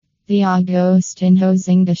The Agostinho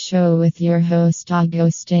Zinga Show with your host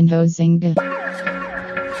Agostinho Zinga.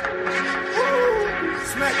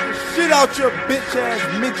 Smack the shit out your bitch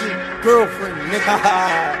ass midget girlfriend,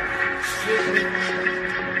 nigga.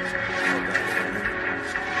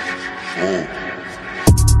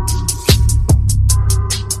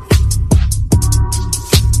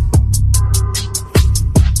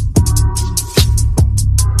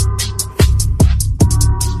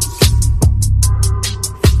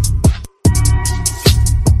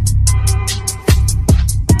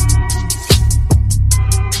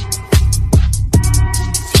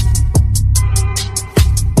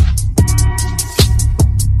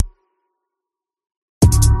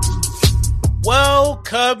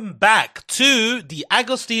 Welcome back to the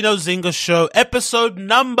Agostinho Zinga Show, episode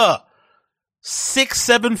number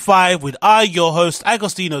 675 with your host,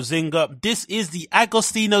 Agostinho Zinga. This is the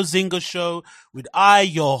Agostinho Zinga Show with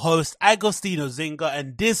your host, Agostinho Zinga,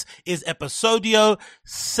 and this is episodio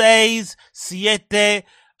 675.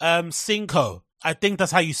 I think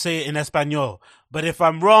that's how you say it in Espanol. But if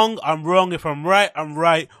I'm wrong, I'm wrong. If I'm right, I'm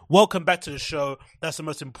right. Welcome back to the show. That's the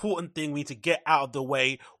most important thing we need to get out of the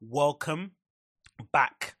way. Welcome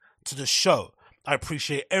back to the show. I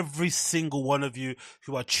appreciate every single one of you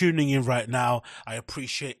who are tuning in right now. I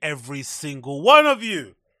appreciate every single one of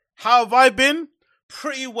you. How have I been?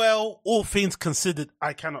 Pretty well, all things considered,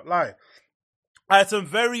 I cannot lie. I had some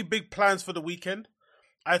very big plans for the weekend.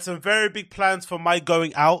 I had some very big plans for my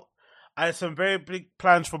going out. I had some very big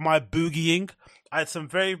plans for my boogieing. I had some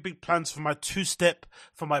very big plans for my two-step,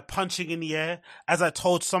 for my punching in the air. As I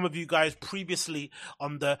told some of you guys previously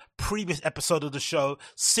on the previous episode of the show,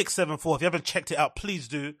 674. If you haven't checked it out, please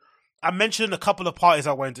do. I mentioned a couple of parties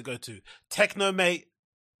I wanted to go to. Techno Mate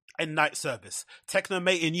and Night Service. Techno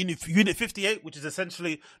Mate in Unit 58, which is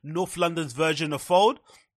essentially North London's version of Fold.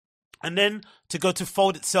 And then to go to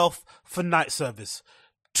Fold itself for Night Service.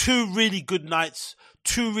 Two really good nights.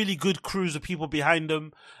 Two really good crews of people behind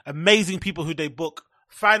them. Amazing people who they book.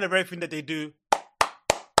 Fan of everything that they do.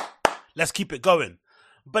 Let's keep it going.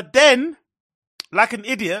 But then, like an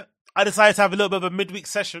idiot, I decided to have a little bit of a midweek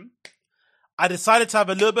session. And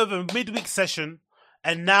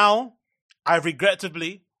now I've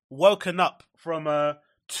regrettably woken up from a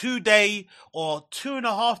 2-day or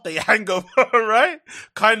 2.5-day hangover, right?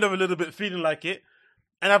 Kind of a little bit feeling like it.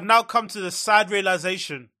 And I've now come to the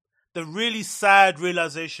really sad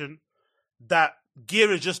realization that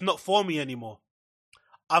gear is just not for me anymore.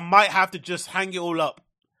 I might have to just hang it all up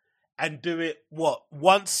and do it,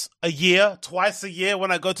 once a year, twice a year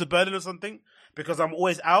when I go to Berlin or something, because I'm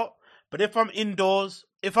always out. But if I'm indoors,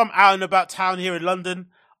 if I'm out and about town here in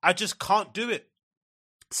London, I just can't do it.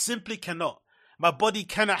 Simply cannot. My body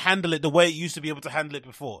cannot handle it the way it used to be able to handle it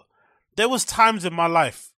before. There was times in my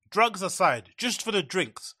life, drugs aside, just for the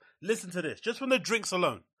drinks. Listen to this, just from the drinks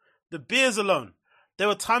alone. The beers alone. There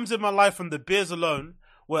were times in my life from the beers alone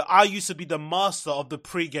where I used to be the master of the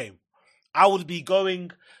pre-game. I would be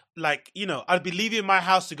going, I'd be leaving my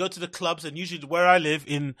house to go to the clubs, and usually where I live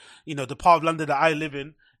in, the part of London that I live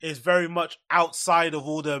in is very much outside of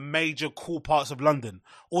all the major cool parts of London.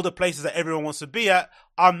 All the places that everyone wants to be at,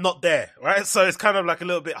 I'm not there, right? So it's kind of like a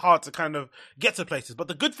little bit hard to kind of get to places. But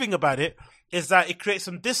the good thing about it is that it creates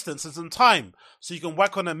some distance and some time. So you can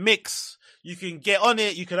whack on a mix, you can get on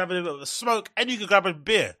it, you can have a little bit of a smoke, and you can grab a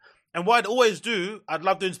beer. And what I'd always do, I'd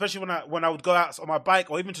love doing, especially when I would go out on my bike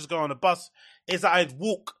or even just go on a bus, is that I'd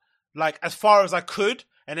walk as far as I could,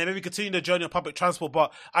 and then maybe continue the journey on public transport.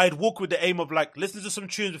 But I'd walk with the aim of listening to some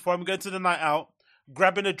tunes before I'm going to the night out,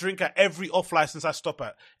 grabbing a drink at every off license I stop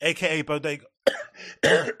at, aka bodega.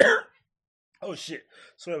 Oh shit!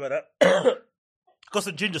 Sorry about that. Got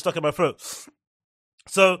some ginger stuck in my throat.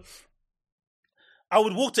 So I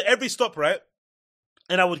would walk to every stop, right?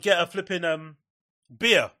 And I would get a flipping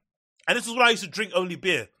beer. And this is when I used to drink only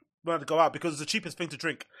beer when I'd go out, because it's the cheapest thing to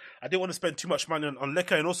drink. I didn't want to spend too much money on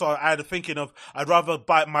liquor. And also I had a thinking of, I'd rather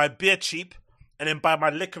buy my beer cheap and then buy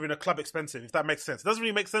my liquor in a club expensive, if that makes sense. It doesn't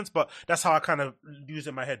really make sense, but that's how I kind of use it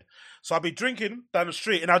in my head. So I'd be drinking down the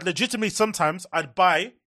street, and I'd legitimately sometimes, I'd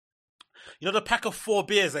buy, the pack of 4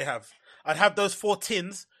 beers they have. I'd have those 4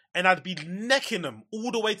 tins, and I'd be necking them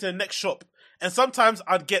all the way to the next shop. And sometimes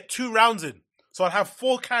I'd get 2 rounds in. So I'd have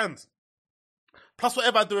 4 cans, plus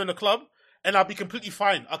whatever I do in the club, and I'll be completely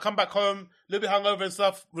fine. I'll come back home, a little bit hungover and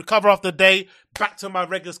stuff, recover after the day, back to my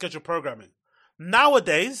regular schedule programming.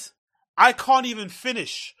 Nowadays, I can't even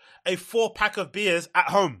finish a 4-pack of beers at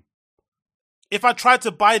home. If I tried to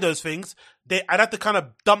buy those things, I'd have to kind of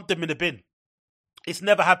dump them in the bin. It's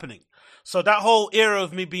never happening. So that whole era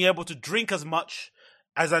of me being able to drink as much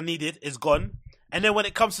as I needed is gone. And then when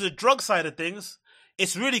it comes to the drug side of things,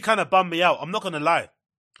 it's really kind of bummed me out. I'm not going to lie.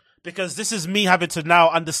 Because this is me having to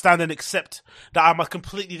now understand and accept that I'm a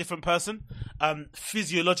completely different person,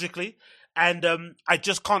 physiologically. And I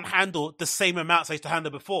just can't handle the same amounts I used to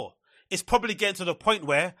handle before. It's probably getting to the point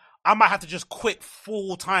where I might have to just quit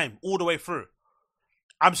full time all the way through.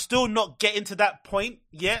 I'm still not getting to that point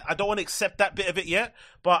yet. I don't want to accept that bit of it yet,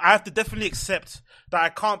 but I have to definitely accept that I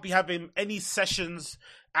can't be having any sessions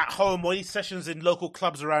at home or any sessions in local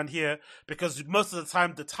clubs around here, because most of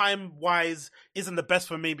the time wise isn't the best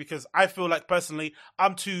for me, because I feel like personally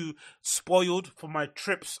I'm too spoiled for my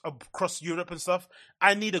trips across Europe and stuff.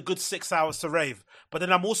 I need a good 6 hours to rave, but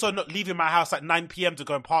then I'm also not leaving my house at 9 p.m. to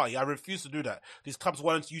go and party. I refuse to do that. These clubs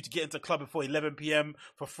want you to get into the club before 11 p.m.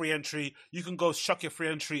 for free entry. You can go shuck your free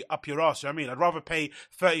entry up your ass. You know what I mean? I'd rather pay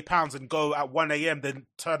 £30 and go at 1 a.m. than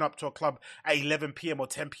turn up to a club at 11 p.m. or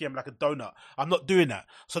 10 p.m. like a donut. I'm not doing that.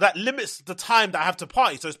 So that limits the time that I have to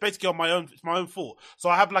party. So it's basically on my own. It's my own fault. So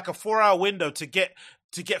I have like a 4-hour window to get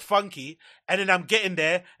funky, and then I'm getting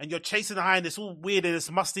there and you're chasing the high and it's all weird and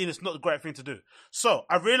it's musty and it's not a great thing to do. So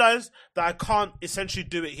I realized that I can't essentially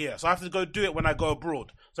do it here. So I have to go do it when I go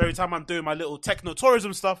abroad. So every time I'm doing my little techno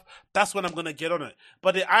tourism stuff, that's when I'm going to get on it.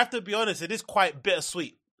 But I have to be honest, it is quite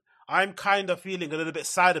bittersweet. I'm kind of feeling a little bit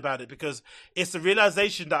sad about it, because it's the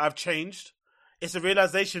realization that I've changed. It's the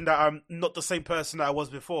realization that I'm not the same person that I was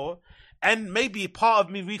before. And maybe part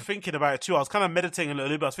of me rethinking about it too. I was kind of meditating a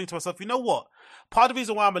little bit. I was thinking to myself, you know what? Part of the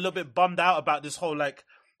reason why I'm a little bit bummed out about this whole, like,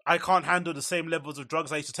 I can't handle the same levels of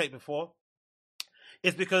drugs I used to take before,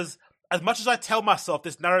 is because as much as I tell myself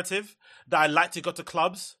this narrative that I like to go to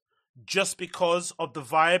clubs just because of the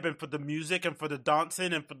vibe and for the music and for the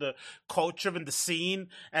dancing and for the culture and the scene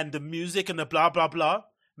and the music and the blah, blah, blah,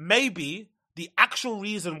 maybe the actual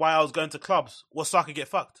reason why I was going to clubs was so I could get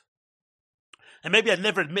fucked. And maybe I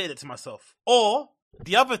never admitted it to myself. Or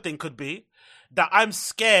the other thing could be that I'm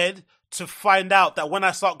scared to find out that when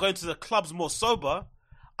I start going to the clubs more sober,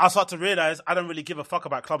 I'll start to realize I don't really give a fuck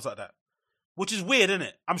about clubs like that. Which is weird, isn't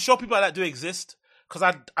it? I'm sure people like that do exist, because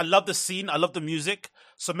I love the scene, I love the music.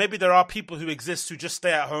 So maybe there are people who exist who just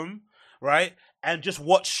stay at home, right? And just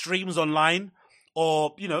watch streams online,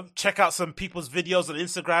 or, you know, check out some people's videos on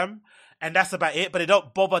Instagram, and that's about it. But they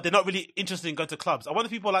don't bother. They're not really interested in going to clubs. I wonder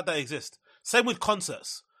if people like that exist. Same with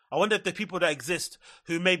concerts. I wonder if the people that exist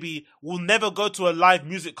who maybe will never go to a live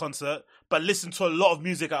music concert, but listen to a lot of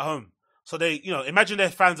music at home. So they, you know, imagine they're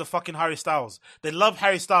fans of fucking Harry Styles. They love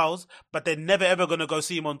Harry Styles, but they're never ever going to go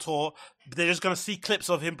see him on tour. They're just going to see clips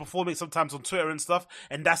of him performing sometimes on Twitter and stuff,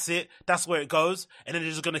 and that's it. That's where it goes. And then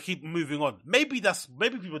they're just going to keep moving on. Maybe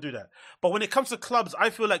people do that. But when it comes to clubs,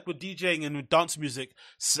 I feel like with DJing and with dance music,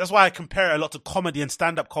 that's why I compare it a lot to comedy and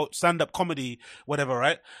stand-up comedy, whatever,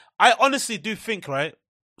 right? I honestly do think, right,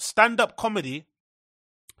 stand-up comedy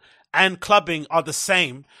and clubbing are the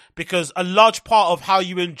same, because a large part of how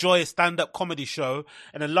you enjoy a stand-up comedy show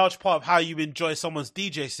and a large part of how you enjoy someone's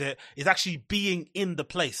DJ set is actually being in the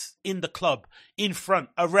place, in the club, in front,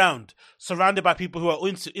 around, surrounded by people who are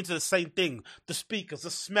into the same thing, the speakers, the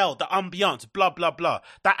smell, the ambiance, blah, blah, blah.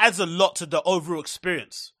 That adds a lot to the overall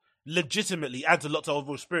experience. Legitimately adds a lot to the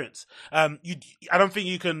overall experience. I don't think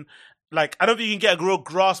you can get a real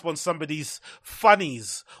grasp on somebody's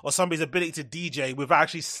funnies or somebody's ability to DJ without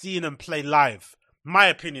actually seeing them play live. My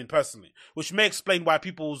opinion, personally, which may explain why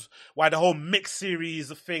the whole mix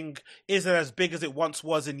series thing isn't as big as it once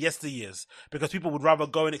was in yesteryears, because people would rather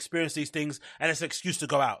go and experience these things and it's an excuse to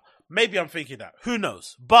go out. Maybe I'm thinking that. Who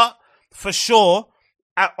knows? But for sure,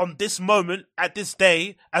 on this moment, at this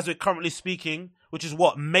day, as we're currently speaking, which is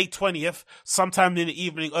May 20th, sometime in the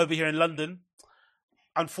evening over here in London,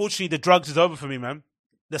 unfortunately, the drugs is over for me, man.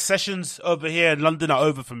 The sessions over here in London are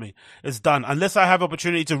over for me. It's done. Unless I have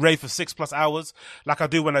opportunity to rave for 6+ hours, like I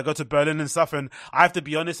do when I go to Berlin and stuff. And I have to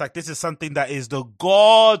be honest, like, this is something that is the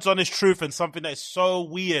God's honest truth, and something that is so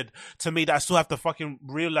weird to me that I still have to fucking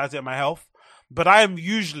realize it in my health. But I am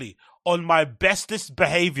usually on my bestest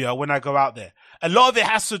behavior when I go out there. A lot of it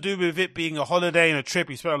has to do with it being a holiday and a trip.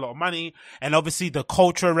 You spend a lot of money, and obviously the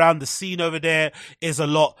culture around the scene over there is a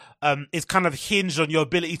lot, is kind of hinged on your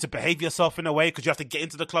ability to behave yourself in a way, because you have to get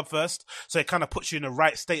into the club first. So it kind of puts you in the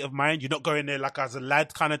right state of mind. You're not going there like as a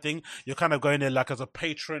lad kind of thing. You're kind of going there like as a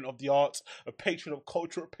patron of the arts, a patron of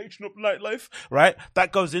culture, a patron of nightlife, right?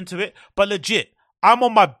 That goes into it. But legit, I'm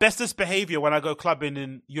on my bestest behavior when I go clubbing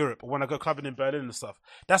in Europe, or when I go clubbing in Berlin and stuff.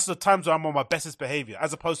 That's the times where I'm on my bestest behavior,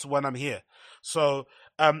 as opposed to when I'm here. So,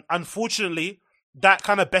 unfortunately, that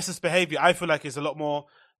kind of bestest behavior, I feel like, is a lot more,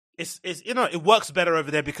 it works better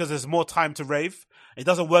over there because there's more time to rave. It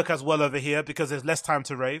doesn't work as well over here because there's less time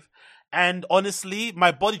to rave. And honestly,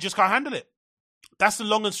 my body just can't handle it. that's the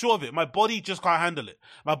long and short of it. My body just can't handle it.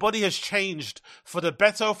 My body has changed for the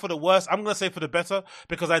better or for the worse. I'm going to say for the better,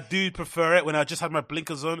 because I do prefer it when I just had my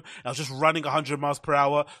blinkers on. I was just running 100 miles per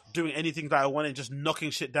hour, doing anything that I wanted, just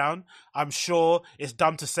knocking shit down. I'm sure it's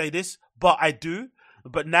dumb to say this, but I do.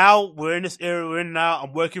 But now we're in this era we're in now.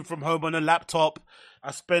 I'm working from home on a laptop.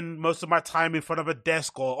 I spend most of my time in front of a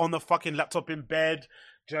desk or on the fucking laptop in bed.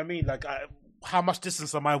 Do you know what I mean? Like, how much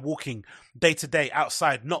distance am I walking day to day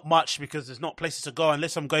outside? Not much, because there's not places to go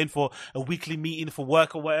unless I'm going for a weekly meeting for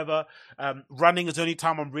work or whatever. Running is the only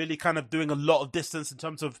time I'm really kind of doing a lot of distance in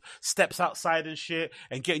terms of steps outside and shit,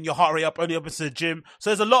 and getting your heart rate up, only up into the gym. So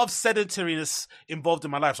there's a lot of sedentariness involved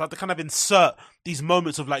in my life. So I have to kind of insert these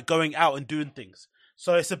moments of like going out and doing things.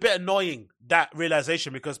 So it's a bit annoying, that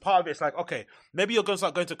realization, because part of it's like, okay, maybe you're going to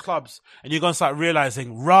start going to clubs and you're going to start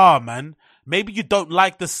realizing, rah, man, maybe you don't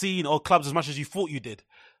like the scene or clubs as much as you thought you did.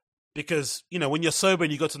 Because, you know, when you're sober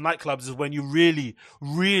and you go to nightclubs is when you really,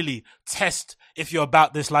 really test if you're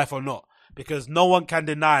about this life or not. Because no one can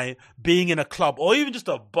deny being in a club or even just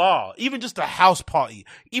a bar, even just a house party,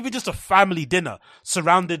 even just a family dinner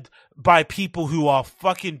surrounded by people who are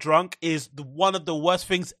fucking drunk is one of the worst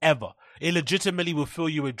things ever. It legitimately will fill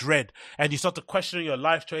you with dread, and you start to question your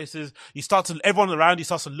life choices. Everyone around you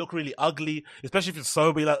starts to look really ugly, especially if you're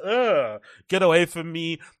sober. You're like, ugh, get away from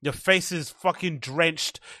me. Your face is fucking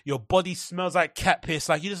drenched. Your body smells like cat piss.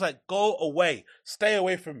 Like, you just like, go away. Stay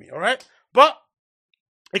away from me, all right? But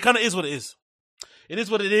it kind of is what it is. It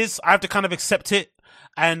is what it is. I have to kind of accept it.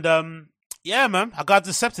 And, yeah, man, I got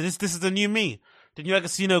to accept it. This is the new me. The new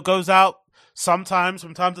Casino goes out sometimes,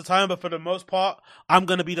 from time to time, but for the most part, I'm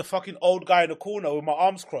going to be the fucking old guy in the corner with my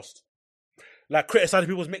arms crossed. Like, criticizing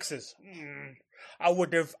people's mixes. I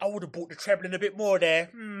would have bought the treble in a bit more there.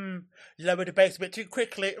 Lowered the bass a bit too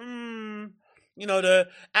quickly. You know,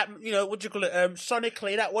 what do you call it?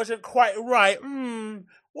 Sonically, that wasn't quite right.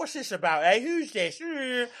 What's this about, eh? Who's this?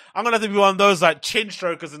 I'm gonna have to be one of those, like, chin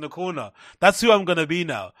strokers in the corner. That's who I'm gonna be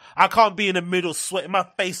now. I can't be in the middle sweating my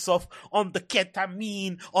face off on the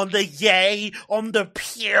ketamine, on the yay, on the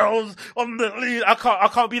pills, on the... I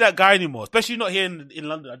can't be that guy anymore. Especially not here in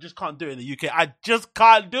London. I just can't do it in the UK. I just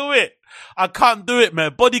can't do it. I can't do it,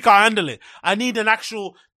 man. Body can't handle it. I need an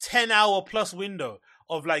actual 10-hour plus window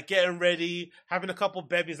of like getting ready, having a couple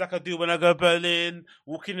bevies like I do when I go to Berlin,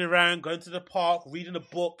 walking around, going to the park, reading a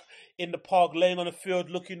book in the park, laying on the field,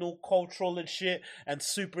 looking all cultural and shit, and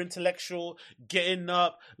super intellectual, getting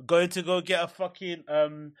up, going to go get a fucking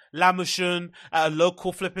lamashun at a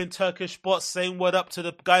local flipping Turkish spot, saying what up to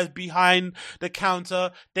the guys behind the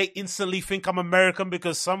counter. They instantly think I'm American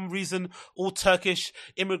because some reason all Turkish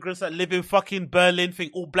immigrants that live in fucking Berlin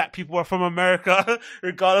think all black people are from America,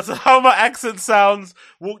 regardless of how my accent sounds.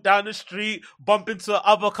 Walk down the street, bump into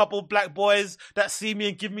other couple black boys that see me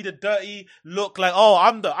and give me the dirty look like, oh,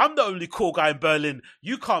 I'm the only cool guy in Berlin.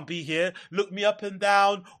 You can't be here. Look me up and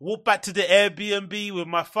down, walk back to the Airbnb with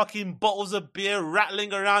my fucking bottles of beer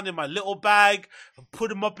rattling around in my little bag, put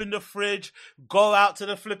them up in the fridge, go out to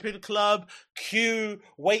the flipping club, queue,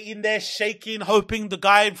 waiting there, shaking, hoping the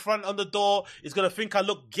guy in front on the door is going to think I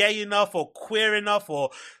look gay enough or queer enough or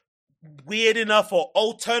weird enough or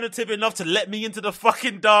alternative enough to let me into the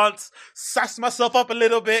fucking dance, sass myself up a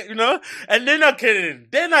little bit, you know, and then I get in.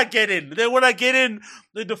 Then when I get in,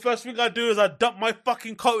 the first thing I do is I dump my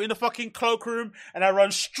fucking coat in the fucking cloakroom and I run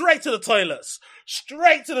straight to the toilets.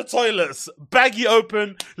 Baggie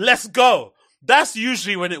open, let's go. That's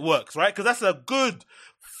usually when it works, right? Because that's a good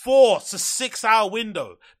 4 to 6 hour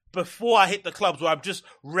window before I hit the clubs where I'm just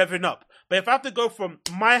revving up. But if I have to go from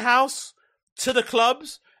my house to the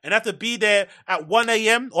clubs and I have to be there at 1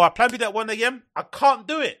 a.m. or I plan to be there at 1 a.m., I can't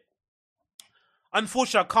do it.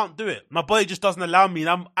 Unfortunately, I can't do it. My body just doesn't allow me, and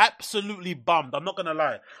I'm absolutely bummed. I'm not going to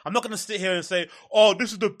lie. I'm not going to sit here and say, oh,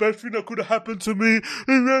 this is the best thing that could have happened to me.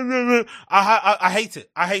 I hate it.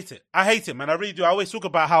 I hate it, man. I really do. I always talk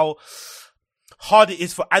about how hard it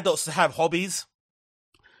is for adults to have hobbies.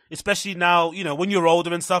 Especially now, you know, when you're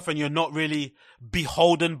older and stuff and you're not really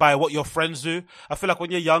beholden by what your friends do. I feel like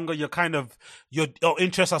when you're younger, you're kind of, your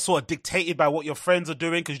interests are sort of dictated by what your friends are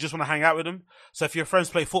doing because you just want to hang out with them. So if your friends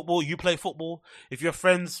play football, you play football. If your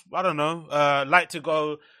friends, I don't know, like to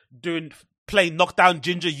go play knockdown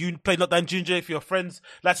ginger, you play knockdown ginger. If your friends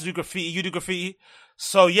like to do graffiti, you do graffiti.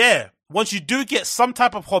 So yeah, once you do get some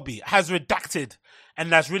type of hobby as redacted and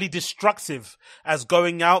that's really destructive as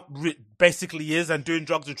going out basically is and doing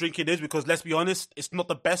drugs and drinking is, because let's be honest, it's not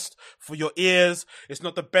the best for your ears, it's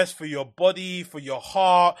not the best for your body, for your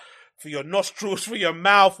heart, for your nostrils, for your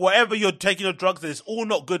mouth, whatever you're taking your drugs, it's all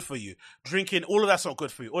not good for you. Drinking, all of that's not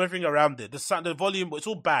good for you. Everything around it, the sound, the volume, it's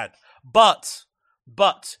all bad. But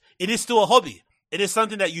it is still a hobby. It is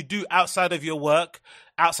something that you do outside of your work,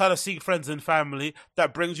 outside of seeing friends and family,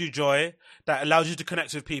 that brings you joy, that allows you to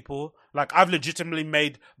connect with people. Like, I've legitimately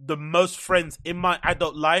made the most friends in my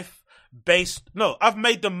adult life I've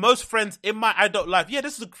made the most friends in my adult life. Yeah,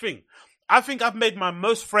 this is the thing. I think I've made my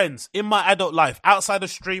most friends in my adult life outside of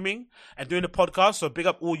streaming and doing the podcast. So big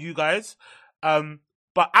up all you guys.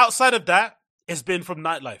 But outside of that, it's been from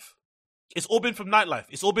nightlife. It's all been from nightlife.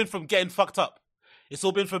 It's all been from getting fucked up. It's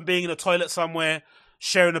all been from being in a toilet somewhere,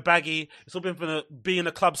 sharing a baggie. It's all been from being in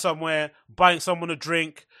a club somewhere, buying someone a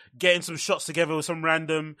drink, getting some shots together with some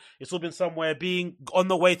random. It's all been somewhere, being on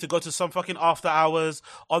the way to go to some fucking after hours,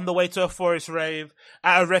 on the way to a forest rave,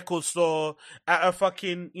 at a record store, at a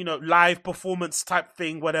fucking, live performance type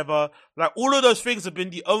thing, whatever. Like, all of those things have been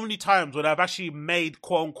the only times when I've actually made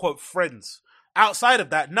quote unquote friends. Outside of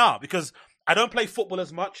that, nah, because I don't play football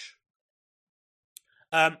as much.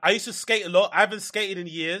 I used to skate a lot. I haven't skated in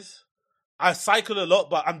years. I cycle a lot,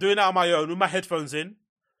 but I'm doing that on my own with my headphones in.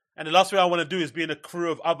 And the last thing I want to do is be in a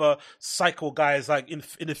crew of other cycle guys, like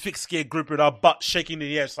in a fixed gear group with our butt shaking in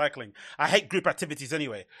the air cycling. I hate group activities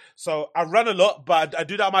anyway. So I run a lot, but I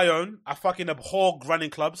do that on my own. I fucking abhor running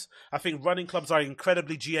clubs. I think running clubs are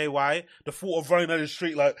incredibly GAY. The thought of running down the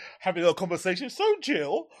street, like, having a conversation. So,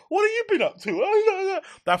 Jill, what have you been up to?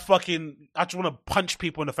 That fucking, I just want to punch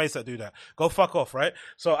people in the face that do that. Go fuck off, right?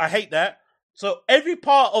 So I hate that. So every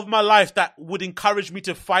part of my life that would encourage me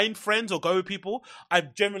to find friends or go with people, I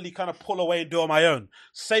generally kind of pull away and do on my own.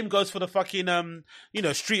 Same goes for the fucking,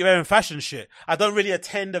 streetwear and fashion shit. I don't really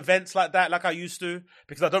attend events like that like I used to,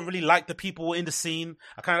 because I don't really like the people in the scene.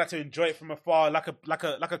 I kind of like to enjoy it from afar, like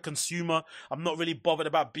a consumer. I'm not really bothered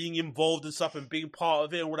about being involved and stuff and being part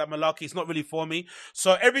of it and all that malarkey. It's not really for me.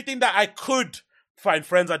 So everything that I could find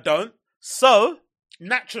friends, I don't. So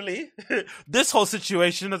naturally, this whole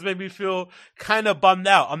situation has made me feel kind of bummed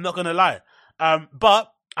out. I'm not going to lie.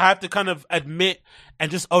 But I have to kind of admit and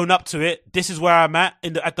just own up to it. This is where I'm at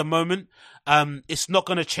at the moment. It's not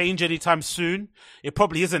going to change anytime soon. It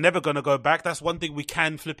probably isn't ever going to go back. That's one thing we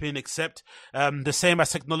can flipping accept. The same as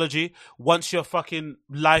technology. Once your fucking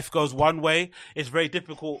life goes one way, it's very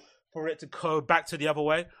difficult for it to go back to the other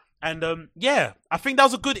way. And I think that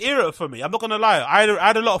was a good era for me. I'm not gonna lie. I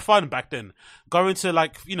had a lot of fun back then. Going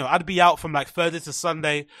to I'd be out from like Thursday to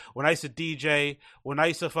Sunday when I used to DJ. When I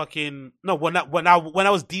used to when I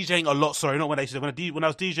was DJing a lot. Sorry, not when I used to. When I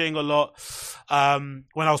was DJing a lot.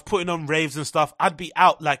 When I was putting on raves and stuff, I'd be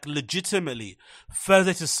out like legitimately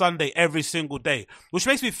Thursday to Sunday every single day. Which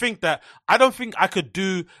makes me think that I don't think I could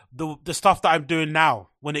do the stuff that I'm doing now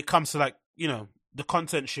when it comes to the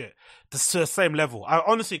content shit to the same level. I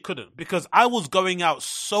honestly couldn't, because I was going out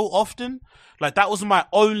so often. Like, that was my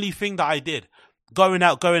only thing that I did. Going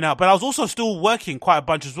out. But I was also still working quite a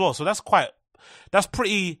bunch as well. So that's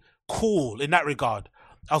pretty cool in that regard.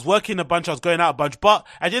 I was working a bunch, I was going out a bunch. But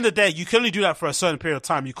at the end of the day, you can only do that for a certain period of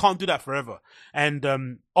time. You can't do that forever.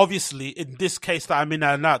 And obviously, in this case that I'm in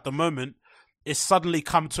now at the moment, it's suddenly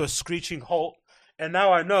come to a screeching halt. And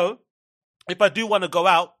now I know if I do want to go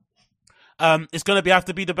out, it's going to have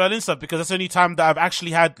to be the Berlin stuff, because that's the only time that I've actually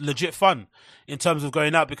had legit fun in terms of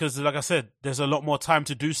going out, because like I said, there's a lot more time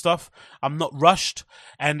to do stuff. I'm not rushed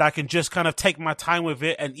and I can just kind of take my time with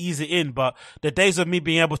it and ease it in. But the days of me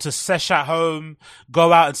being able to sesh at home,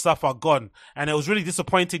 go out and stuff are gone. And it was really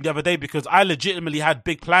disappointing the other day, because I legitimately had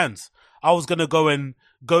big plans. I was going to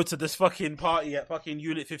go to this fucking party at fucking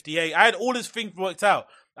Unit 58. I had all these things worked out.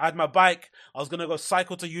 I had my bike. I was going to go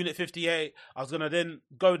cycle to Unit 58. I was going to then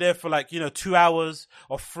go there for 2 hours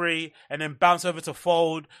or 3, and then bounce over to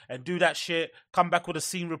Fold and do that shit. Come back with a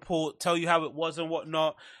scene report, tell you how it was and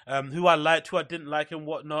whatnot, who I liked, who I didn't like and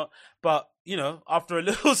whatnot. But, after a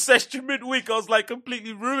little session midweek, I was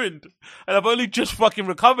completely ruined. And I've only just fucking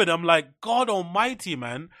recovered. I'm like, God almighty,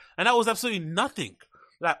 man. And that was absolutely nothing.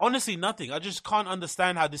 Honestly, nothing. I just can't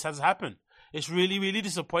understand how this has happened. It's really, really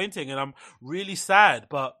disappointing, and I'm really sad,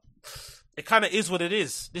 but it kind of is what it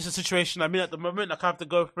is. This is a situation I'm in at the moment. I kind of have to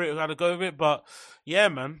go through it, I kind of go with it, but yeah,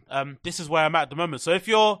 man, this is where I'm at the moment. So if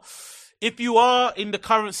you are in the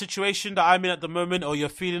current situation that I'm in at the moment, or you're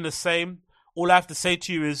feeling the same, all I have to say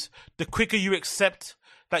to you is, the quicker you accept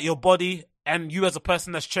that your body and you as a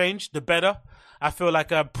person has changed, the better. I feel like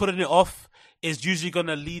putting it off is usually going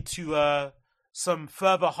to lead to some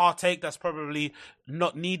further heartache that's probably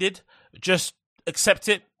not needed. Just accept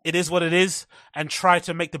it. It is what it is, and try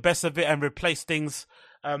to make the best of it and replace things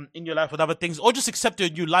in your life with other things, or just accept your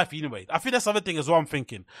new life anyway. I think that's the other thing as well. I'm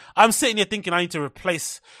thinking, I'm sitting here thinking I need to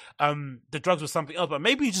replace the drugs with something else, but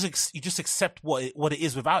maybe you just accept what it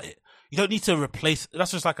is without it. You don't need to replace.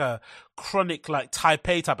 That's just like a chronic like type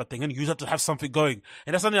A type of thing, and you have to have something going.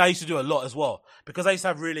 And that's something I used to do a lot as well, because I used to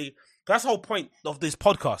have really. That's the whole point of this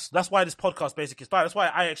podcast. That's why this podcast basically started. That's why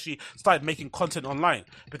I actually started making content online,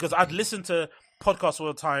 because I'd listen to podcasts all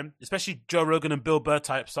the time, especially Joe Rogan and Bill Burr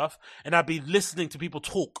type stuff, and I'd be listening to people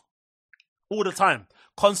talk all the time,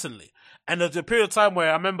 constantly. And there's a period of time where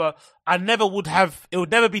I remember it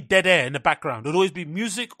would never be dead air in the background. It would always be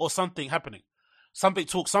music or something happening.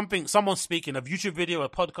 Someone speaking, a YouTube video, a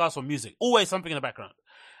podcast, or music. Always something in the background.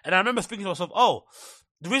 And I remember thinking to myself, oh,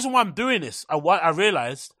 the reason why I'm doing this, I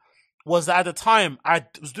realized, was that at the time I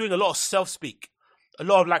was doing a lot of self-speak, a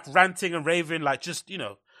lot of like ranting and raving, like just,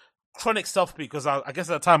 chronic self-speak, because I guess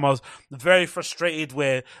at the time I was very frustrated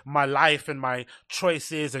with my life and my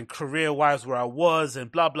choices and career-wise where I was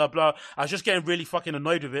and blah, blah, blah. I was just getting really fucking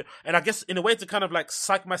annoyed with it. And I guess in a way to kind of like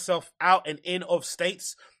psych myself out and in of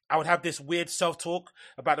states, I would have this weird self-talk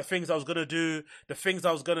about the things I was going to do, the things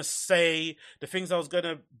I was going to say, the things I was going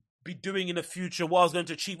to be doing in the future, what I was going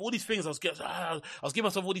to achieve, all these things. I was giving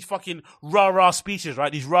myself all these fucking rah-rah speeches,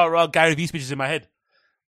 right? These rah-rah Gary Vee speeches in my head.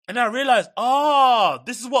 And then I realized,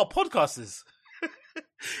 this is what a podcast is.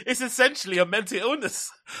 It's essentially a mental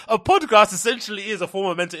illness. A podcast essentially is a form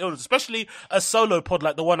of mental illness, especially a solo pod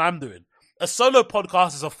like the one I'm doing. A solo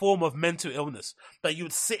podcast is a form of mental illness that you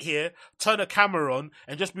would sit here, turn a camera on,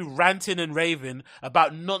 and just be ranting and raving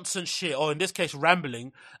about nonsense shit, or in this case,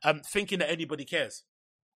 rambling, thinking that anybody cares.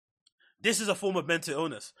 This is a form of mental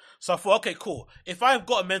illness. So I thought, okay, cool. If I've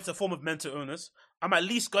got a form of mental illness, I'm at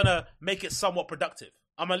least going to make it somewhat productive.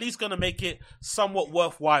 I'm at least going to make it somewhat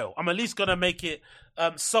worthwhile. I'm at least going to make it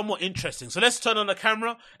somewhat interesting. So let's turn on the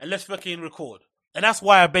camera and let's fucking record. And that's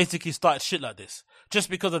why I basically started shit like this.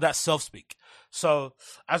 Just because of that self-speak. So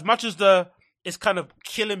as much as it's kind of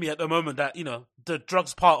killing me at the moment that, the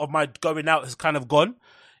drugs part of my going out has kind of gone,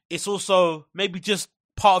 it's also maybe just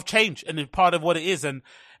part of change and part of what it is. And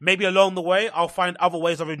maybe along the way, I'll find other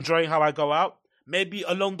ways of enjoying how I go out. Maybe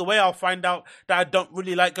along the way, I'll find out that I don't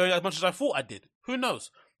really like going out as much as I thought I did. Who knows?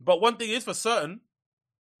 But one thing is for certain,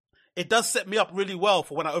 it does set me up really well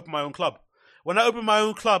for when I open my own club. When I open my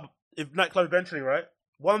own nightclub eventually, right?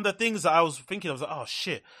 One of the things that I was thinking, I was like, oh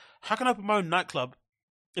shit, how can I open my own nightclub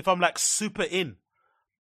if I'm like super in?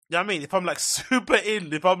 You know what I mean? If I'm like super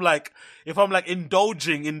in, if I'm like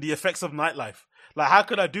indulging in the effects of nightlife. Like, how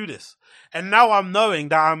could I do this? And now I'm knowing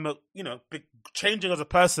that I'm, changing as a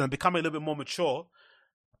person and becoming a little bit more mature,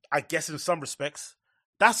 I guess in some respects,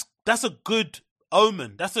 that's a good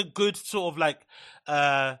omen. That's a good sort of like,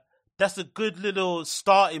 that's a good little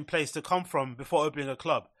starting place to come from before opening a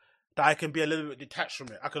club. That I can be a little bit detached from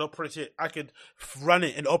it. I could operate it. I could run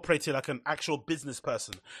it and operate it like an actual business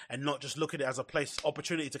person, and not just look at it as a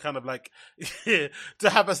opportunity to kind of like to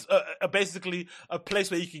have basically a place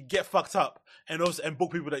where you can get fucked up and also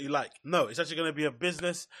book people that you like. No, it's actually going to be a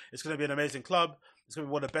business. It's going to be an amazing club. It's going to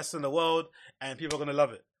be one of the best in the world, and people are going to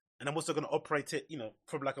love it. And I'm also going to operate it,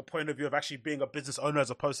 from like a point of view of actually being a business owner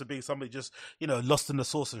as opposed to being somebody just, lost in the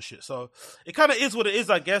sauce and shit. So it kind of is what it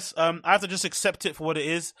is, I guess. I have to just accept it for what it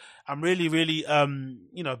is. I'm really, really,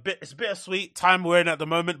 it's bittersweet time we're in at the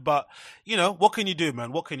moment, but what can you do,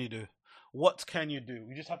 man? What can you do? What can you do?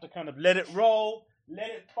 We just have to kind of let it roll.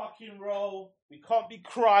 Let it fucking roll. We can't be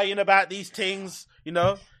crying about these things, You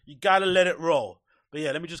gotta let it roll. But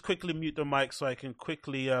yeah, let me just quickly mute the mic so I can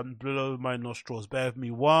quickly blow my nostrils. Bear with me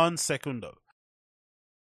 1 second though.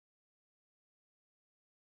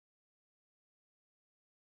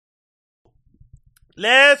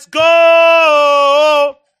 Let's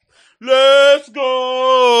go! Let's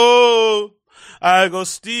go!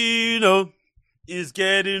 Agostino is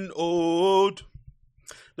getting old.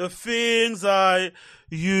 The things I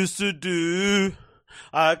used to do,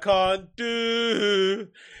 I can't do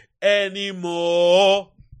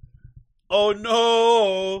anymore. Oh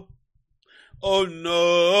no. Oh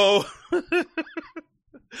no.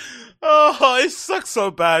 Oh, it sucks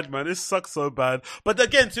so bad, man. It sucks so bad. But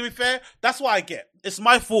again, to be fair, that's what I get. It's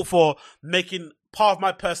my fault for making part of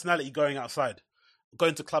my personality going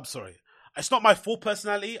to clubs, sorry. It's not my full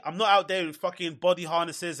personality. I'm not out there in fucking body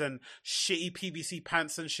harnesses and shitty PVC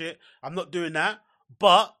pants and shit. I'm not doing that.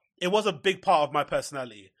 But it was a big part of my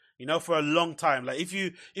personality. For a long time. Like, if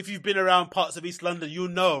you've been around parts of East London, you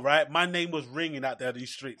know, right? My name was ringing out there in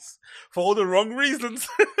these streets. For all the wrong reasons.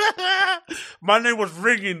 My name was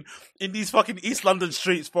ringing in these fucking East London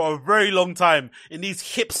streets for a very long time. In these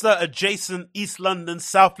hipster adjacent East London,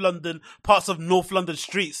 South London, parts of North London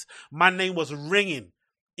streets. My name was ringing.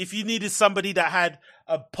 If you needed somebody that had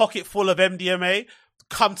a pocket full of MDMA,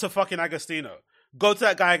 come to fucking Agostino. Go to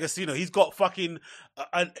that guy Agostino. He's got fucking.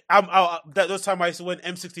 Those time I used to win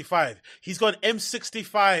M65. He's got an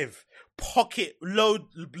M65 pocket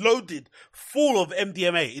loaded full of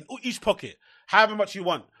MDMA in each pocket, however much you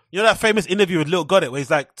want. You know that famous interview with Lil Goddard where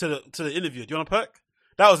he's like to the interview, do you want a perk?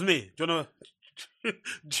 That was me. Do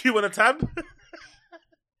you want a tab?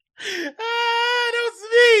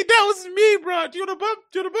 That was me, bro. Do you want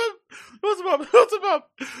a bump? What's a bump?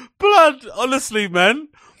 Blood. Honestly, man.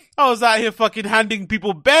 I was out here fucking handing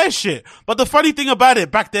people bare shit. But the funny thing about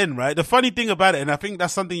it back then, right? The funny thing about it, and I think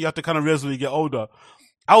that's something you have to kind of realize when you get older.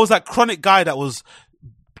 I was that chronic guy that was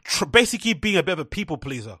basically being a bit of a people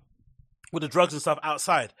pleaser with the drugs and stuff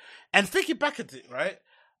outside. And thinking back at it, right?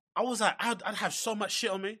 I was like, I'd have so much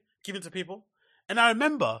shit on me given to people. And I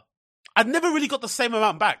remember I'd never really got the same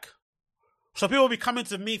amount back. So people would be coming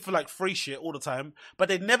to me for like free shit all the time, but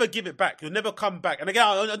they'd never give it back. It'll never come back. And again,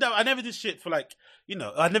 I never did shit for like,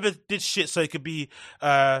 I never did shit so it could be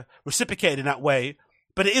reciprocated in that way.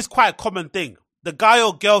 But it is quite a common thing. The guy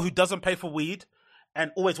or girl who doesn't pay for weed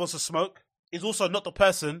and always wants to smoke is also not the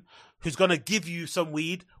person who's going to give you some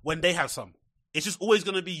weed when they have some. It's just always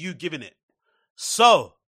going to be you giving it.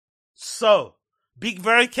 So, be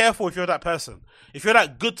very careful if you're that person. If you're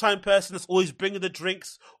that good time person that's always bringing the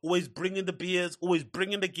drinks, always bringing the beers, always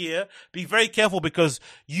bringing the gear, be very careful because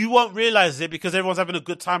you won't realize it because everyone's having a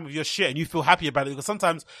good time with your shit and you feel happy about it. Because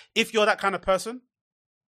sometimes if you're that kind of person,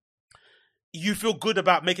 you feel good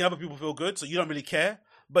about making other people feel good, so you don't really care.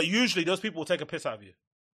 But usually those people will take a piss out of you.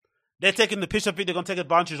 They're taking the piss of it. They're going to take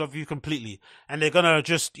advantage of you completely. And they're going to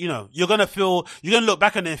just, you're going to look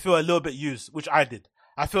back on it and feel a little bit used, which I did.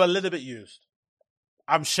 I feel a little bit used.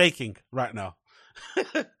 I'm shaking right now.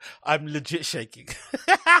 I'm legit shaking.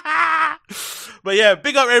 But yeah,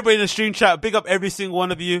 big up everybody in the stream chat. Big up every single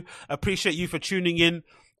one of you. Appreciate you for tuning in.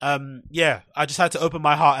 I just had to open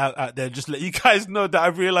my heart out there. Just let you guys know that I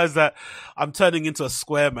realized that I'm turning into a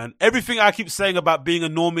square, man. Everything I keep saying about being a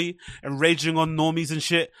normie and raging on normies and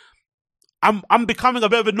shit, I'm becoming a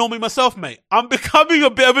bit of a normie myself, mate. I'm becoming a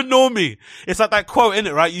bit of a normie. It's like that quote,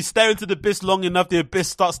 innit, right? You stare into the abyss long enough, the abyss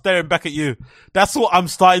starts staring back at you. That's what I'm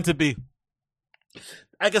starting to be.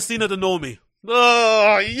 Agostino the normie.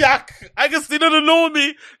 Oh, yuck. Agostino the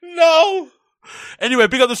normie. No. Anyway,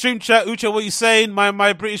 big up the stream chat. Uche, what you saying?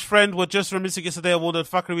 My British friend was just reminiscing yesterday of all the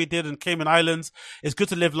fuckery we did in Cayman Islands. It's good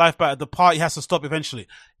to live life, but the party has to stop eventually.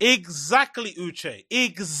 Exactly, Uche.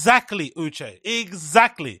 Exactly, Uche.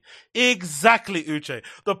 Exactly, Uche.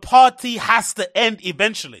 The party has to end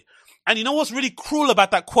eventually. And you know what's really cruel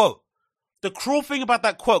about that quote? The cruel thing about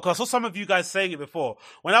that quote, because I saw some of you guys saying it before.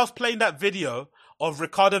 When I was playing that video of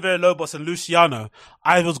Ricardo Villalobos and Luciano,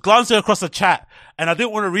 I was glancing across the chat and I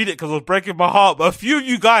didn't want to read it because it was breaking my heart. But a few of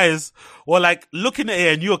you guys were like looking at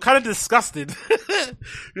it and you were kind of disgusted.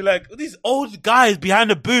 You're like, these old guys behind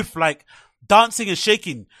the booth, like dancing and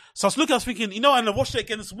shaking. So I was thinking, and I watched it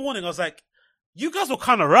again this morning. I was like, you guys were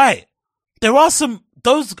kind of right. There are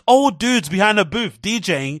those old dudes behind the booth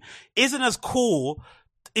DJing isn't as cool.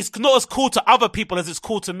 It's not as cool to other people as it's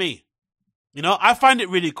cool to me. I find it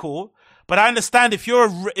really cool. But I understand if you're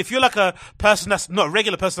like a person that's not a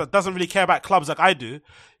regular person that doesn't really care about clubs like I do,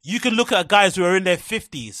 you can look at guys who are in their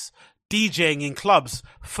 50s DJing in clubs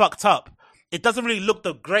fucked up. It doesn't really look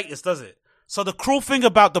the greatest, does it? So the cruel thing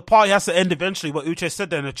about the party has to end eventually, what Uche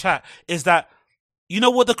said there in the chat, is that, you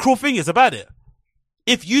know what the cruel thing is about it?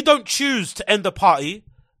 If you don't choose to end the party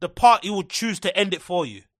will choose to end it for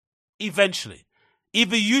you. Eventually.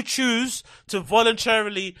 Either you choose to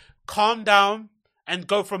voluntarily calm down and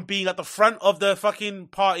go from being at the front of the fucking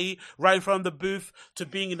party, right in front of the booth, to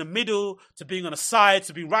being in the middle, to being on the side,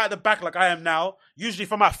 to being right at the back like I am now. Usually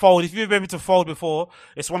from at Fold, if you've been to Fold before,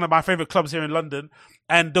 it's one of my favourite clubs here in London.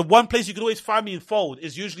 And the one place you can always find me in Fold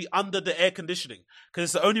is usually under the air conditioning, because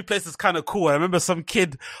it's the only place that's kind of cool. I remember some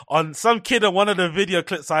kid on one of the video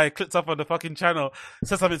clips I clipped up on the fucking channel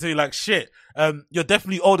said something to me like, shit, you're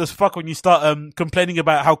definitely old as fuck when you start complaining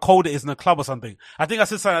about how cold it is in a club or something. I think I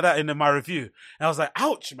said something like that in my review. And I was like,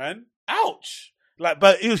 ouch, man. Ouch.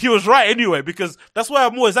 But he was right anyway, because that's where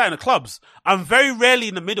I'm always at in the clubs. I'm very rarely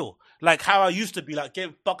in the middle, like how I used to be, like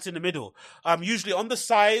getting fucked in the middle. I'm usually on the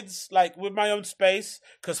sides, like with my own space,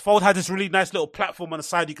 because Fold had this really nice little platform on the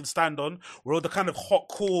side you can stand on, where all the kind of hot,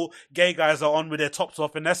 cool gay guys are on with their tops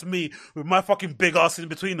off, and that's me with my fucking big ass in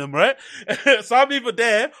between them, right? So I'm either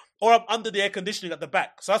there or I'm under the air conditioning at the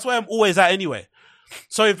back. So that's where I'm always at anyway.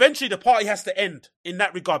 So eventually the party has to end in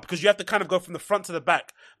that regard, because you have to kind of go from the front to the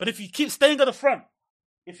back. But if you keep staying at the front,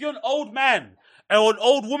 if you're an old man or an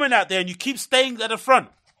old woman out there and you keep staying at the front,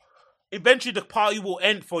 eventually the party will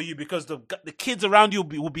end for you because the kids around you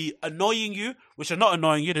will be annoying you, which are not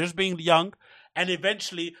annoying you, they're just being young, and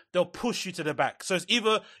eventually they'll push you to the back. So it's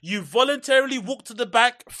either you voluntarily walk to the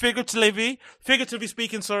back, figuratively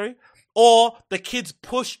speaking, or the kids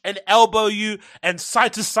push and elbow you and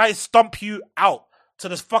side to side stomp you out to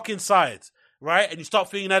the fucking sides. Right? And you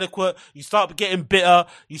start feeling inadequate, you start getting bitter,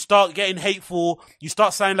 you start getting hateful, you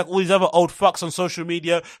start sounding like all these other old fucks on social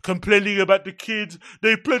media, complaining about the kids,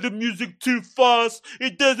 they play the music too fast,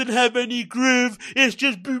 it doesn't have any groove, it's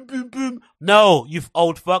just boom, boom, boom. No, you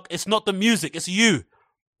old fuck, it's not the music, it's you.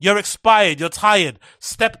 You're expired, you're tired.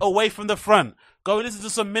 Step away from the front. Go and listen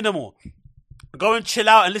to some minimal. Go and chill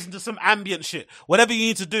out and listen to some ambient shit. Whatever you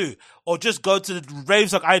need to do. Or just go to the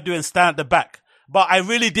raves like I do and stand at the back. But I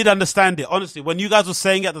really did understand it, honestly. When you guys were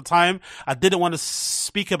saying it at the time, I didn't want to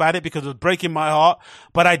speak about it because it was breaking my heart.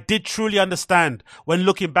 But I did truly understand when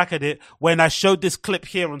looking back at it, when I showed this clip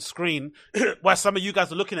here on screen, where some of you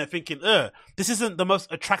guys are looking at it thinking, this isn't the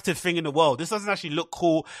most attractive thing in the world. This doesn't actually look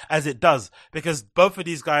cool as it does. Because both of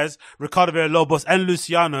these guys, Ricardo Villalobos and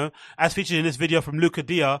Luciano, as featured in this video from Luca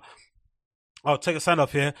Dia, I'll take a sign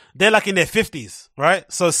off here. They're like in their 50s, right?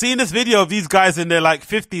 So seeing this video of these guys in their like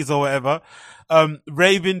 50s or whatever,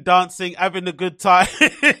 raving, dancing, having a good time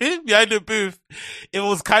behind the booth, it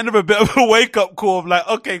was kind of a bit of a wake up call of like,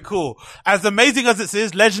 okay, cool. As amazing as it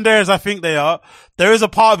is, legendary as I think they are, there is a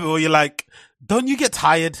part of it where you're like, don't you get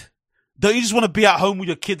tired? Don't you just want to be at home with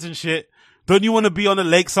your kids and shit? Don't you want to be on a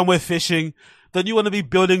lake somewhere fishing? Don't you want to be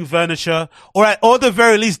building furniture? Or at the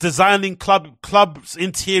very least designing clubs,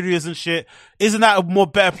 interiors and shit? Isn't that a more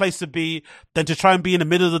better place to be than to try and be in the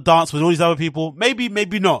middle of the dance with all these other people? Maybe,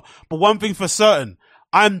 maybe not. But one thing for certain,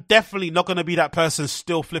 I'm definitely not going to be that person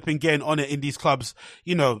still flipping getting on it in these clubs,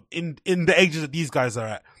 you know, in the ages that these guys are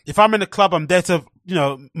at. If I'm in a club, I'm there to, you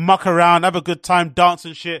know, muck around, have a good time, dance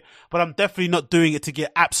and shit. But I'm definitely not doing it to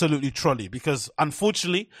get absolutely trolley because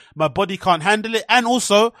unfortunately my body can't handle it. And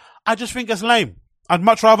also I just think it's lame. I'd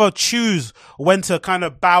much rather choose when to kind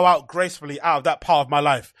of bow out gracefully out of that part of my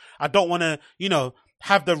life. I don't want to, you know,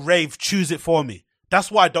 have the rave choose it for me.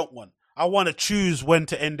 That's what I don't want. I want to choose when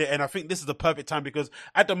to end it. And I think this is the perfect time because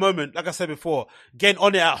at the moment, like I said before, getting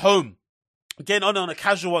on it at home, getting on it on a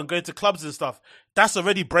casual one, going to clubs and stuff, that's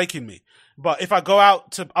already breaking me. But if I go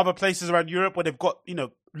out to other places around Europe where they've got, you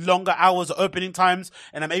know, longer hours of opening times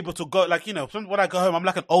and I'm able to go, like, you know, when I go home, I'm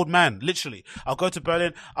like an old man, literally. I'll go to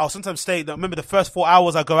Berlin. I'll sometimes stay. Remember the first 4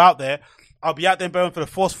 hours I go out there, I'll be out there in Berlin for the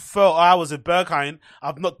first 4 hours in Berghain.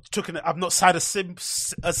 I've not had a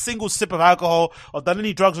single sip of alcohol or done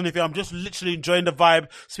any drugs or anything. I'm just literally enjoying the vibe,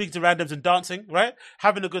 speaking to randoms and dancing, right?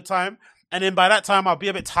 Having a good time. And then by that time, I'll be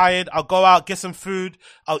a bit tired. I'll go out, get some food.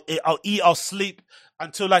 I'll eat, I'll sleep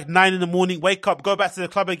until like 9 a.m, wake up, go back to the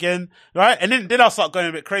club again, right? And then I'll start going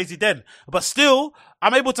a bit crazy then. But still,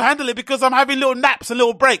 I'm able to handle it because I'm having little naps and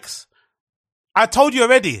little breaks. I told you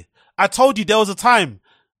already. I told you there was a time,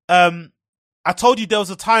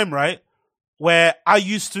 right, where I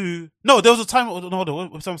used to, no, there was a time, hold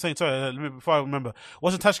on, what's I'm saying? Sorry, before I remember.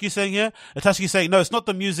 Wasn't Tashki saying here? Tashki saying, no, it's not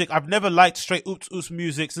the music. I've never liked straight oops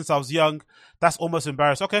music since I was young. That's almost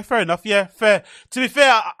embarrassing. Okay, fair enough. Yeah, fair. To be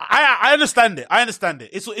fair, I understand it. I understand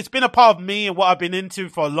it. It's been a part of me and what I've been into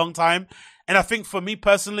for a long time. And I think for me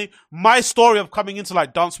personally, my story of coming into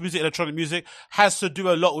like dance music, electronic music has to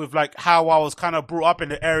do a lot with like how I was kind of brought up in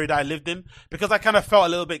the area that I lived in, because I kind of felt a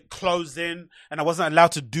little bit closed in and I wasn't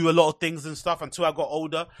allowed to do a lot of things and stuff until I got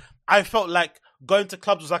older. I felt like going to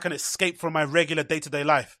clubs was like an escape from my regular day-to-day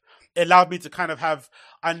life. It allowed me to kind of have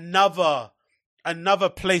another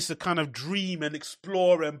place to kind of dream and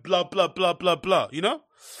explore and blah, blah, blah, blah, blah, you know?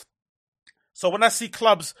 So when I see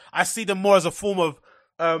clubs, I see them more as a form of,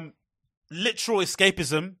 literal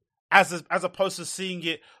escapism as opposed to seeing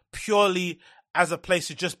it purely as a place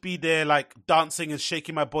to just be there like dancing and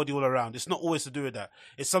shaking my body all around. It's not always to do with that.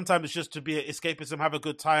 Sometimes it's just to be escapism, have a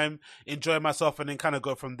good time, enjoy myself, and then kind of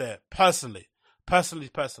go from there. Personally.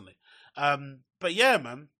 But yeah,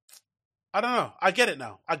 man, I don't know. I get it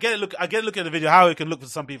now. I get it looking at the video, how it can look for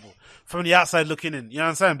some people from the outside looking in. You know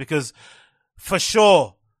what I'm saying? Because for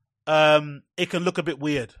sure, it can look a bit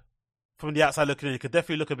weird from the outside looking in. It could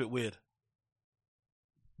definitely look a bit weird.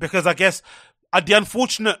 Because I guess the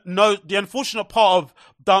unfortunate part of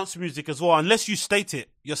dance music as well, unless you state it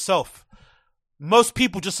yourself, most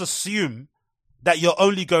people just assume that you're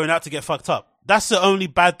only going out to get fucked up. That's the only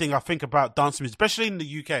bad thing I think about dance music, especially in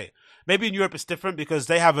the UK. Maybe in Europe it's different because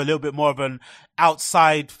they have a little bit more of an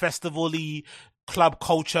outside festival-y club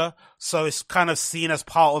culture. So it's kind of seen as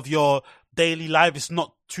part of your daily life. It's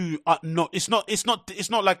not it's not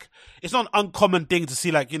an uncommon thing to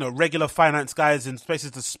see, like, you know, regular finance guys in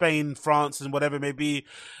places to Spain, France, and whatever it may be,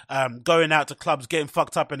 going out to clubs, getting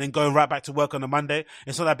fucked up, and then going right back to work on a Monday.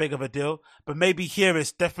 It's not that big of a deal, but maybe here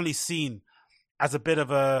it's definitely seen as a bit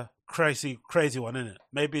of a crazy one, isn't it?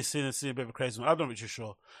 Maybe it's seen a bit of a crazy one. I'm not really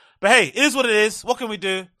sure, but hey, it is what it is. What can we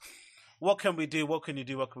do? What can we do? What can you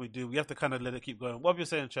do? What can we do? We have to kind of let it keep going. What have you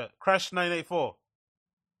saying, chat? Crash 984.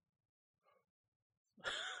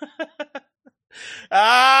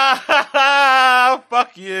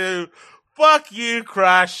 Fuck you,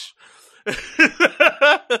 Crash.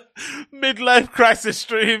 Midlife crisis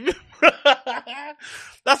stream.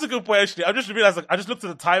 That's a good point, actually. I just realized, like, I just looked at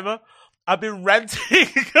the timer. I've been ranting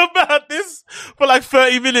about this for like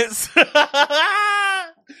 30 minutes.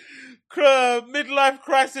 Midlife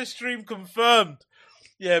crisis stream confirmed.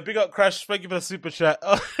 Yeah, big up Crash. Thank you for the super chat.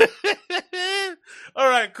 All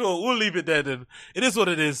right, cool. We'll leave it there then. It is what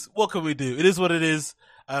it is. What can we do? It is what it is.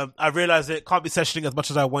 I realize it can't be sessioning as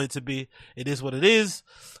much as I want it to be. It is what it is.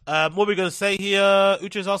 What are we going to say here?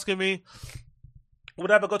 Uche's asking me,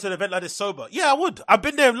 would I ever go to an event like this sober? Yeah, I would. I've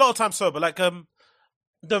been there a lot of times sober. Like,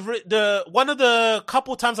 the one of the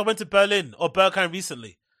couple times I went to Berlin or Berghain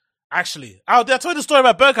recently, actually. I told you the story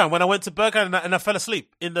about Berghain when I went to Berghain and I fell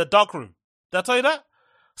asleep in the dark room. Did I tell you that?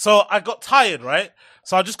 So I got tired, right?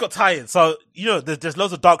 So I just got tired. So, you know, there's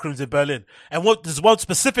loads of dark rooms in Berlin. And there's one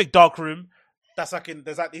specific dark room that's like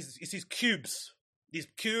there's like these cubes. These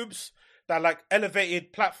cubes that are like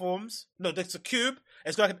elevated platforms. No, there's a cube.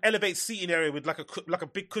 It's got like an elevated seating area with like a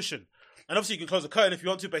big cushion. And obviously you can close the curtain if you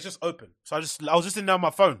want to, but it's just open. So I was just in there on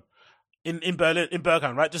my phone. In Berlin, in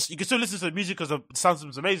Berghain, right? Just, you can still listen to the music because the sound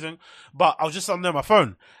system's amazing, but I was just on there on my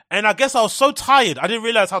phone. And I guess I was so tired. I didn't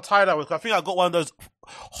realize how tired I was. I think I got one of those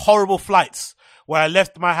horrible flights where I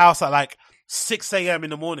left my house at like 6 a.m.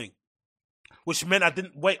 in the morning, which meant I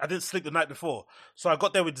didn't sleep the night before. So I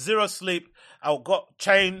got there with zero sleep. I got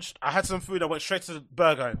changed. I had some food. I went straight to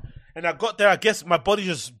Berghain. And I got there, I guess my body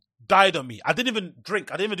just died on me. I didn't even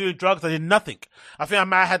drink. I didn't even do drugs. I did nothing. I think I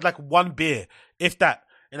might have had like one beer, if that.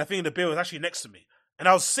 And I think the beer was actually next to me. And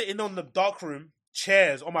I was sitting on the darkroom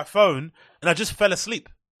chairs on my phone, and I just fell asleep.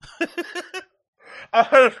 I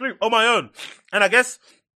fell asleep on my own. And I guess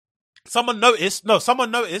someone noticed, and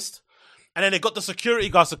then they got the security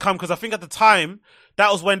guards to come, because I think at the time, that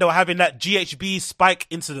was when they were having that GHB spike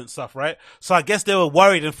incident stuff, right? So I guess they were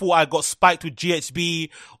worried and thought I got spiked with GHB,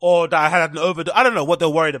 or that I had an overdose. I don't know what they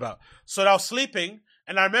were worried about. So I was sleeping,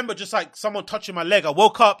 and I remember just like someone touching my leg. I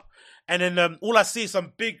woke up, and then all I see is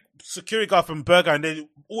some big security guard from Berghain. They're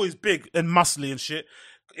always big and muscly and shit.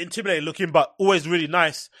 Intimidating looking, but always really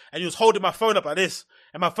nice. And he was holding my phone up like this.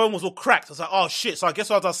 And my phone was all cracked. I was like, oh shit. So I guess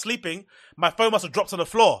while I was sleeping, my phone must have dropped on the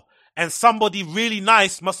floor. And somebody really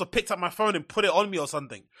nice must have picked up my phone and put it on me or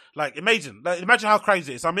something. Like, imagine how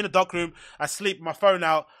crazy it is. So I'm in a dark room. I sleep, my phone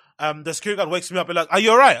out. The security guard wakes me up and like, are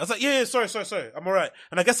you alright? I was like, yeah, sorry. I'm alright.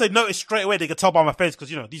 And I guess they noticed straight away, they could tell by my face,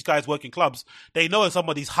 because, you know, these guys work in clubs. They know if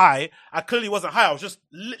somebody's high. I clearly wasn't high. I was just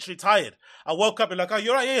literally tired. I woke up and like, oh,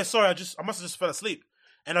 you're right. Yeah, sorry. I must have just fell asleep.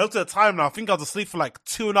 And I looked at the time now. I think I was asleep for like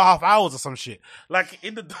 2.5 hours or some shit. Like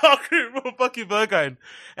in the dark room of fucking Berghain.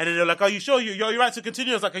 And then they're like, are you sure you're right to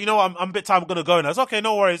continue? I was like, you know what? I'm a bit tired. I'm going to go. And I was okay,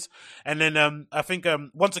 no worries. And then, I think,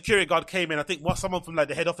 one security guard came in. I think someone from like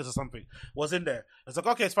the head office or something was in there. I was like,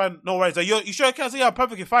 okay, it's fine. No worries. Are you sure? Okay. I said, yeah, I'm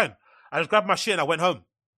perfectly fine. I just grabbed my shit and I went home.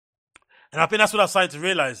 And I think that's what I was starting to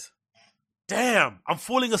realize. Damn, I'm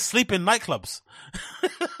falling asleep in nightclubs.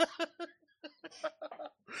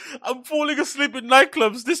 I'm falling asleep in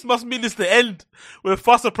nightclubs. This must mean it's the end. We're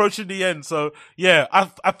fast approaching the end. So yeah,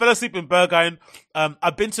 I fell asleep in Berghain.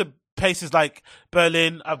 I've been to places like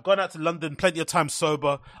Berlin. I've gone out to London plenty of times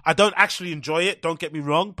sober. I don't actually enjoy it. Don't get me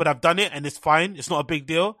wrong, but I've done it and it's fine. It's not a big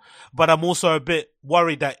deal. But I'm also a bit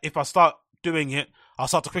worried that if I start doing it, I'll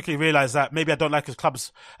start to quickly realize that maybe I don't like his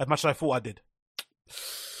clubs as much as I thought I did.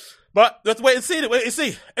 But let's wait and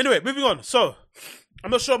see. Anyway, moving on. So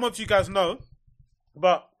I'm not sure most of you guys know,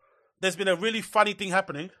 but there's been a really funny thing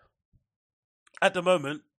happening at the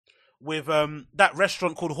moment with that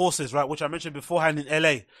restaurant called Horses, right, which I mentioned beforehand in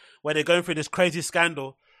LA, where they're going through this crazy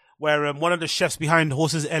scandal where one of the chefs behind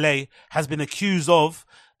Horses LA has been accused of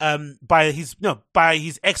by his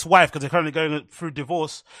ex-wife, because they're currently going through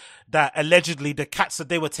divorce, that allegedly the cats that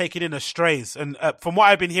they were taking in are strays. And from what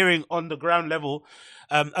I've been hearing on the ground level,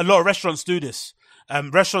 a lot of restaurants do this.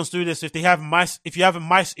 Restaurants do this if you have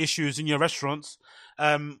mice issues in your restaurants,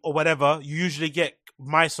 or whatever. You usually get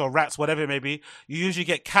mice or rats, whatever it may be. You usually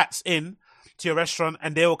get cats in, to your restaurant,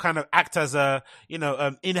 and they will kind of act as a,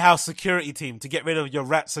 in-house security team to get rid of your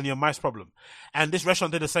rats and your mice problem. And this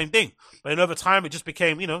restaurant did the same thing. But then over time, it just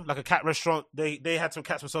became, like a cat restaurant. They had some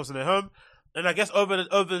cats themselves in their home. And I guess over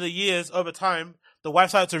the years, over time, the wife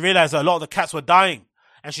started to realize that a lot of the cats were dying,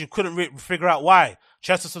 and she couldn't figure out why.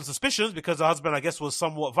 She had some suspicions because her husband, I guess, was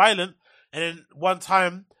somewhat violent. And then one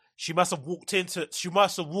time, she must have walked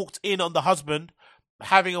in on the husband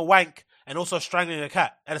having a wank and also strangling a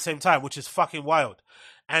cat at the same time, which is fucking wild.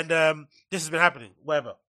 And this has been happening,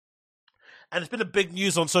 whatever. And it's been a big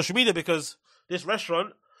news on social media because this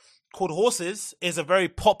restaurant called Horses is a very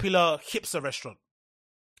popular hipster restaurant.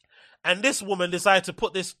 And this woman decided to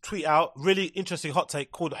put this tweet out, really interesting hot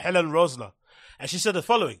take, called Helen Rosner. And she said the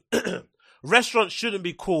following: restaurants shouldn't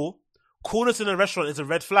be cool. Coolness in a restaurant is a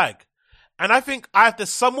red flag. And I think I have to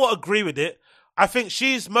somewhat agree with it. I think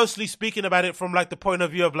she's mostly speaking about it from like the point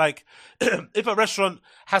of view of like, if a restaurant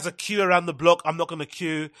has a queue around the block, I'm not going to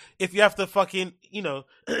queue. If you have to fucking,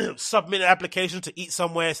 submit an application to eat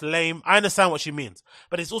somewhere, it's lame. I understand what she means.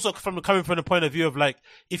 But it's also coming from the point of view of like,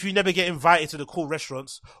 if you never get invited to the cool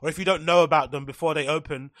restaurants, or if you don't know about them before they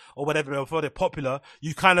open or whatever, before they're popular,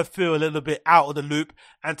 you kind of feel a little bit out of the loop.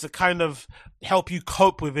 And to kind of help you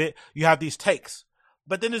cope with it, you have these takes.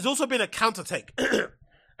 But then there's also been a counter take.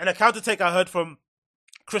 And a counter take I heard from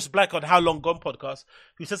Chris Black on How Long Gone podcast,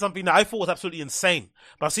 who said something that I thought was absolutely insane.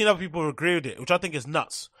 But I've seen other people agree with it, which I think is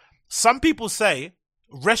nuts. Some people say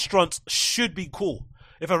restaurants should be cool.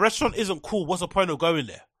 If a restaurant isn't cool, what's the point of going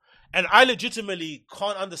there? And I legitimately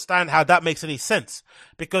can't understand how that makes any sense.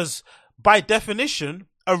 Because by definition,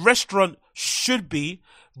 a restaurant should be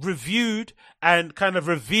reviewed and kind of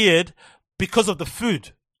revered because of the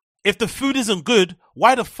food. If the food isn't good,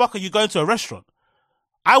 why the fuck are you going to a restaurant?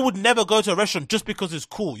 I would never go to a restaurant just because it's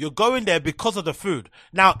cool. You're going there because of the food.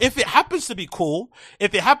 Now, if it happens to be cool,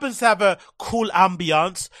 if it happens to have a cool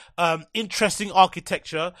ambiance, interesting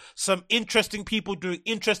architecture, some interesting people doing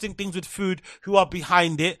interesting things with food who are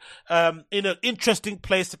behind it, in an interesting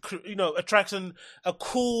place to, attract a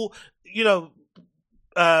cool,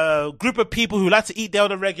 group of people who like to eat there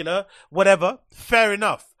on a regular, whatever, fair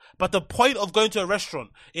enough. But the point of going to a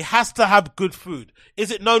restaurant, it has to have good food.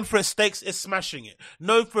 Is it known for its steaks? It's smashing it.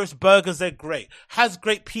 Known for its burgers? They're great. Has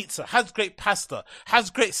great pizza, has great pasta,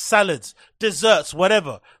 has great salads, desserts,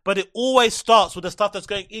 whatever. But it always starts with the stuff that's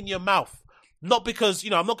going in your mouth. Not because,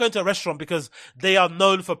 I'm not going to a restaurant because they are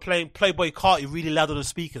known for playing Playboy Carti really loud on the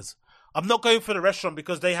speakers. I'm not going for the restaurant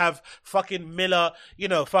because they have fucking Miller,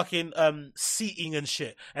 seating and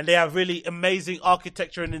shit. And they have really amazing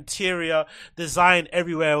architecture and interior design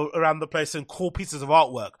everywhere around the place and cool pieces of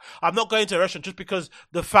artwork. I'm not going to a restaurant just because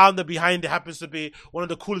the founder behind it happens to be one of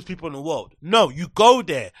the coolest people in the world. No, you go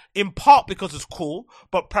there in part because it's cool,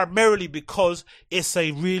 but primarily because it's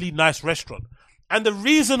a really nice restaurant. And the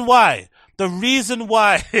reason why,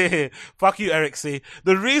 fuck you, Eric C.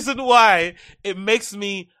 The reason why it makes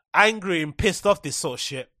me angry and pissed off this sort of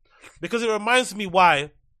shit, because it reminds me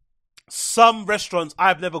why some restaurants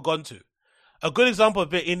I've never gone to. A good example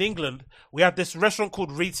of it in England, we have this restaurant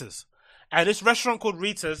called Rita's, and this restaurant called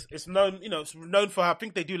Rita's is known, it's known for, I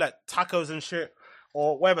think they do like tacos and shit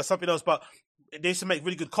or whatever, something else, but they used to make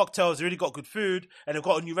really good cocktails, they really got good food, and they've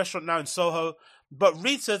got a new restaurant now in Soho. But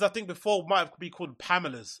Rita's, I think before, might be called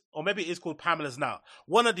Pamela's, or maybe it is called Pamela's now.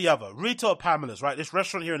 One or the other. Rita or Pamela's, right? This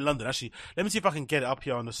restaurant here in London. Actually, let me see if I can get it up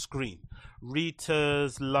here on the screen.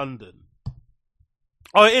 Rita's London.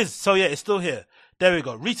 Oh, it is. So yeah, it's still here. There we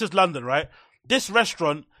go. Rita's London, right? This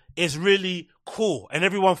restaurant is really cool and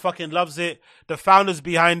everyone fucking loves it. The founders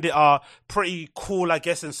behind it are pretty cool, I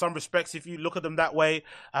guess, in some respects, if you look at them that way.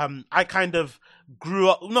 I kind of grew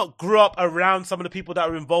up around some of the people that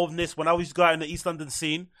were involved in this when I used to go out in the East London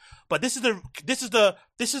scene. But this is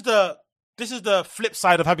the flip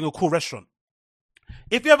side of having a cool restaurant.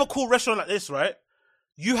 If you have a cool restaurant like this, right,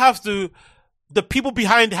 the people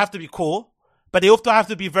behind it have to be cool, but they also have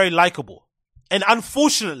to be very likable. And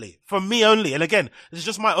unfortunately, for me only, and again, this is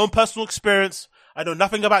just my own personal experience. I know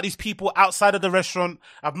nothing about these people outside of the restaurant.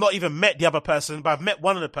 I've not even met the other person, but I've met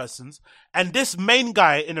one of the persons. And this main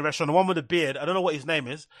guy in the restaurant, the one with the beard, I don't know what his name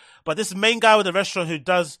is, but this main guy with the restaurant who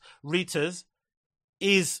does Rita's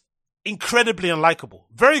is incredibly unlikable.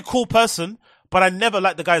 Very cool person, but I never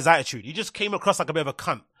liked the guy's attitude. He just came across like a bit of a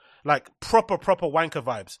cunt. Like proper wanker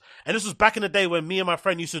vibes. And this was back in the day when me and my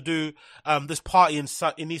friend used to do this party in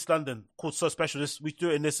East London called So Special. We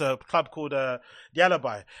do it in this club called The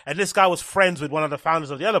Alibi. And this guy was friends with one of the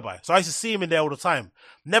founders of The Alibi. So I used to see him in there all the time.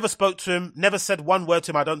 Never spoke to him, never said one word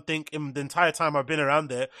to him, I don't think, in the entire time I've been around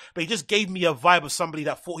there. But he just gave me a vibe of somebody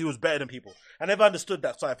that thought he was better than people. I never understood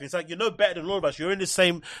that side of things. It's like, you're no better than all of us. You're in the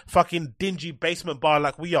same fucking dingy basement bar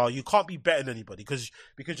like we are. You can't be better than anybody because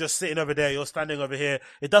you're sitting over there, you're standing over here.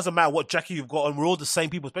 It doesn't matter what jacket you've got on. We're all the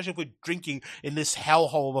same people, especially if we're drinking in this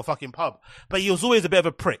hellhole of a fucking pub. But he was always a bit of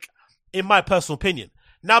a prick, in my personal opinion.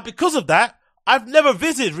 Now, because of that, I've never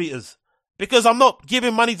visited Rita's because I'm not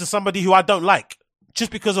giving money to somebody who I don't like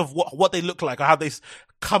just because of what they look like or how they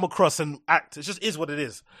come across and act. It just is what it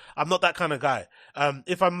is. I'm not that kind of guy.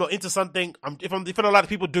 If I'm not into something, if I don't like the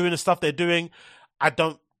people doing the stuff they're doing, I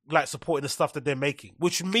don't like supporting the stuff that they're making,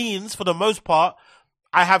 which means for the most part,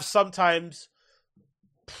 I have sometimes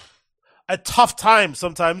a tough time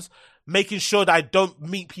making sure that I don't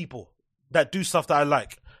meet people that do stuff that I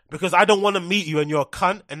like. Because I don't want to meet you and you're a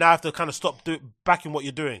cunt, and now I have to kind of stop backing what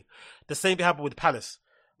you're doing. The same thing happened with Palace.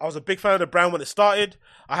 I was a big fan of the brand when it started.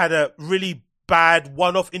 I had a really bad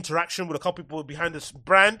one-off interaction with a couple people behind this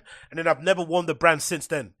brand, and then I've never worn the brand since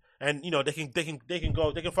then. And you know, they can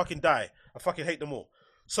fucking die. I fucking hate them all.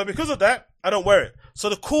 So because of that, I don't wear it. So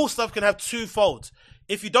the cool stuff can have two folds.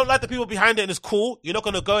 If you don't like the people behind it and it's cool, you're not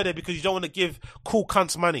going to go there because you don't want to give cool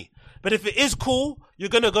cunts money. But if it is cool, you're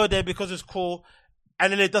going to go there because it's cool.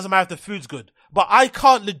 And then it doesn't matter if the food's good. But I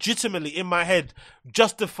can't legitimately, in my head,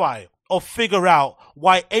 justify or figure out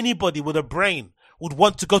why anybody with a brain would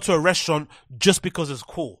want to go to a restaurant just because it's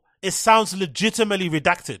cool. It sounds legitimately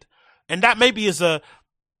redacted. And that maybe is a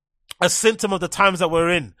symptom of the times that we're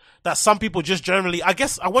in. That some people just generally, I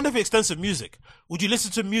wonder if it extends to music. Would you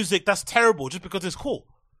listen to music that's terrible just because it's cool?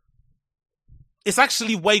 It's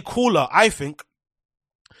actually way cooler, I think,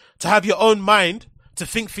 to have your own mind, to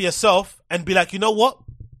think for yourself and be like, you know what?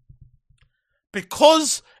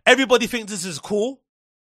 Because everybody thinks this is cool,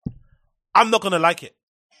 I'm not going to like it.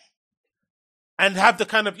 And have the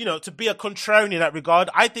kind of, you know, to be a contrarian in that regard,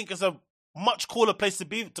 I think it's a much cooler place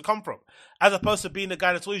to come from, as opposed to being the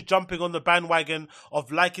guy that's always jumping on the bandwagon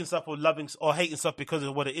of liking stuff or loving or hating stuff because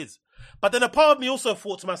of what it is. But then a part of me also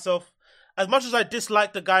thought to myself, as much as I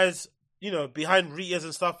dislike the guys, you know, behind Rita's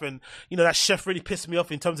and stuff, and, you know, that chef really pissed me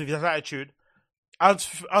off in terms of his attitude, I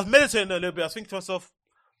was meditating a little bit. I was thinking to myself,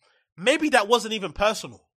 maybe that wasn't even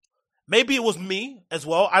personal. Maybe it was me as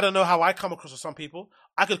well. I don't know how I come across with some people.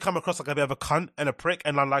 I could come across like a bit of a cunt and a prick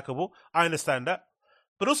and unlikable. I understand that.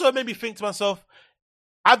 But also it made me think to myself,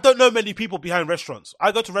 I don't know many people behind restaurants.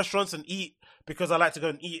 I go to restaurants and eat because I like to go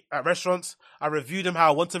and eat at restaurants. I review them how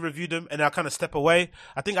I want to review them, and I kind of step away.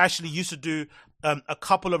 I think I actually used to do a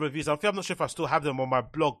couple of reviews. I'm not sure if I still have them on my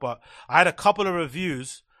blog, but I had a couple of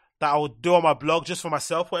reviews that I would do on my blog just for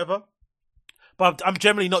myself, whatever. But I'm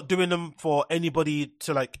generally not doing them for anybody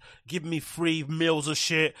to like give me free meals or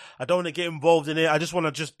shit. I don't want to get involved in it. I just want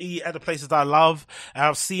to just eat at the places that I love and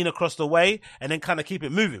I've seen across the way, and then kind of keep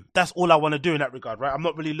it moving. That's all I want to do in that regard, right? I'm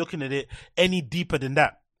not really looking at it any deeper than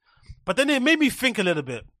that. But then it made me think a little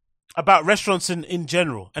bit about restaurants in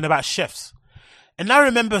general and about chefs. And I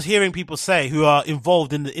remember hearing people say, who are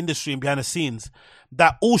involved in the industry and behind the scenes,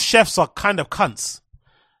 that all chefs are kind of cunts.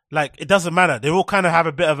 Like, it doesn't matter. They all kind of have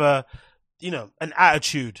a bit of a, you know, an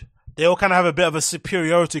attitude. They all kind of have a bit of a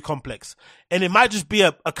superiority complex. And it might just be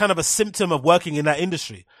a kind of a symptom of working in that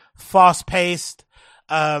industry. Fast paced,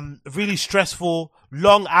 really stressful,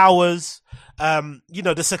 long hours. You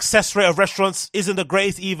know, the success rate of restaurants isn't the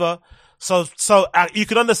greatest either. So you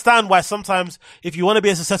can understand why sometimes if you want to be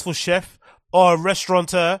a successful chef or a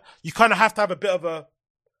restaurateur, you kind of have to have a bit of a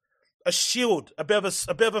shield, a bit of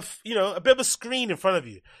a screen in front of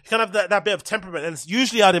you. You kind of have that bit of temperament. And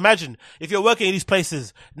usually I'd imagine if you're working in these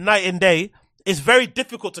places night and day, it's very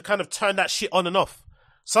difficult to kind of turn that shit on and off.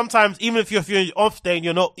 Sometimes, even if you're off day and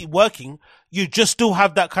you're not working, you just still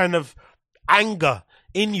have that kind of anger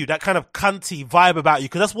in you, that kind of cunty vibe about you.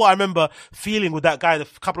 Because that's what I remember feeling with that guy the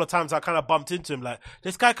couple of times I kind of bumped into him. Like,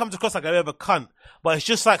 this guy comes across like a bit of a cunt, but it's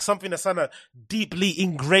just like something that's kind of deeply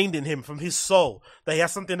ingrained in him from his soul, that he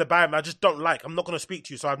has something about him I just don't like. I'm not going to speak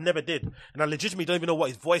to you, so I've never did. And I legitimately don't even know what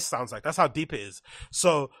his voice sounds like. That's how deep it is.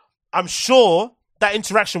 So I'm sure that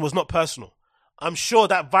interaction was not personal. I'm sure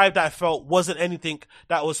that vibe that I felt wasn't anything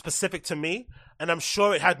that was specific to me. And I'm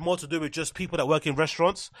sure it had more to do with just people that work in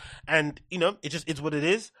restaurants. And, you know, it just is what it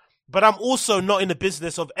is. But I'm also not in the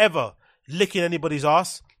business of ever licking anybody's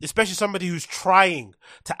ass, especially somebody who's trying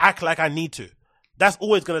to act like I need to. That's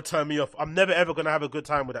always going to turn me off. I'm never, ever going to have a good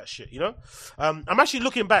time with that shit, you know? I'm actually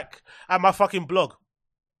looking back at my fucking blog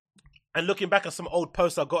and looking back at some old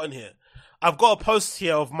posts I got in here. I've got a post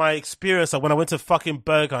here of my experience when I went to fucking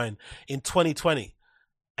Berghain in 2020.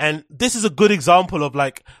 And this is a good example of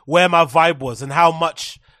like where my vibe was and how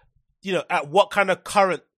much at what kind of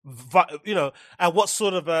current, at what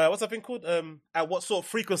sort of, what's that thing called? At what sort of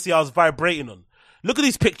frequency I was vibrating on. Look at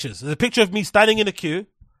these pictures. There's a picture of me standing in a queue.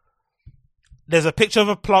 There's a picture of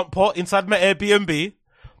a plant pot inside my Airbnb.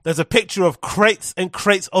 There's a picture of crates and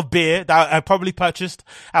crates of beer that I probably purchased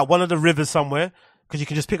at one of the rivers somewhere, because you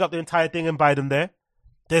can just pick up the entire thing and buy them there.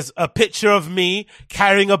 There's a picture of me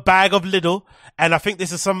carrying a bag of Lidl, and I think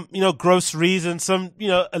this is some, groceries and some,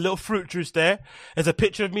 a little fruit juice there. There's a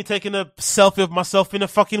picture of me taking a selfie of myself in a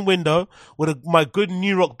fucking window with my good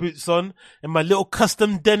New Rock boots on and my little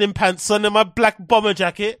custom denim pants on and my black bomber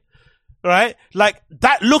jacket. Right? Like,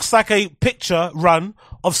 that looks like a picture run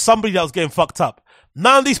of somebody that was getting fucked up.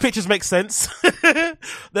 None of these pictures make sense.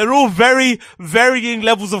 They're all very varying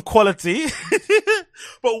levels of quality.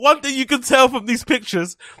 But one thing you can tell from these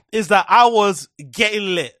pictures is that I was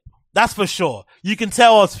getting lit. That's for sure. You can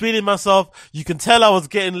tell I was feeling myself. You can tell I was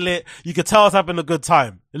getting lit. You can tell I was having a good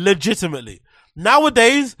time. Legitimately.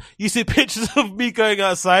 Nowadays, you see pictures of me going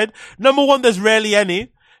outside. Number one, there's rarely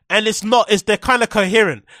any. And they're kind of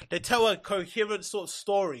coherent. They tell a coherent sort of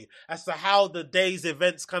story as to how the day's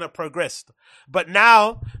events kind of progressed. But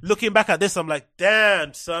now, looking back at this, I'm like,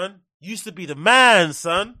 damn, son, you used to be the man,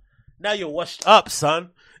 son. Now you're washed up, son.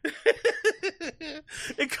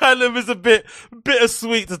 It kind of is a bit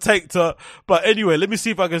bittersweet to take to, but anyway, let me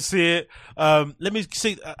see if I can see it. Let me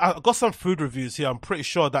see. I got some food reviews here. I'm pretty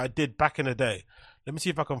sure that I did back in the day. Let me see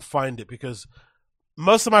if I can find it, because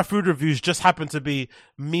most of my food reviews just happen to be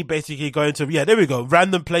me basically going to, there we go,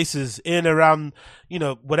 random places in, around,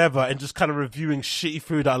 whatever, and just kind of reviewing shitty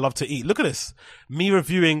food that I love to eat. Look at this. Me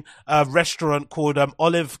reviewing a restaurant called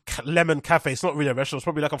Olive Lemon Cafe. It's not really a restaurant. It's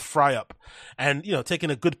probably like a fry-up. And, taking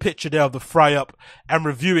a good picture there of the fry-up and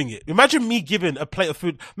reviewing it. Imagine me giving a plate of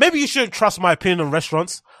food. Maybe you shouldn't trust my opinion on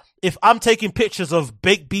restaurants. If I'm taking pictures of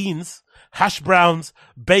baked beans, hash browns,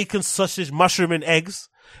 bacon, sausage, mushroom, and eggs,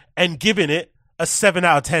 and giving it a 7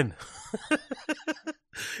 out of 10.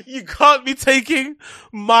 You can't be taking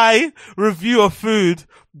my review of food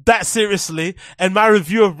that seriously, and my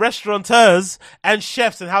review of restaurateurs and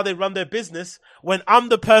chefs and how they run their business, when I'm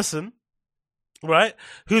the person, right,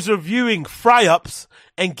 who's reviewing fry-ups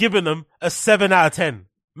and giving them a 7 out of 10.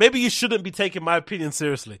 Maybe you shouldn't be taking my opinion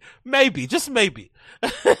seriously. Maybe, just maybe.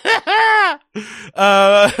 Let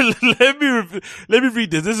me read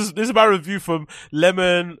this. This is my review from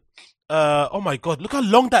Lemon. Oh my god, look how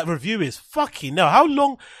long that review is. Fucking hell, how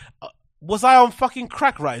long was I on fucking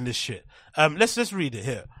crack writing this shit? Let's just read it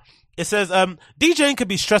here. It says, DJing can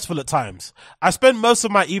be stressful at times. I spend most of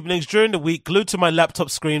my evenings during the week glued to my laptop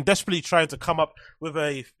screen, desperately trying to come up with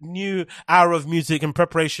a new hour of music in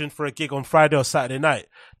preparation for a gig on Friday or Saturday night.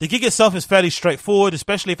 The gig itself is fairly straightforward,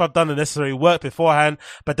 especially if I've done the necessary work beforehand,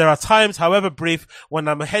 but there are times, however brief, when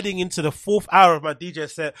I'm heading into the fourth hour of my DJ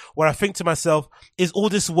set where I think to myself, is all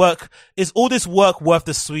this work worth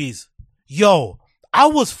the squeeze? Yo, I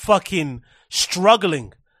was fucking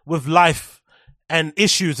struggling with life and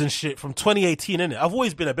issues and shit from 2018, innit? I've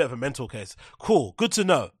always been a bit of a mental case. Cool. Good to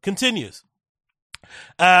know. Continues.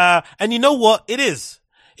 And you know what? It is.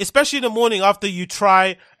 Especially in the morning after you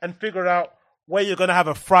try and figure out where you're going to have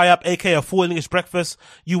a fry-up, aka a full English breakfast.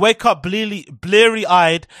 You wake up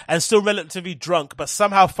bleary-eyed and still relatively drunk, but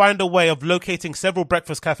somehow find a way of locating several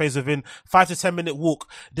breakfast cafes within 5 to 10 minute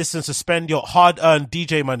walk distance to spend your hard-earned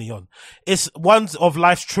DJ money on. It's one of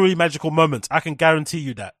life's truly magical moments. I can guarantee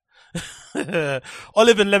you that.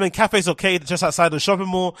 Olive and Lemon Cafes located just outside the shopping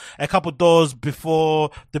mall, a couple doors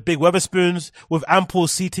before the big Weatherspoons, with ample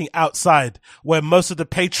seating outside where most of the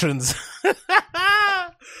patrons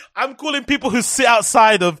I'm calling people who sit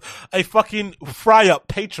outside of a fucking fry-up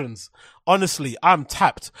patrons. Honestly, I'm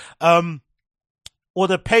tapped. Or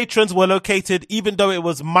the patrons were located, even though it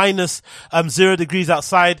was minus 0 degrees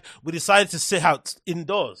outside, we decided to sit out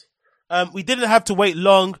indoors. We didn't have to wait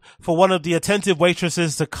long for one of the attentive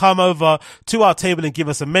waitresses to come over to our table and give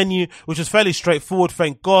us a menu, which was fairly straightforward,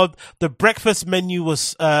 thank God. The breakfast menu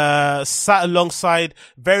was sat alongside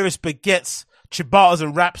various baguettes, ciabattas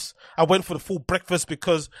and wraps. I went for the full breakfast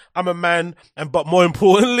because I'm a man, but more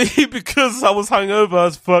importantly, because I was hungover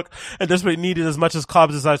as fuck and desperately needed as much as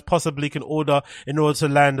carbs as I possibly can order in order to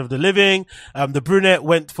land of the living. The brunette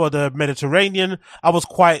went for the Mediterranean. I was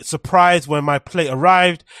quite surprised when my plate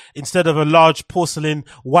arrived. Instead of a large porcelain,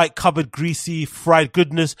 white covered, greasy, fried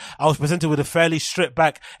goodness, I was presented with a fairly stripped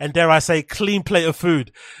back and, dare I say, clean plate of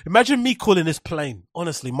food. Imagine me calling this plain.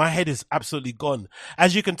 Honestly, my head is absolutely gone.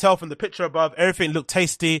 As you can tell from the picture above, everything looked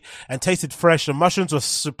tasty and tasted fresh. The mushrooms were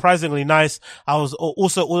surprisingly nice. I was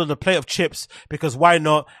also ordered a plate of chips because why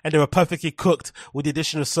not? And they were perfectly cooked with the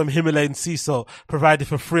addition of some Himalayan sea salt provided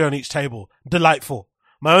for free on each table. Delightful.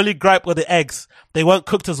 My only gripe were the eggs. They weren't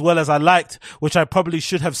cooked as well as I liked, which I probably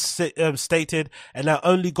should have stated. And I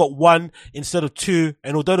only got one instead of two.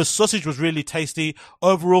 And although the sausage was really tasty,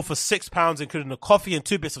 overall for £6, including the coffee and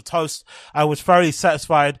 2 bits of toast, I was thoroughly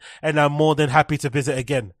satisfied and I'm more than happy to visit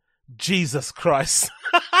again. Jesus Christ.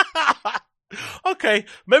 Okay,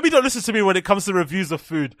 maybe don't listen to me when it comes to reviews of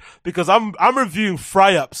food, because I'm reviewing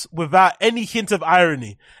fry-ups without any hint of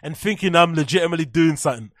irony and thinking I'm legitimately doing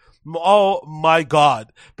something. Oh my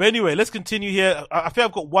God. But anyway, let's continue here. I think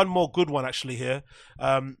I've got one more good one actually here.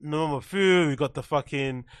 Normal food. We got the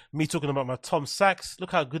fucking, me talking about my Tom Sachs.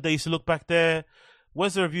 Look how good they used to look back there.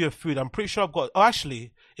 Where's the review of food? I'm pretty sure I've got, oh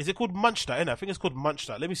actually, is it called Munchstat? I think it's called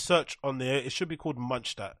Munchstat. Let me search on there. It should be called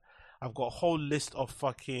Munchstat. I've got a whole list of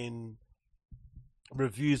fucking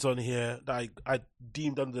reviews on here that I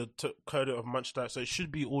deemed under the code of Munchstat, so it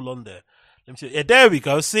should be all on there. Let me see. Yeah, there we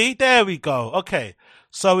go. See, there we go. Okay,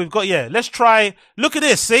 so we've got, yeah, let's try. Look at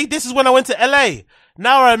this. See, this is when I went to LA.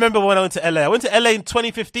 Now I remember when I went to LA. I went to LA in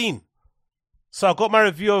 2015. So I got my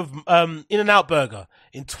review of In-N-Out Burger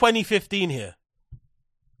in 2015 here.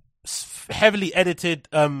 Heavily edited,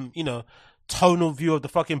 tonal view of the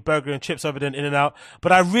fucking burger and chips over there in In-N-Out.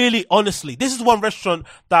 But I really, honestly, this is one restaurant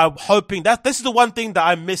that I'm hoping, this is the one thing that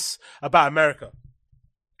I miss about America.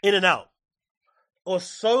 In-N-Out. It was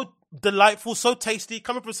so delightful, so tasty,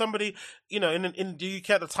 coming from somebody, in the UK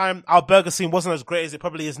at the time. Our burger scene wasn't as great as it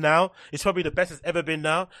probably is now. It's probably the best it's ever been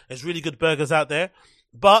now. There's really good burgers out there.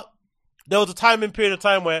 But there was a period of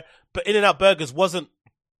time where In-N-Out Burgers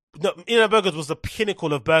In-N-Out Burgers was the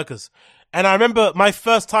pinnacle of burgers. And I remember my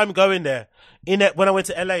first time going there when I went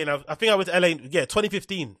to LA, and I think I went to LA,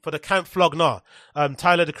 2015 for the Camp Flog Gnaw,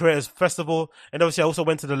 Tyler the Creator's festival. And obviously I also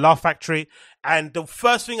went to the Laugh Factory. And the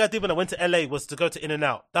first thing I did when I went to LA was to go to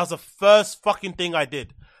In-N-Out. That was the first fucking thing I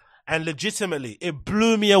did. And legitimately, it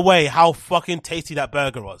blew me away how fucking tasty that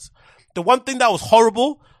burger was. The one thing that was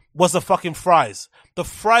horrible was the fucking fries. The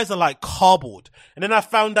fries are like cardboard. And then I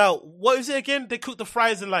found out, what is it again? They cook the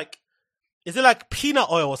fries in is it like peanut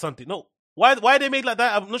oil or something? No. Why are they made like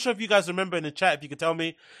that? I'm not sure if you guys remember in the chat, if you could tell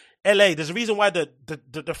me. LA, there's a reason why the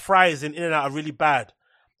fries in In-N-Out are really bad.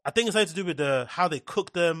 I think it's something to do with how they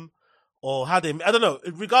cook them or I don't know.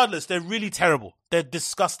 Regardless, they're really terrible. They're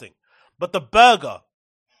disgusting. But the burger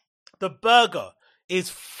is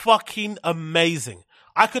fucking amazing.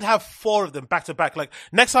 I could have 4 of them back to back. Like,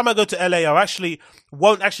 next time I go to LA,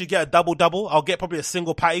 won't get a double. I'll get probably a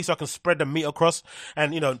single patty so I can spread the meat across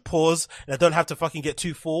and, pause. And I don't have to fucking get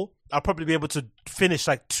too full. I'll probably be able to finish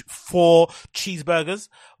 4 cheeseburgers.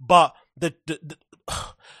 But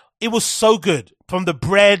it was so good. From the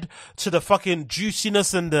bread to the fucking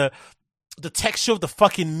juiciness and the texture of the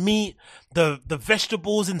fucking meat, the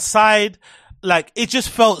vegetables inside. Like, it just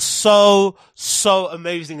felt so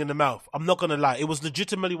amazing in the mouth. I'm not gonna lie. It was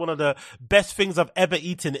legitimately one of the best things I've ever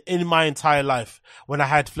eaten in my entire life when I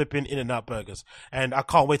had flipping In-N-Out Burgers. And I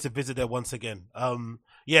can't wait to visit there once again.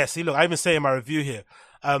 See, look, I even say in my review here,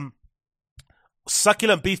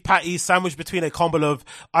 succulent beef patties sandwiched between a combo of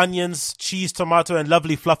onions, cheese, tomato, and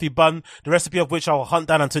lovely fluffy bun, the recipe of which I will hunt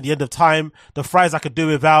down until the end of time. The fries I could do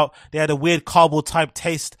without. They had a weird cardboard type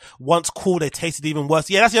taste. Once cool, they tasted even worse.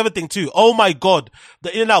 Yeah, that's the other thing too. Oh my God.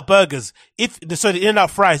 The In-N-Out burgers, the In-N-Out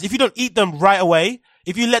fries, if you don't eat them right away,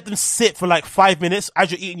 if you let them sit for 5 minutes as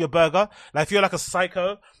you're eating your burger, like if you're like a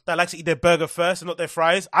psycho that likes to eat their burger first and not their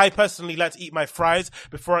fries. I personally like to eat my fries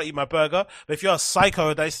before I eat my burger. But if you're a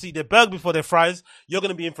psycho that likes to eat their burger before their fries, you're going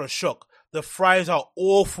to be in for a shock. The fries are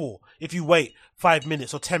awful if you wait 5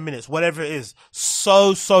 minutes or 10 minutes, whatever it is.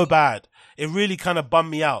 So bad. It really kind of bummed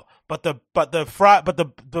me out. But the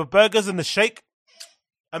burgers and the shake,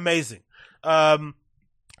 amazing.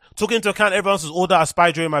 Taking into account everyone else's order I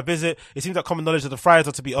spied during my visit, it seems like common knowledge that the fries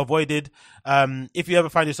are to be avoided. If you ever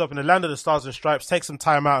find yourself in the land of the stars and stripes, take some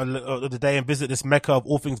time out of the day and visit this mecca of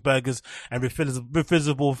all things burgers and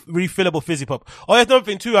refillable fizzy pop. Oh, there's another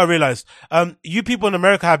thing too I realized. You people in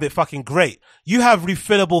America have it fucking great. You have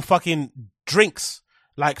refillable fucking drinks,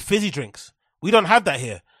 like fizzy drinks. We don't have that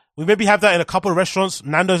here. We maybe have that in a couple of restaurants.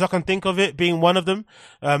 Nando's, I can think of it being one of them.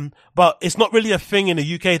 But it's not really a thing in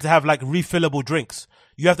the UK to have refillable drinks.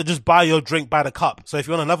 You have to just buy your drink by the cup. So if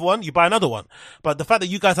you want another one, you buy another one. But the fact that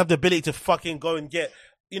you guys have the ability to fucking go and get,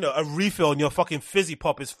 a refill on your fucking fizzy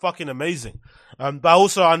pop is fucking amazing. But I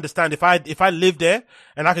also understand if I lived there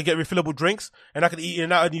and I could get refillable drinks and I could eat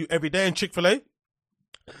In-N-Out every day in Chick-fil-A,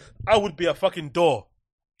 I would be a fucking door.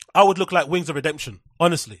 I would look like Wings of Redemption.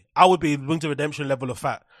 Honestly, I would be Wings of Redemption level of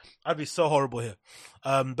fat. I'd be so horrible here.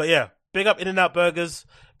 But yeah, big up In-N-Out Burgers,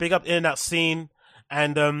 big up In-N-Out scene.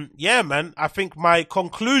 And, man, I think my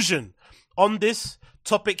conclusion on this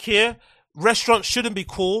topic here restaurants shouldn't be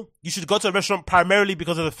cool. You should go to a restaurant primarily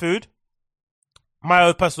because of the food. My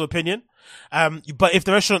own personal opinion. But if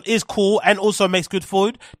the restaurant is cool and also makes good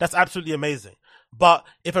food, that's absolutely amazing. But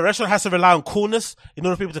if a restaurant has to rely on coolness in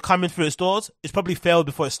order for people to come in through its doors, it's probably failed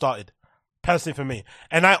before it started. Personally for me.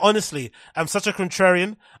 And I honestly am such a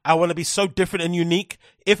contrarian. I want to be so different and unique.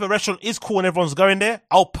 If a restaurant is cool and everyone's going there,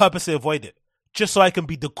 I'll purposely avoid it. Just so I can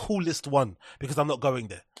be the coolest one because I'm not going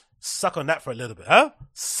there. Suck on that for a little bit, huh?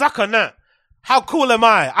 Suck on that. How cool am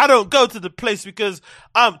I? I don't go to the place because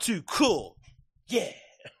I'm too cool. Yeah.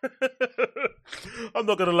 I'm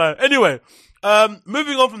not gonna lie. Anyway,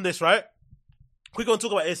 moving on from this, right? We're gonna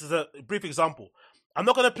talk about this as a brief example. I'm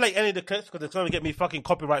not gonna play any of the clips because it's gonna get me fucking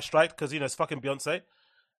copyright strike because, you know, it's fucking Beyonce.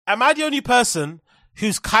 Am I the only person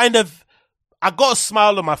who's kind of, I got a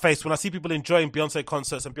smile on my face when I see people enjoying Beyonce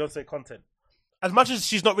concerts and Beyonce content? As much as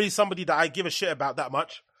she's not really somebody that I give a shit about that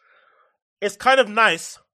much, it's kind of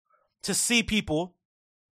nice to see people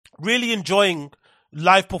really enjoying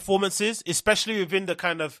live performances, especially within the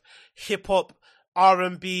kind of hip-hop,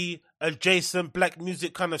 R&B, adjacent black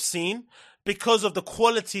music kind of scene, because of the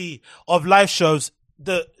quality of live shows.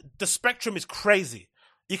 The spectrum is crazy.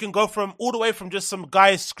 You can go from all the way from just some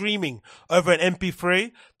guy screaming over an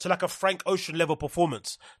MP3 to like a Frank Ocean level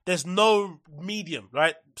performance. There's no medium,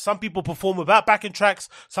 right? Some people perform without backing tracks.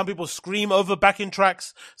 Some people scream over backing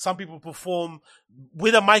tracks. Some people perform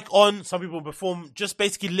with a mic on. Some people perform just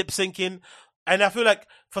basically lip syncing. And I feel like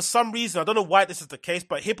for some reason, I don't know why this is the case,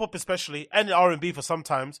 but hip hop especially and R&B for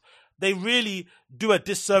sometimes, they really do a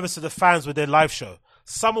disservice to the fans with their live show.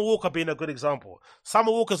 Summer Walker being a good example.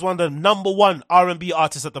 Summer Walker's one of the number one R&B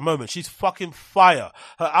artists at the moment. She's fucking fire.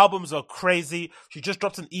 Her albums are crazy. She just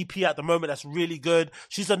dropped an EP at the moment that's really good.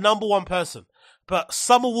 She's the number one person. But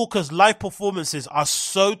Summer Walker's live performances are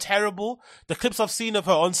so terrible. The clips I've seen of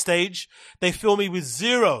her on stage, they fill me with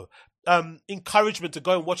zero encouragement to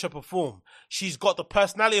go and watch her perform. She's got the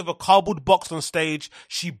personality of a cardboard box on stage.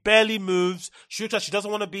 She barely moves. She looks like she doesn't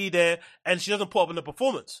want to be there, and she doesn't put up in the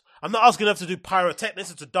performance. I'm not asking her to do pyrotechnics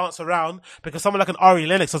and to dance around, because someone like an Ari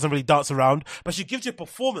Lennox doesn't really dance around, but she gives you a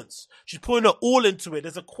performance. She's putting her all into it.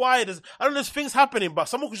 There's a choir, I don't know, there's things happening, but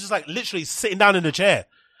someone who's just like literally sitting down in a chair,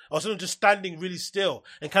 or someone just standing really still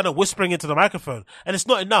and kind of whispering into the microphone, and it's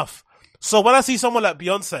not enough. So when I see someone like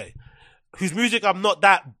Beyonce, whose music I'm not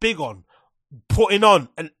that big on, putting on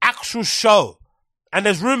an actual show. And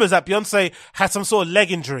there's rumors that Beyonce had some sort of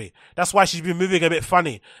leg injury. That's why she's been moving a bit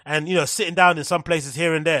funny and, you know, sitting down in some places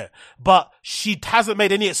here and there. But she hasn't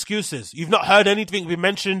made any excuses. You've not heard anything be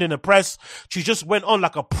mentioned in the press. She just went on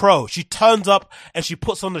like a pro. She turns up and she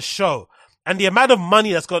puts on the show. And the amount of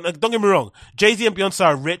money that's gone, don't get me wrong, Jay-Z and Beyonce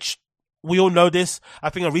are rich. We all know this.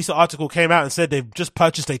 I think a recent article came out and said they've just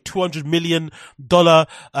purchased a $200 million,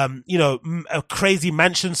 a crazy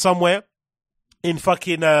mansion somewhere in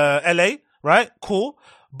fucking, LA, right? Cool.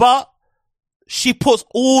 But she puts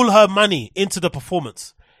all her money into the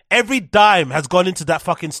performance. Every dime has gone into that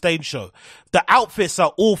fucking stage show. The outfits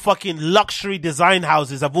are all fucking luxury design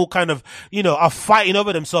houses have all kind of, you know, are fighting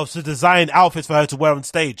over themselves to design outfits for her to wear on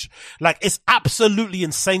stage. Like, it's absolutely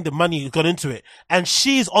insane the money has gone into it. And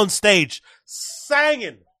she's on stage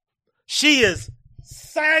singing. She is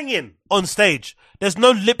singing on stage. There's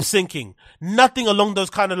no lip syncing, nothing along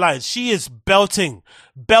those kind of lines. She is belting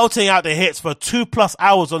out the hits for 2+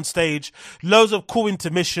 hours on stage. Loads of cool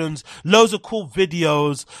intermissions, loads of cool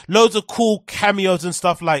videos, loads of cool cameos and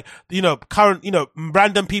stuff like, you know, current, you know,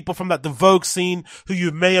 random people from like the Vogue scene who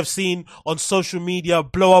you may have seen on social media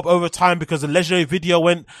blow up over time because the legendary video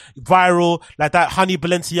went viral, like that Honey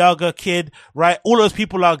Balenciaga kid, right? All those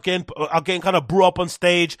people are getting kind of brought up on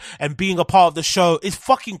stage and being a part of the show. It's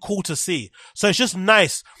fucking cool to see. So it's just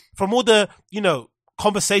nice from all the, you know,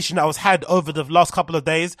 conversation that was had over the last couple of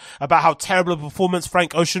days about how terrible a performance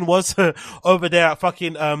Frank Ocean was over there at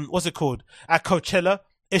fucking, what's it called? At Coachella.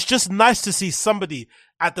 It's just nice to see somebody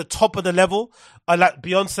at the top of the level, like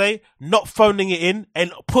Beyonce, not phoning it in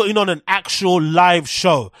and putting on an actual live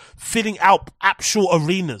show, filling out actual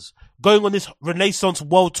arenas, going on this Renaissance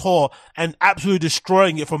world tour and absolutely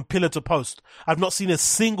destroying it from pillar to post. I've not seen a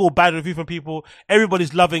single bad review from people.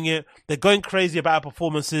 Everybody's loving it. They're going crazy about her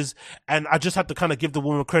performances. And I just have to kind of give the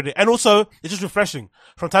woman credit. And also, it's just refreshing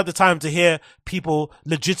from time to time to hear people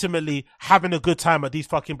legitimately having a good time at these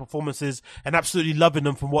fucking performances and absolutely loving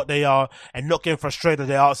them from what they are and not getting frustrated.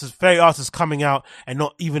 Their artists, very artists coming out and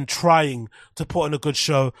not even trying to put on a good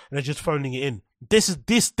show and they're just phoning it in. These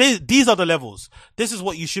are the levels. This is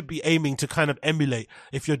what you should be aiming to kind of emulate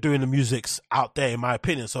if you're doing the musics out there, in my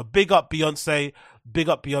opinion. So big up Beyonce. Big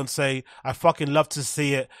up Beyonce. I fucking love to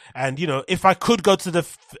see it. And, you know, if I could go to the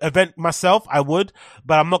event myself, I would,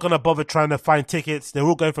 but I'm not going to bother trying to find tickets. They're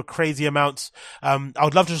all going for crazy amounts. I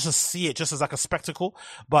would love to just see it just as like a spectacle,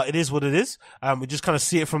 but it is what it is. We just kind of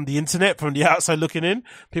see it from the internet, from the outside looking in.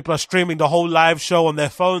 People are streaming the whole live show on their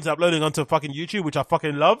phones, uploading onto fucking YouTube, which I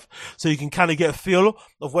fucking love. So you can kind of get a feel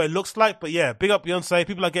of what it looks like. But yeah, big up Beyonce.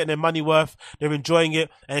 People are getting their money worth. They're enjoying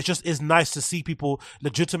it. And it just is nice to see people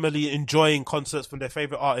legitimately enjoying concerts from their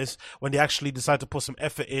favorite artists when they actually decide to put some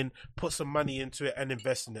effort in, put some money into it and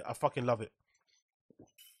invest in it. I fucking love it.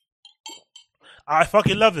 I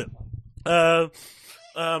fucking love it.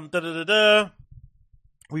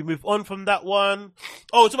 We move on from that one.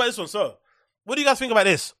 Oh, it's about this one. So, what do you guys think about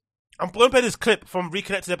this? I'm going to play this clip from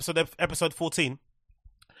Reconnected episode 14.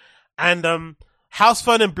 And House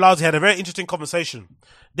Fern and Blasey had a very interesting conversation.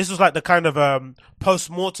 This was like the kind of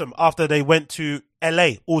post-mortem after they went to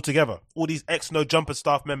LA all together. All these ex-No Jumper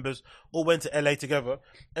staff members all went to LA together.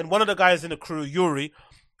 And one of the guys in the crew, Yuri,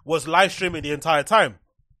 was live streaming the entire time.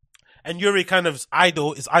 And Yuri kind of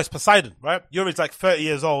idol is Ice Poseidon, right? Yuri's like 30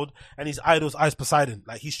 years old and his idol is Ice Poseidon.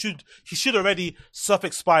 Like he should already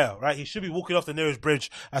self-expire, right? He should be walking off the nearest bridge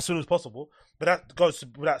as soon as possible. But that goes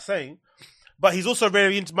without saying. But he's also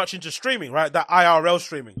very much into streaming, right? That IRL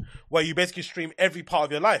streaming, where you basically stream every part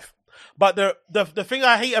of your life. But the thing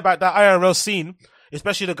I hate about that IRL scene,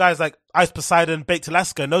 especially the guys like Ice Poseidon, Baked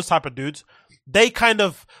Alaska, and those type of dudes, they kind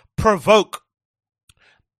of provoke.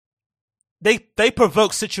 They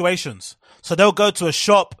provoke situations. So they'll go to a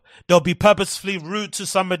shop, they'll be purposefully rude to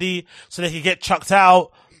somebody so they can get chucked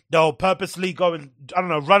out. They'll purposely go and, I don't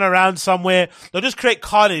know, run around somewhere. They'll just create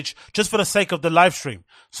carnage just for the sake of the live stream.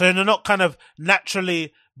 So they're not kind of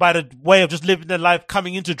naturally, by the way of just living their life,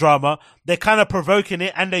 coming into drama. They're kind of provoking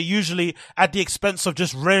it, and they're usually at the expense of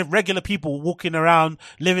just regular people walking around,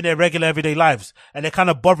 living their regular everyday lives. And they're kind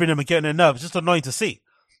of bothering them and getting their nerves. It's just annoying to see.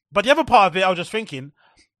 But the other part of it, I was just thinking,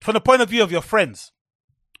 from the point of view of your friends,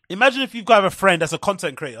 imagine if you've got a friend that's a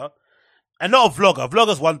content creator, and not a vlogger. A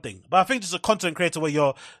vlogger's one thing, but I think just a content creator where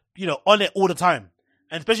you're, you know, on it all the time.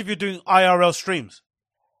 And especially if you're doing IRL streams.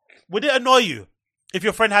 Would it annoy you if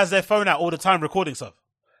your friend has their phone out all the time recording stuff?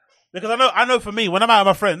 Because I know for me, when I'm out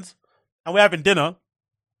with my friends and we're having dinner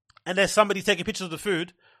and there's somebody taking pictures of the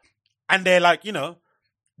food and they're like, you know,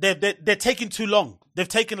 they're taking too long. They've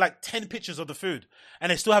taken like 10 pictures of the food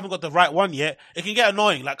and they still haven't got the right one yet. It can get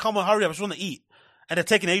annoying. Like, come on, hurry up. I just want to eat. And they're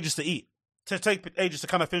taking ages to eat. To take ages to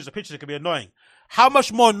kind of finish the picture, it can be annoying. How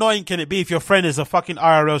much more annoying can it be if your friend is a fucking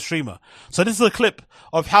IRL streamer? So this is a clip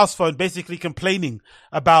of House Phone basically complaining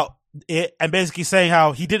about it and basically saying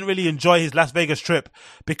how he didn't really enjoy his Las Vegas trip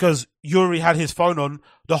because Yuri had his phone on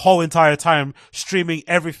the whole entire time streaming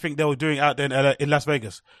everything they were doing out there in Las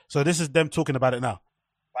Vegas. So this is them talking about it now.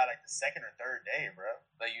 By like the second or third day, bro.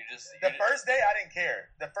 Like the first day, I didn't care.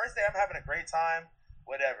 The first day, I'm having a great time,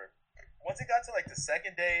 whatever. Once it got to like the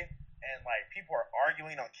second day, and like people are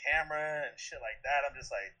arguing on camera and shit like that, I'm just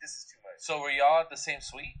like, this is too much. So were y'all at the same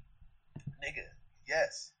suite? Nigga,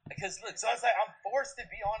 yes. Because look, so it's like I'm forced to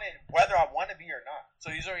be on it whether I want to be or not. So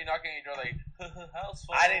he's already knocking at your door like, house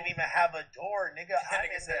phone. I didn't even have a door, nigga.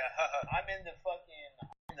 I'm in the fucking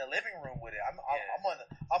in the living room with it. I'm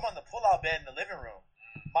on the pull out bed in the living room.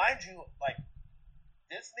 Mind you, like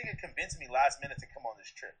this nigga convinced me last minute to come on this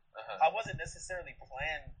trip. I wasn't necessarily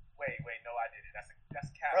planned. Wait, no, I did it.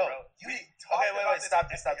 That's cap, bro. Wait, stop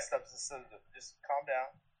this. Just calm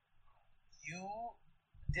down. You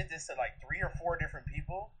did this to like 3 or 4 different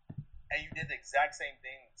people, and you did the exact same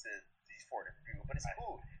thing to these 4 different people. But it's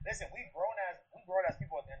cool. Listen, we grown as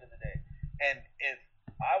people at the end of the day. And if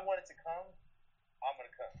I wanted to come, I'm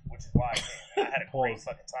gonna come, which is why I came. And I had a great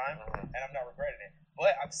fucking time, and I'm not regretting it.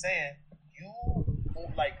 But I'm saying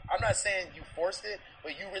I'm not saying you forced it,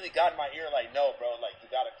 but you really got in my ear like, no, bro, like you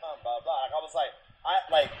gotta come, blah blah. Like, I was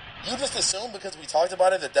like, you just assumed because we talked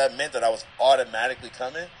about it that meant that I was automatically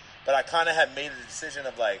coming. But I kind of had made a decision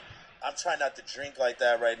of like, I'm trying not to drink like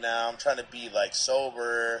that right now. I'm trying to be like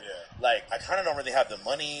sober. Yeah. Like I kind of don't really have the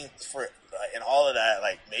money for and all of that.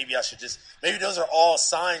 Like maybe those are all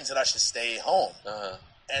signs that I should stay home.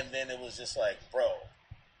 And then it was just like, bro,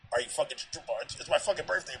 are you fucking? It's my fucking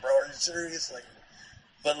birthday, bro. Are you serious? Like,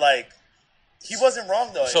 but like, he wasn't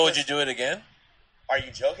wrong though. So would you do it again? Are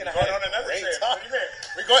you joking? We're going on another trip. What do you mean?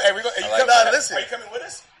 We go. You come down. Listen. Are you coming with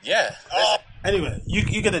us? Yeah. Anyway,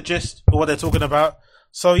 you get the gist of what they're talking about.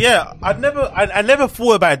 So yeah, I never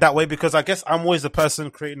thought about it that way because I guess I'm always the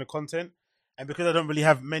person creating the content, and because I don't really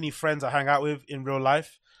have many friends I hang out with in real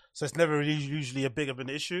life, so it's never really usually a big of an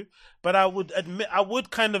issue. But I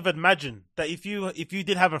would kind of imagine that if you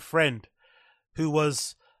did have a friend who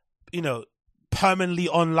was, you know, permanently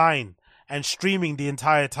online and streaming the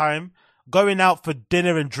entire time, going out for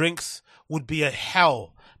dinner and drinks would be a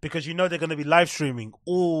hell, because you know they're going to be live streaming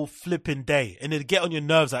all flipping day, and it'd get on your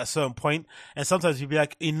nerves at a certain point, and sometimes you'd be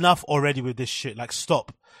like, enough already with this shit, like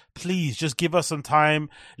stop, please just give us some time,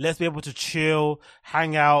 let's be able to chill,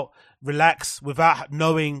 hang out, relax, without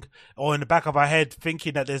knowing or in the back of our head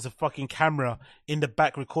thinking that there's a fucking camera in the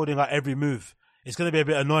back recording our every move. It's going to be a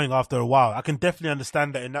bit annoying after a while. I can definitely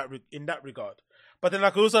understand that in that regard. But then I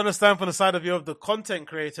can also understand from the side of view of the content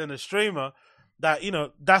creator and the streamer that, you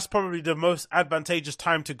know, that's probably the most advantageous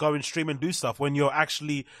time to go and stream and do stuff, when you're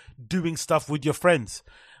actually doing stuff with your friends.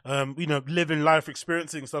 You know, living life,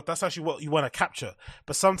 experiencing stuff. That's actually what you want to capture.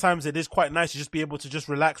 But sometimes it is quite nice to just be able to just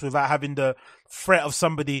relax without having the threat of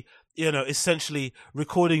somebody, you know, essentially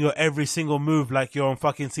recording your every single move like you're on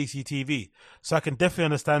fucking CCTV. So I can definitely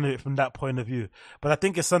understand it from that point of view. But I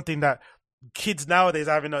think it's something that kids nowadays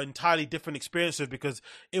are having an entirely different experience with, because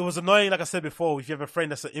it was annoying, like I said before, if you have a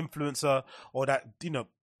friend that's an influencer or that, you know,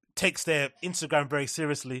 takes their Instagram very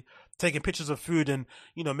seriously, taking pictures of food and,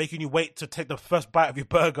 you know, making you wait to take the first bite of your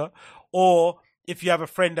burger, or if you have a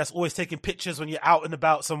friend that's always taking pictures when you're out and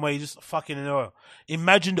about somewhere, you just fucking annoy.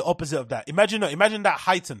 Imagine the opposite of that. Imagine that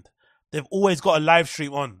heightened. They've always got a live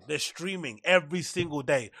stream on. They're streaming every single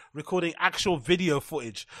day, recording actual video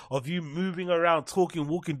footage of you moving around, talking,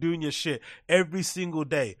 walking, doing your shit every single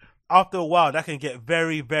day. After a while, that can get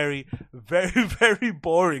very, very, very, very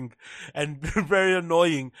boring and very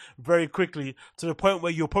annoying very quickly, to the point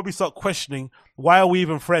where you'll probably start questioning, why are we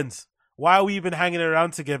even friends? Why are we even hanging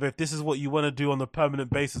around together if this is what you want to do on a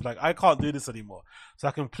permanent basis? Like, I can't do this anymore. So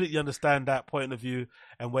I completely understand that point of view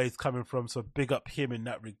and where he's coming from. So big up him in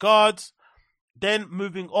that regard. Then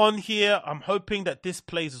moving on here, I'm hoping that this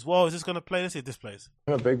plays as well. Is this going to play? Let's see if this plays.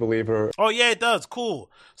 I'm a big believer. Oh, yeah, it does. Cool.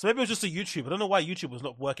 So maybe it was just a YouTube. I don't know why YouTube was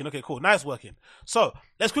not working. Okay, cool. Now it's working. So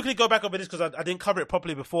let's quickly go back over this, because I didn't cover it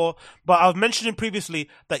properly before. But I was mentioning previously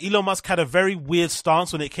that Elon Musk had a very weird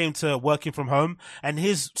stance when it came to working from home. And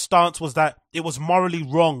his stance was that it was morally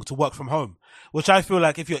wrong to work from home, which I feel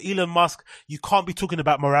like if you're Elon Musk, you can't be talking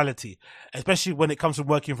about morality, especially when it comes to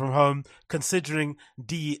working from home, considering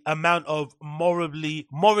the amount of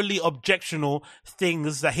morally objectionable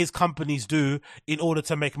things that his companies do in order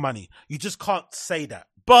to make money. You just can't say that.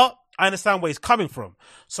 But I understand where he's coming from.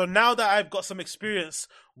 So now that I've got some experience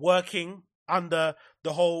working under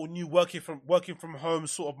the whole new working from home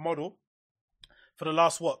sort of model, for the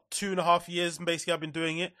last, 2.5 years, basically I've been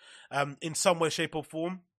doing it in some way, shape or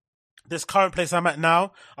form. This current place I'm at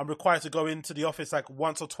now, I'm required to go into the office like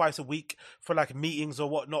once or twice a week for like meetings or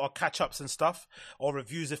whatnot, or catch-ups and stuff, or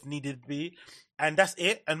reviews if needed be. And that's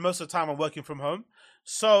it. And most of the time I'm working from home.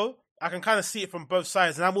 So I can kind of see it from both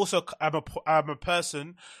sides. And I'm a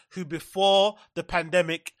person who, before the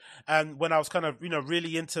pandemic, and when I was kind of, you know,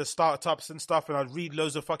 really into startups and stuff, and I'd read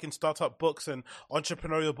loads of fucking startup books and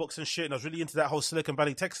entrepreneurial books and shit, and I was really into that whole Silicon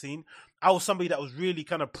Valley tech scene, I was somebody that was really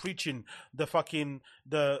kind of preaching the fucking,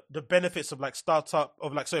 the benefits of like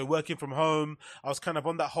working from home. I was kind of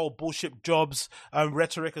on that whole bullshit jobs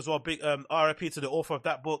rhetoric as well. Big RIP to the author of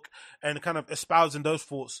that book, and kind of espousing those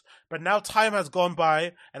thoughts. But now time has gone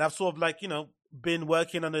by, and I've sort of like, you know, been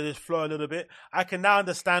working under this flow a little bit. I can now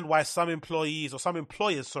understand why some employers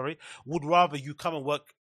would rather you come and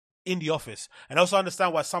work in the office, and also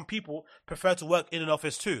understand why some people prefer to work in an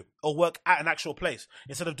office too, or work at an actual place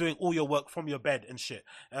instead of doing all your work from your bed and shit.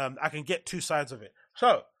 I can get two sides of it.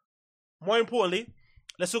 So more importantly,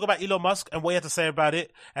 let's talk about Elon Musk and what he had to say about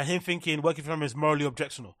it, and him thinking working from home is morally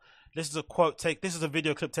objectionable. This is a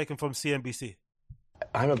video clip taken from CNBC.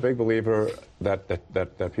 I'm a big believer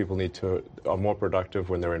that people are more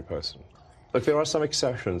productive when they're in person. Look, there are some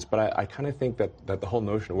exceptions, but I kind of think that the whole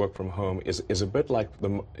notion of work from home is a bit like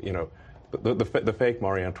the fake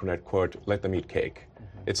Marie Antoinette quote, "Let them eat cake."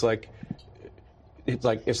 Mm-hmm.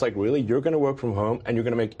 It's like really, you're going to work from home and you're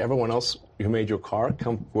going to make everyone else who made your car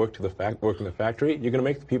come work in the factory. You're going to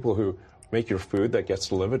make the people who make your food that gets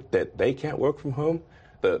delivered, that they can't work from home.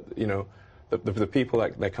 The people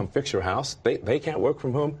that come fix your house, they can't work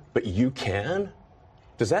from home, but you can?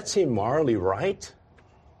 Does that seem morally right?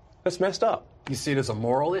 That's messed up. You see it as a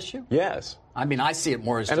moral issue? Yes. I mean, I see it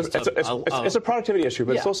more as just it's a productivity issue,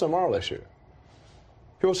 but it's also a moral issue.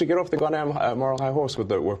 People should get off the goddamn moral high horse with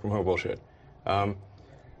the work from home bullshit.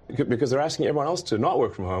 Because they're asking everyone else to not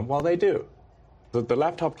work from home while they do. The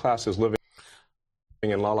laptop class is living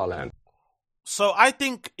in La La Land. So I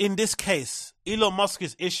think in this case, Elon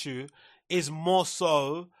Musk's issue is more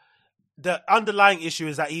so, the underlying issue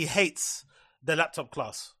is that he hates the laptop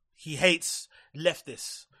class. He hates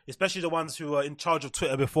leftists. especially the ones who were in charge of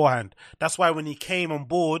Twitter beforehand. That's why when he came on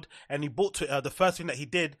board and he bought Twitter, the first thing that he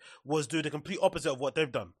did was do the complete opposite of what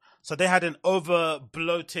they've done. So they had an over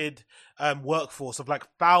bloated workforce of like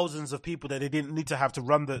thousands of people that they didn't need to have to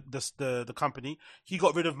run the company. He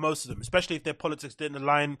got rid of most of them, especially if their politics didn't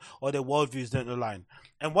align or their worldviews didn't align.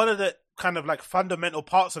 And one of the kind of like fundamental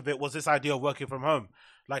parts of it was this idea of working from home.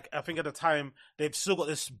 Like, I think at the time, they've still got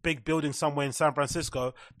this big building somewhere in San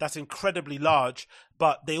Francisco that's incredibly large,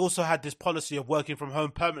 but they also had this policy of working from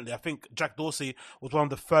home permanently. I think Jack Dorsey was one of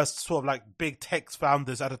the first sort of like big tech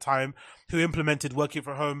founders at the time who implemented working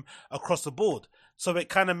from home across the board. So it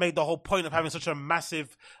kind of made the whole point of having such a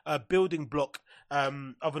massive building block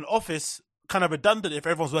of an office kind of redundant if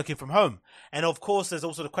everyone's working from home. And of course, there's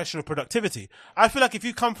also the question of productivity. I feel like if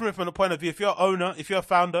you come from it from the point of view, if you're an owner, if you're a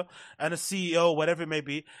founder and a CEO, whatever it may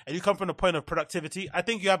be, and you come from the point of productivity, I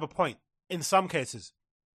think you have a point in some cases.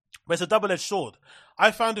 But it's a double-edged sword.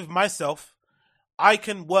 I found with myself, I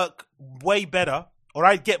can work way better, or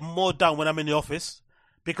I get more done when I'm in the office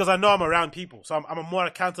because I know I'm around people. So I'm more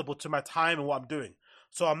accountable to my time and what I'm doing.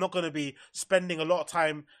 So I'm not going to be spending a lot of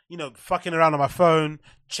time, fucking around on my phone,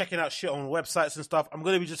 checking out shit on websites and stuff. I'm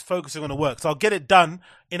going to be just focusing on the work. So I'll get it done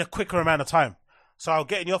in a quicker amount of time. So I'll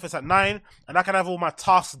get in the office at 9 and I can have all my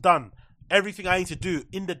tasks done, everything I need to do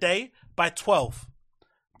in the day by 12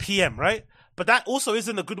 p.m., right? But that also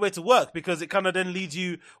isn't a good way to work because it kind of then leaves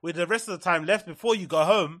you with the rest of the time left before you go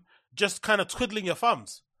home, just kind of twiddling your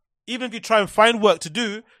thumbs. Even if you try and find work to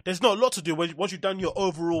do, there's not a lot to do once you've done your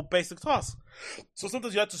overall basic tasks. So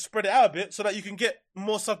sometimes you have to spread it out a bit so that you can get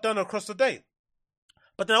more stuff done across the day.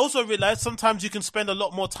 But then I also realized sometimes you can spend a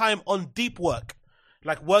lot more time on deep work,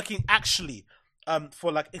 like working actually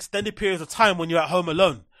for like extended periods of time when you're at home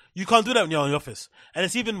alone. You can't do that when you're in the office. And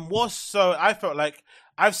it's even more so, I felt like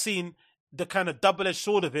I've seen the kind of double-edged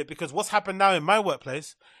sword of it because what's happened now in my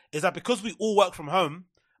workplace is that because we all work from home,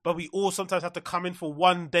 but we all sometimes have to come in for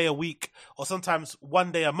 1 day a week or sometimes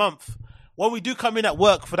 1 day a month. When we do come in at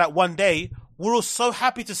work for that 1 day, we're all so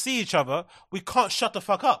happy to see each other, we can't shut the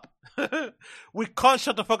fuck up. We can't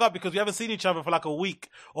shut the fuck up because we haven't seen each other for like a week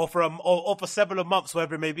or for several months,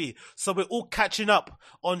 whatever it may be. So we're all catching up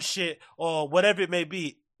on shit or whatever it may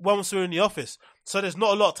be once we're in the office. So there's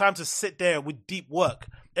not a lot of time to sit there with deep work.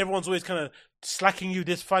 Everyone's always kind of slacking you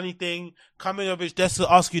this funny thing, coming over his desk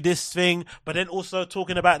to ask you this thing, but then also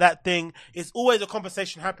talking about that thing. It's always a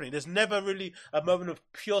conversation happening. There's never really a moment of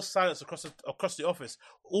pure silence across the office.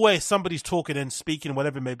 Always somebody's talking and speaking,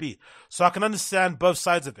 whatever it may be. So I can understand both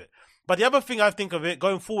sides of it. But the other thing I think of it,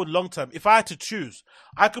 going forward long term, if I had to choose,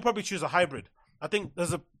 I could probably choose a hybrid. I think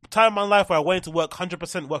there's a time in my life where I wanted to work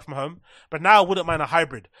 100% work from home, but now I wouldn't mind a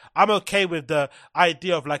hybrid. I'm okay with the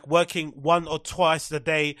idea of like working 1 or twice a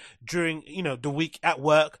day during, the week at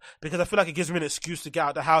work, because I feel like it gives me an excuse to get out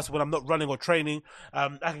of the house when I'm not running or training.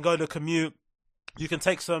 I can go to commute. You can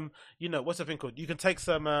take some, what's the thing called? You can take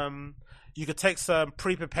some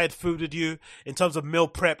pre-prepared food with you in terms of meal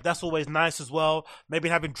prep. That's always nice as well. Maybe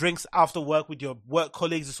having drinks after work with your work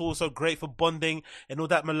colleagues is also great for bonding and all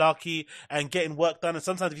that malarkey and getting work done. And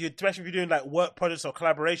sometimes especially if you're doing like work projects or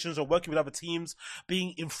collaborations or working with other teams,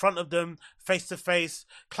 being in front of them face to face,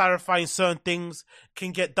 clarifying certain things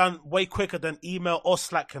can get done way quicker than email or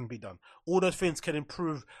Slack can be done. All those things can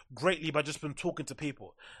improve greatly by just been talking to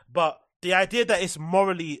people. But the idea that it's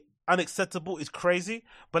morally unacceptable is crazy.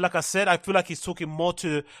 But like I said, I feel like he's talking more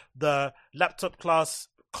to the laptop class,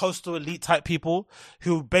 coastal elite type people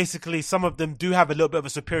who basically, some of them do have a little bit of a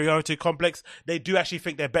superiority complex. They do actually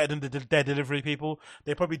think they're better than their delivery people.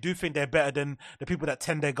 They probably do think they're better than the people that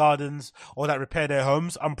tend their gardens or that repair their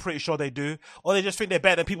homes. I'm pretty sure they do. Or they just think they're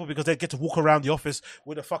better than people because they get to walk around the office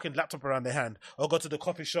with a fucking laptop around their hand or go to the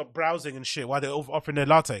coffee shop browsing and shit while they're offering their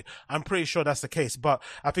latte. I'm pretty sure that's the case. But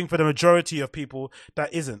I think for the majority of people,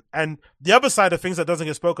 that isn't. And the other side of things that doesn't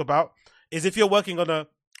get spoke about is if you're working on a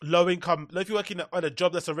low income, if you're working on a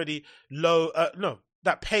job that's already low,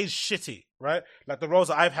 that pays shitty, right? Like the roles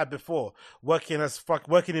that I've had before, working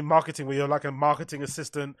in marketing where you're like a marketing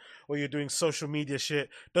assistant or you're doing social media shit,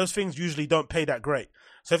 those things usually don't pay that great.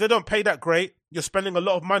 So if they don't pay that great, you're spending a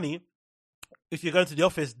lot of money. If you're going to the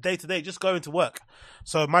office day to day, just going to work.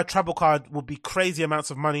 So my travel card will be crazy amounts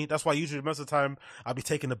of money. That's why usually most of the time I'll be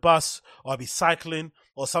taking the bus or I'll be cycling.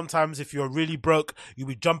 Or sometimes if you're really broke, you'll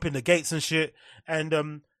be jumping the gates and shit.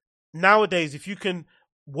 And nowadays, if you can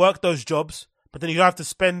work those jobs, but then you don't have to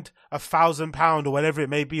spend £1,000 or whatever it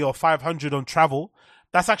may be, or 500 on travel,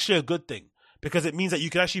 that's actually a good thing because it means that you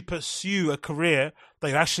can actually pursue a career that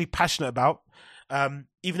you're actually passionate about,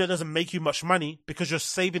 even though it doesn't make you much money because you're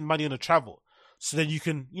saving money on the travel. So then you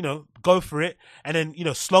can, go for it and then,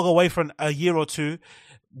 slog away for a year or two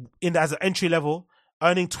as an entry level,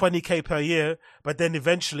 earning 20K per year, but then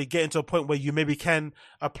eventually getting to a point where you maybe can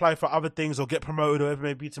apply for other things or get promoted or whatever it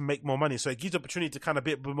may be to make more money. So it gives you the opportunity to kind of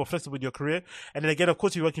be a bit more flexible with your career. And then again, of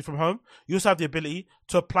course, you're working from home. You also have the ability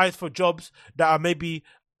to apply for jobs that are maybe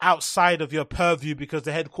outside of your purview because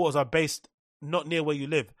the headquarters are based not near where you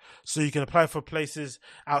live. So you can apply for places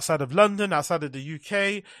outside of London, outside of the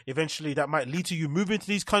UK. Eventually that might lead to you moving to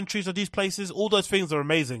these countries or these places. All those things are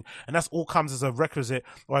amazing. And that's all comes as a requisite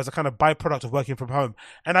or as a kind of byproduct of working from home.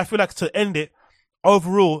 And I feel like to end it,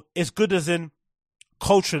 overall, it's good as in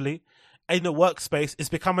culturally, in the workspace, it's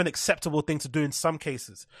become an acceptable thing to do in some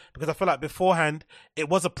cases. Because I feel like beforehand, it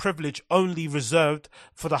was a privilege only reserved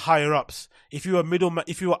for the higher ups. If you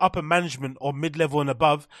were upper management or mid-level and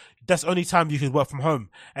above, that's the only time you could work from home.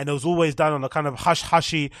 And it was always done on a kind of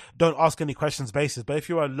hush-hushy, don't ask any questions basis. But if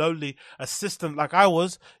you were a lowly assistant like I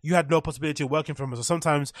was, you had no possibility of working from home. So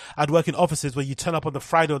sometimes I'd work in offices where you turn up on the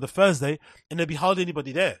Friday or the Thursday and there'd be hardly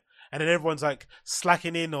anybody there. And then everyone's like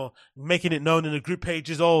slacking in or making it known in the group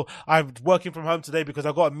pages. Oh, I'm working from home today because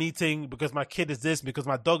I got a meeting, because my kid is this, because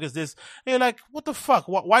my dog is this. And you're like, what the fuck?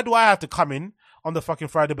 Why do I have to come in on the fucking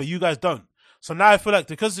Friday, but you guys don't? So now I feel like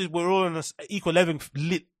because we're all on an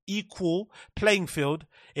equal playing field,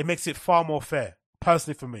 it makes it far more fair,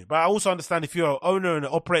 personally for me. But I also understand if you're an owner and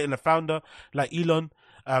an operator and a founder like Elon,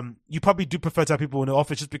 you probably do prefer to have people in the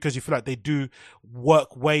office just because you feel like they do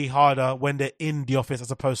work way harder when they're in the office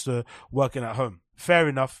as opposed to working at home. Fair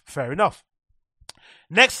enough.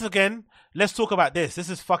 Next again, let's talk about this.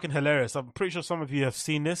 This is fucking hilarious. I'm pretty sure some of you have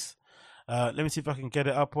seen this. Let me see if I can get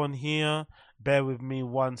it up on here. Bear with me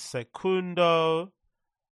 1 secundo.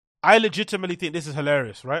 I legitimately think this is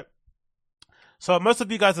hilarious, right? So most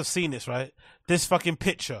of you guys have seen this, right? This fucking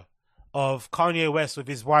picture of Kanye West with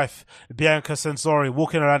his wife, Bianca Censori,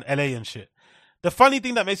 walking around LA and shit. The funny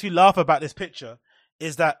thing that makes me laugh about this picture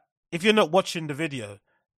is that if you're not watching the video,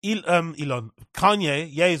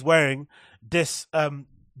 Kanye, is wearing this,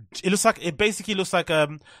 it basically looks like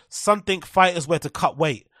something fighters wear to cut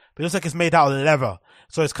weight. But it looks like it's made out of leather.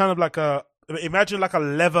 So it's kind of like imagine like a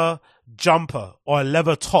leather jumper or a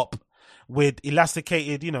leather top with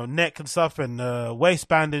elasticated, neck and stuff and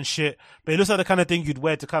waistband and shit. But it looks like the kind of thing you'd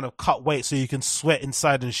wear to kind of cut weight so you can sweat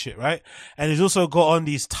inside and shit, right? And he's also got on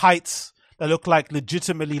these tights that look like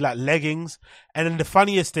legitimately like leggings. And then the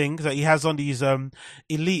funniest thing is that he has on these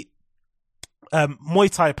elite Muay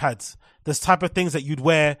Thai pads. This type of things that you'd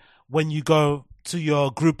wear when you go to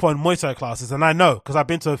your Groupon Muay Thai classes. And I know because I've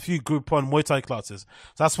been to a few Groupon Muay Thai classes.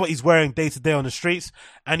 So that's what he's wearing day to day on the streets.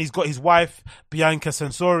 And he's got his wife, Bianca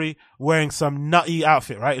Censori, wearing some nutty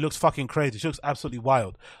outfit, right? It looks fucking crazy. She looks absolutely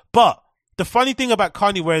wild. But the funny thing about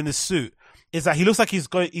Kanye wearing this suit is that he looks like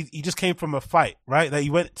he just came from a fight, right? That he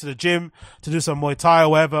went to the gym to do some Muay Thai or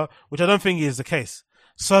whatever, which I don't think is the case.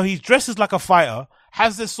 So he dresses like a fighter,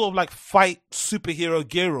 has this sort of like fight superhero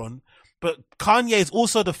gear on, but Kanye is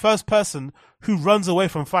also the first person who runs away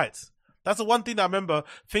from fights. That's the one thing that I remember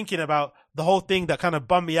thinking about the whole thing that kind of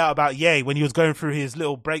bummed me out about Ye when he was going through his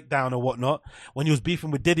little breakdown or whatnot, when he was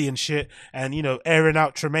beefing with Diddy and shit and, airing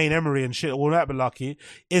out Tremaine Emory and shit, all that malarkey,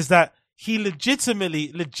 is that he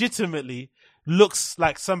legitimately looks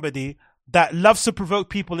like somebody that loves to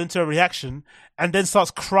provoke people into a reaction and then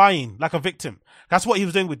starts crying like a victim. That's what he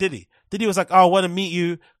was doing with Diddy. Diddy was like, oh, I want to meet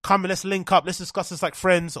you. Come and let's link up. Let's discuss this like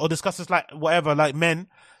friends or discuss this like whatever, like men.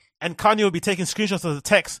 And Kanye would be taking screenshots of the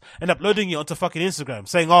text and uploading it onto fucking Instagram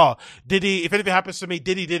saying, oh, Diddy, if anything happens to me,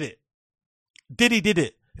 Diddy did it. Diddy did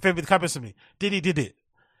it. If anything happens to me, Diddy did it.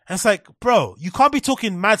 And it's like, bro, you can't be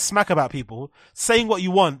talking mad smack about people, saying what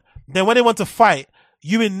you want. Then when they want to fight,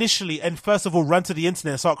 you initially and first of all run to the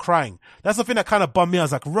internet and start crying. That's the thing that kind of bummed me. I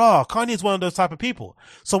was like, raw, Kanye's one of those type of people.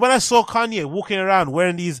 So when I saw Kanye walking around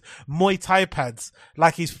wearing these Muay Thai pads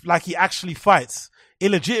like he actually fights, it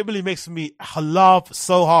legitimately makes me laugh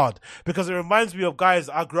so hard because it reminds me of guys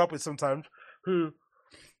I grew up with sometimes who,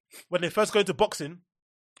 when they first go into boxing,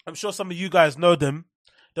 I'm sure some of you guys know them.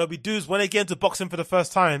 There'll be dudes when they get into boxing for the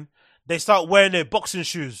first time, they start wearing their boxing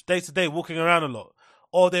shoes day to day, walking around a lot.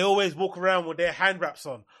 Or they always walk around with their hand wraps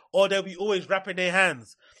on. Or they'll be always wrapping their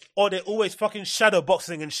hands. Or they're always fucking shadow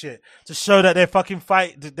boxing and shit to show that they're fucking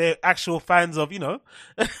they're actual fans of,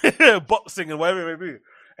 boxing and whatever it may be.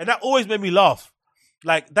 And that always made me laugh.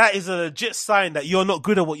 Like, that is a legit sign that you're not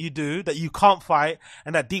good at what you do, that you can't fight,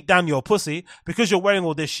 and that deep down you're a pussy because you're wearing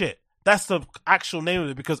all this shit. That's the actual name of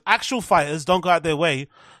it, because actual fighters don't go out their way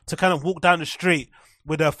to kind of walk down the street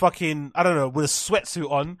with a fucking, I don't know, with a sweatsuit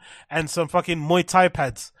on and some fucking Muay Thai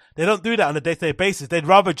pads. They don't do that on a day-to-day basis. They'd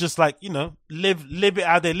rather just like, you know, live it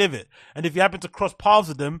how they live it. And if you happen to cross paths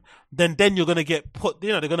with them, then you're going to get put, you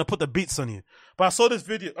know, they're going to put the beats on you. But I saw this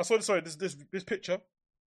picture,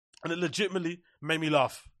 and it legitimately made me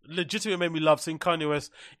laugh. Legitimately made me laugh seeing Kanye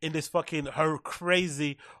West in this fucking her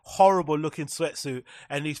crazy, horrible looking sweatsuit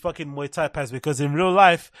and these fucking Muay Thai pads, because in real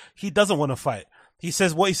life, he doesn't want to fight. He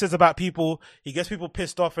says what he says about people. He gets people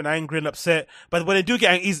pissed off and angry and upset. But when they do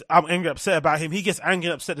get angry and upset about him, he gets angry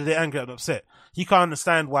and upset that they're angry and upset. He can't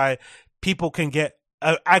understand why people can get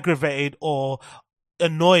aggravated or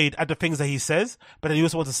annoyed at the things that he says, but then he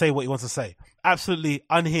also wants to say what he wants to say. Absolutely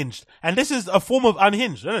unhinged. And this is a form of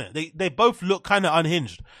unhinged, isn't it? They both look kind of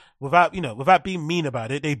unhinged. Without being mean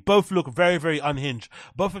about it, they both look very, very unhinged.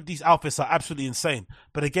 Both of these outfits are absolutely insane.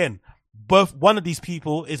 But again, one of these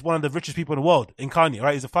people is one of the richest people in the world, in Kanye,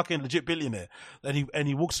 right? He's a fucking legit billionaire, and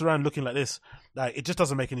he walks around looking like this. Like, it just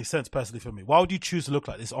doesn't make any sense personally for me. Why would you choose to look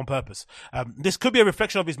like this on purpose? This could be a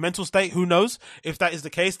reflection of his mental state. Who knows? If that is the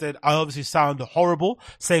case, then I obviously sound horrible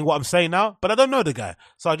saying what I'm saying now, but I don't know the guy,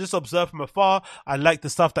 so I just observe from afar. I like the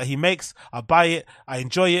stuff that he makes. I buy it. I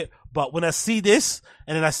enjoy it. But when I see this,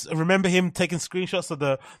 and then I remember him taking screenshots of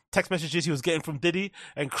the text messages he was getting from Diddy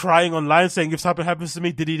and crying online saying, if something happens to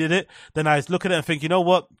me, Diddy did it, then I look at it and think, you know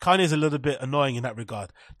what? Kanye's a little bit annoying in that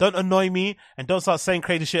regard. Don't annoy me and don't start saying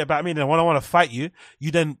crazy shit about me. And then when I want to fight you, you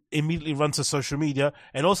then immediately run to social media.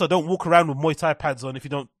 And also don't walk around with Muay Thai pads on if you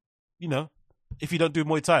don't do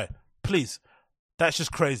Muay Thai. Please. That's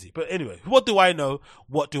just crazy. But anyway, what do I know?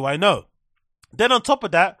 Then on top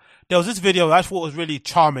of that, there was this video that I thought was really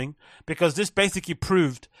charming, because this basically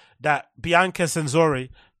proved that Bianca Censori,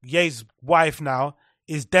 Ye's wife now,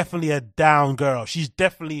 is definitely a down girl. She's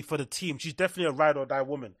definitely for the team. She's definitely a ride or die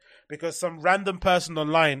woman, because some random person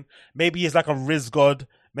online, maybe he's like a Riz god,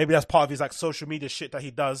 maybe that's part of his like social media shit that he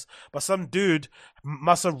does, but some dude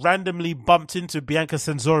must have randomly bumped into Bianca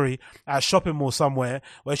Censori at a shopping mall somewhere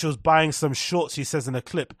where she was buying some shorts, he says in a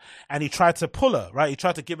clip, and he tried to pull her, right? He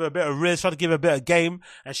tried to give her a bit of Riz, tried to give her a bit of game,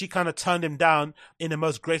 and she kind of turned him down in the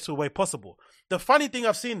most graceful way possible. The funny thing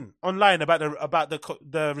I've seen online about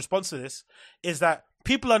the response to this is that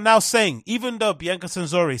people are now saying, even though Bianca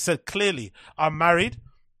Censori said clearly, I'm married,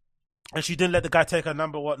 and she didn't let the guy take her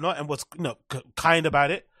number, whatnot, and was kind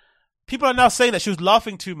about it, people are now saying that she was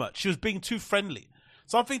laughing too much. She was being too friendly.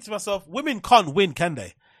 So I'm thinking to myself, women can't win, can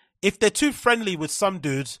they? If they're too friendly with some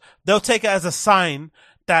dudes, they'll take it as a sign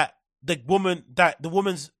that the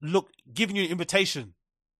woman's giving you an invitation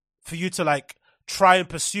for you to like try and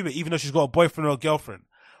pursue it, even though she's got a boyfriend or a girlfriend,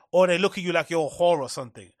 or they look at you like you're a whore or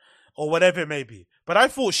something, or whatever it may be. But I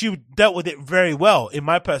thought she dealt with it very well, in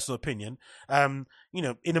my personal opinion, in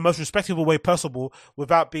the most respectable way possible,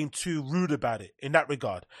 without being too rude about it in that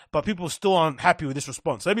regard. But people still aren't happy with this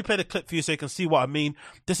response. So let me play the clip for you so you can see what I mean.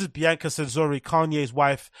 This is Bianca Censori, Kanye's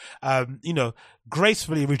wife,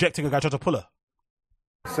 gracefully rejecting a guy trying to pull her.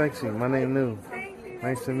 Sexy, my name New.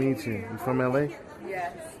 Nice to meet you. You from LA?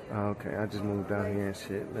 Yes. Oh, okay, I just moved down here and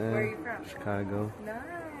shit, man. Where are you from? Chicago. Nice.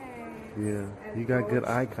 Yeah, you got good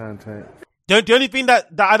eye contact. The only thing that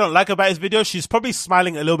I don't like about his video, she's probably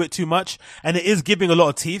smiling a little bit too much, and it is giving a lot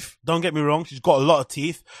of teeth. Don't get me wrong, she's got a lot of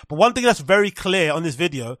teeth. But one thing that's very clear on this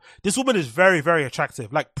video, this woman is very, very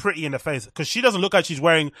attractive, like pretty in the face, because she doesn't look like she's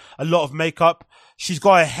wearing a lot of makeup. She's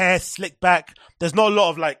got her hair slicked back. There's not a lot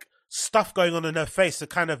of like stuff going on in her face to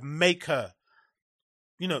kind of make her,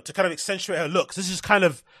 to kind of accentuate her looks. This is kind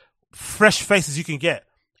of fresh face as you can get.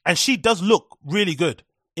 And she does look really good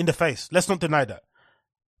in the face. Let's not deny that.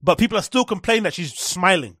 But people are still complaining that she's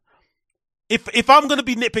smiling. If I'm going to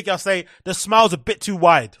be nitpicky, I'll say the smile's a bit too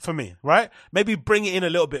wide for me, right? Maybe bring it in a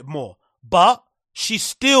little bit more. But she's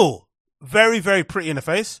still very, very pretty in the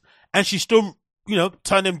face. And she still,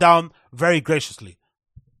 turned him down very graciously.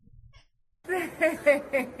 Yeah.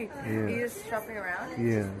 You just shopping around?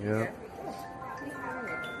 Yeah.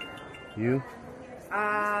 You?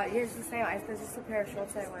 Yeah, it's the same. There's just a pair of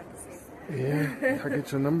shorts I wanted to see. Yeah? Can I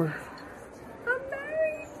get your number? I'm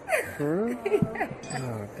married. For real?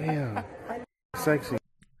 Oh, damn. Sexy.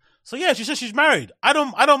 So yeah, she says she's married. I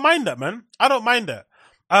don't mind that, man. I don't mind that.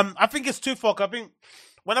 I think it's too fuck. I think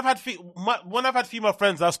when I've had female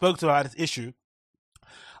friends I spoke to about this issue,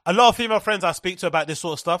 a lot of female friends I speak to about this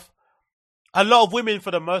sort of stuff, a lot of women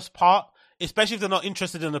for the most part, especially if they're not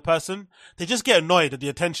interested in the person, they just get annoyed at the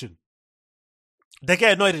attention. They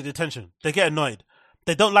get annoyed at the attention. They get annoyed.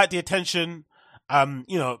 They don't like the attention.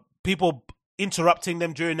 People interrupting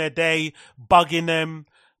them during their day, bugging them,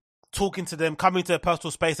 talking to them, coming to their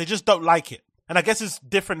personal space. They just don't like it. And I guess it's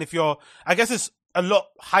different a lot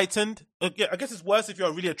heightened. Yeah, I guess it's worse if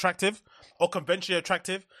you're really attractive or conventionally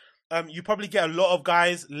attractive. You probably get a lot of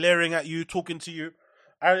guys leering at you, talking to you,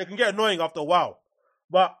 and it can get annoying after a while.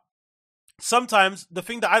 But sometimes the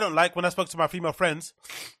thing that I don't like when I spoke to my female friends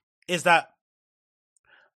is that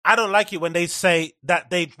I don't like it when they say that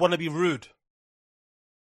they want to be rude.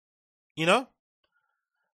 You know?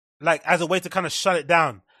 Like, as a way to kind of shut it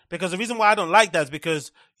down. Because the reason why I don't like that is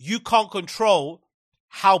because you can't control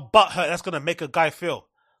how butthurt that's going to make a guy feel.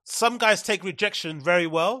 Some guys take rejection very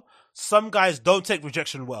well. Some guys don't take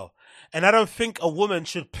rejection well. And I don't think a woman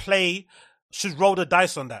should roll the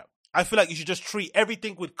dice on that. I feel like you should just treat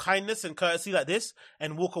everything with kindness and courtesy like this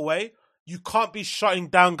and walk away. You can't be shutting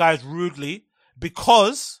down guys rudely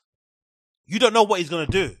because you don't know what he's going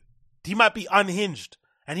to do. He might be unhinged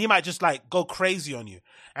and he might just like go crazy on you.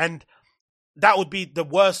 And that would be the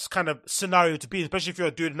worst kind of scenario to be, especially if you're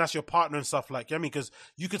a dude and that's your partner and stuff like, you know what I mean? Because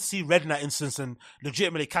you could see red in that instance and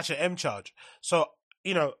legitimately catch an M charge. So,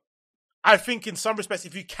 you know, I think in some respects,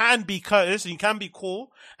 if you can be courteous and you can be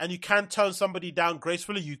cool and you can turn somebody down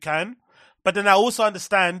gracefully, you can. But then I also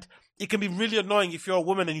understand it can be really annoying if you're a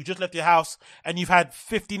woman and you just left your house and you've had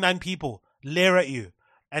 59 people leer at you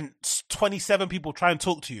and 27 people try and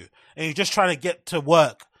talk to you and you're just trying to get to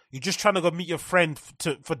work. You're just trying to go meet your friend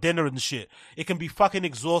for dinner and shit. It can be fucking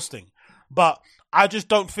exhausting. But I just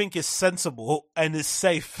don't think it's sensible and it's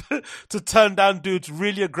safe to turn down dudes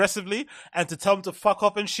really aggressively and to tell them to fuck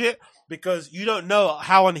off and shit because you don't know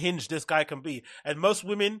how unhinged this guy can be. And most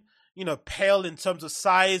women, you know, pale in terms of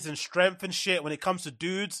size and strength and shit when it comes to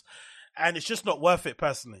dudes. And it's just not worth it,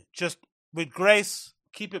 personally. Just with grace,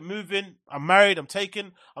 keep it moving. I'm married, I'm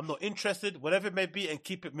taken, I'm not interested, whatever it may be, and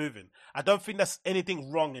keep it moving. I don't think there's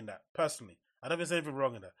anything wrong in that, personally. I don't think there's anything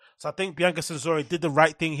wrong in that. So I think Bianca Censori did the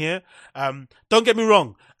right thing here. Don't get me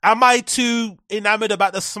wrong. Am I too enamored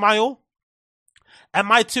about the smile?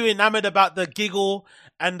 Am I too enamored about the giggle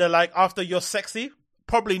and the like after you're sexy?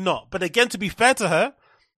 Probably not. But again, to be fair to her,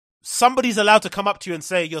 somebody's allowed to come up to you and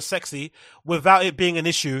say you're sexy without it being an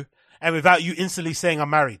issue and without you instantly saying I'm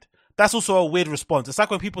married. That's also a weird response. It's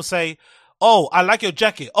like when people say, oh, I like your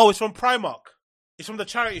jacket. Oh, it's from Primark. It's from the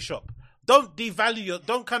charity shop. Don't devalue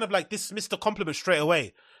don't kind of like dismiss the compliment straight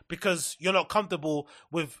away because you're not comfortable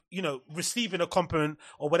with, you know, receiving a compliment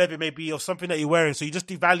or whatever it may be or something that you're wearing. So you just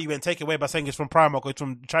devalue it and take it away by saying it's from Primark or it's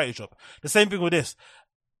from the charity shop. The same thing with this.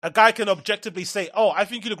 A guy can objectively say, oh, I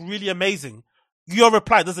think you look really amazing. Your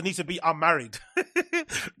reply doesn't need to be, I'm married.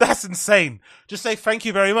 That's insane. Just say thank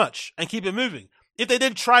you very much and keep it moving. If they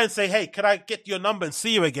did try and say, hey, can I get your number and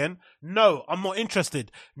see you again? No, I'm not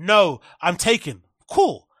interested. No, I'm taken.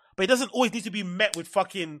 Cool. But it doesn't always need to be met with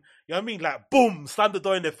fucking, you know what I mean? Like, boom, slam the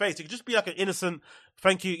door in their face. It could just be like an innocent,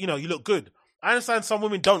 thank you, you know, you look good. I understand some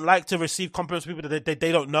women don't like to receive compliments from people that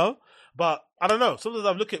they don't know. But I don't know. Sometimes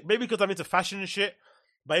I look at, maybe because I'm into fashion and shit.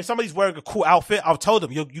 But if somebody's wearing a cool outfit, I'll tell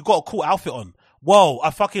them, you got a cool outfit on. Whoa,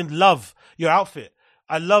 I fucking love your outfit.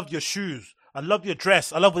 I love your shoes. I love your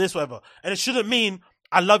dress. I love this, whatever. And it shouldn't mean,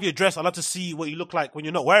 I love your dress. I love to see what you look like when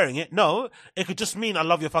you're not wearing it. No, it could just mean I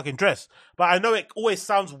love your fucking dress. But I know it always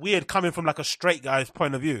sounds weird coming from like a straight guy's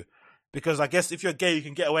point of view. Because I guess if you're gay, you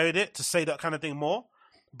can get away with it to say that kind of thing more.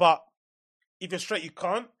 But if you're straight, you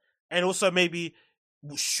can't. And also maybe,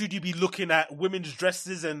 should you be looking at women's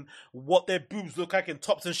dresses and what their boobs look like and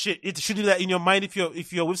tops and shit? Should you do that in your mind if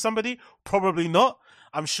you're with somebody? Probably not,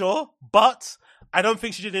 I'm sure. But I don't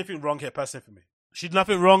think she did anything wrong here, personally, for me. She did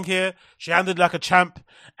nothing wrong here. She handled like a champ.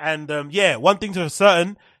 And yeah, one thing for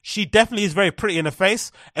certain, she definitely is very pretty in the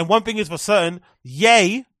face. And one thing is for certain,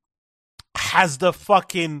 Ye has the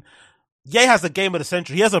game of the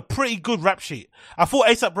century. He has a pretty good rap sheet. I thought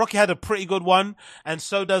A$AP Rocky had a pretty good one, and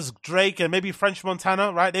so does Drake and maybe French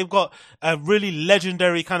Montana, right? They've got a really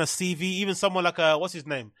legendary kind of CV. Even someone like, what's his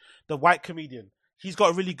name? The white comedian. He's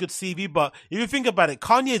got a really good CV, but if you think about it,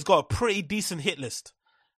 Kanye's got a pretty decent hit list.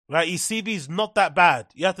 Right, his CV is not that bad.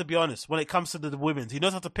 You have to be honest when it comes to the women's. He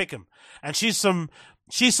knows how to pick him. And she's some,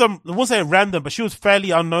 I won't say random, but she was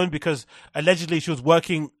fairly unknown because allegedly she was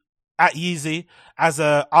working at Yeezy as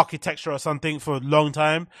a architecture or something for a long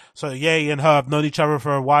time. So Ye and her have known each other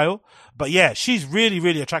for a while. But yeah, she's really,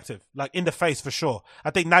 really attractive. Like in the face for sure. I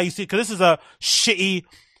think now you see, because this is a shitty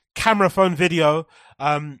camera phone video.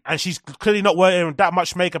 And she's clearly not wearing that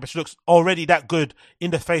much makeup, and she looks already that good in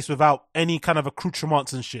the face without any kind of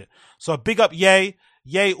accoutrements and shit. So big up Ye.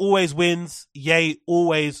 Ye always wins. Ye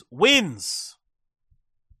always wins.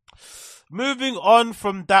 Moving on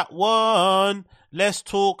from that one, let's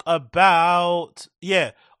talk about, yeah.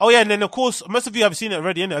 Oh yeah, and then of course, most of you have seen it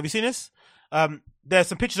already, innit? Have you seen this? There's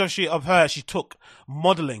some pictures of her she took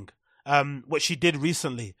modeling, what she did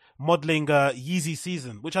recently. modeling Yeezy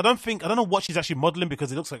season, which I don't know what she's actually modeling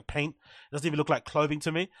because it looks like paint. It doesn't even look like clothing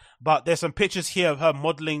to me. But there's some pictures here of her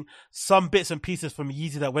modeling some bits and pieces from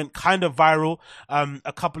Yeezy that went kind of viral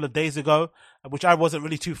a couple of days ago, which I wasn't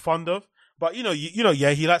really too fond of. But yeah,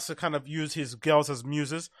 he likes to kind of use his girls as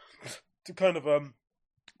muses to kind of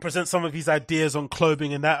present some of his ideas on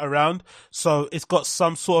clothing and that around. So it's got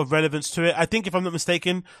some sort of relevance to it. I think, if I'm not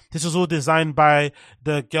mistaken, this was all designed by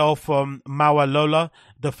the girl from Mawa Lola,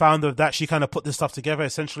 the founder of that. She kind of put this stuff together.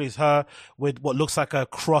 Essentially, it's her with what looks like a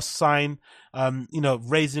cross sign,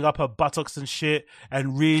 raising up her buttocks and shit,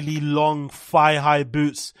 and really long thigh-high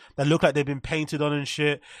boots that look like they've been painted on and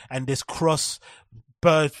shit, and this cross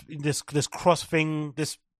bird, this cross thing,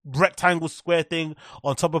 this rectangle square thing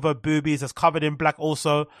on top of her boobies that's covered in black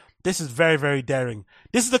also. This is very, very daring.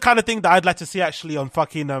 This is the kind of thing that I'd like to see actually on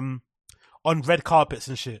fucking on red carpets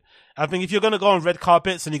and shit. I think if you're going to go on red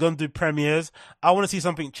carpets and you're going to do premieres, I want to see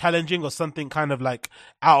something challenging or something kind of like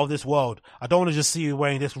out of this world. I don't want to just see you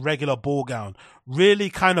wearing this regular ball gown. Really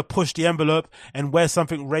kind of push the envelope and wear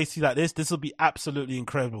something racy like this. This will be absolutely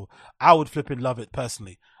incredible. I would flipping love it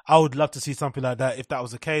personally. I would love to see something like that if that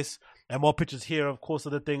was the case. And more pictures here, of course,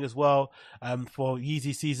 of the thing as well, for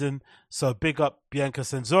Yeezy season. So big up Bianca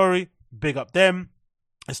Censori. Big up them.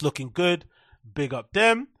 It's looking good. Big up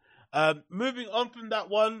them. Moving on from that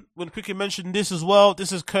one, we'll quickly mention this as well.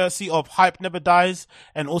 This is courtesy of Hype Never Dies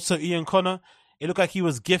and also Ian Connor. It looked like he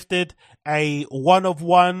was gifted a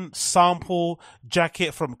one-of-one sample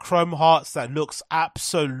jacket from Chrome Hearts that looks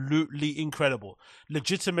absolutely incredible.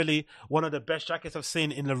 Legitimately one of the best jackets I've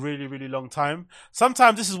seen in a really, really long time.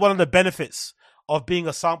 Sometimes this is one of the benefits of being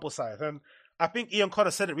a sample size. And I think Ian Connor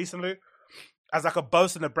said it recently as like a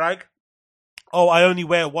boast and a brag. Oh, I only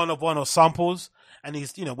wear one-of-one or samples. And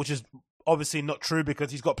he's, which is obviously not true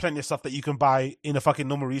because he's got plenty of stuff that you can buy in a fucking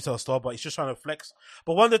normal retail store, but he's just trying to flex.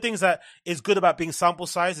 But one of the things that is good about being sample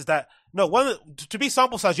size is that, to be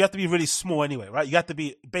sample size, you have to be really small anyway, right? You have to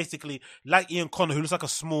be basically like Ian Connor, who looks like a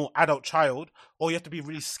small adult child, or you have to be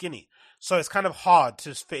really skinny. So it's kind of hard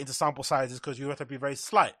to fit into sample sizes because you have to be very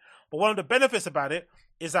slight. But one of the benefits about it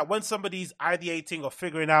is that when somebody's ideating or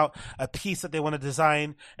figuring out a piece that they want to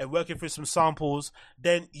design and working through some samples,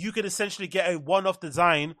 then you can essentially get a one-off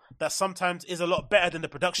design that sometimes is a lot better than the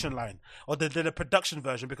production line or than the production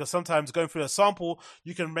version, because sometimes going through a sample,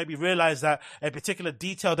 you can maybe realize that a particular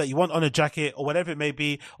detail that you want on a jacket or whatever it may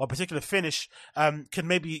be, or a particular finish, you can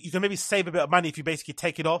maybe save a bit of money if you basically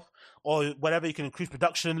take it off, or whatever. You can increase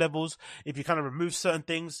production levels if you kind of remove certain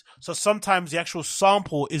things. So sometimes the actual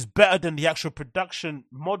sample is better than the actual production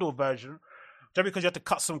model version, just because you have to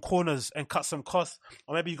cut some corners and cut some costs,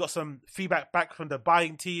 or maybe you got some feedback back from the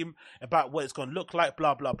buying team about what it's going to look like,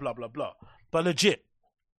 blah, blah, blah, blah, blah. But legit,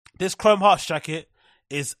 this Chrome Hearts jacket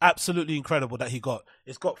is absolutely incredible that he got.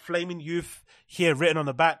 It's got Flaming Youth here written on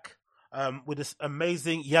the back, with this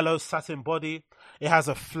amazing yellow satin body. It has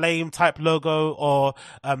a flame type logo or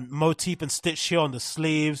motif and stitch here on the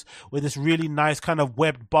sleeves, with this really nice kind of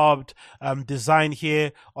webbed barbed design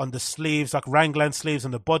here on the sleeves, like Ranglan sleeves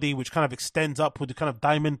on the body, which kind of extends up with the kind of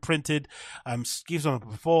diamond printed sleeves on it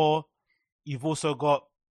before. You've also got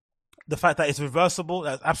the fact that it's reversible.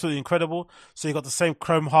 That's absolutely incredible. So you got the same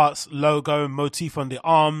Chrome Hearts logo and motif on the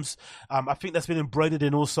arms. I think that's been embroidered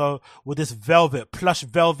in also with this plush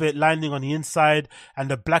velvet lining on the inside and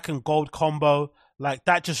the black and gold combo. Like,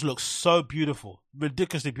 that just looks so beautiful,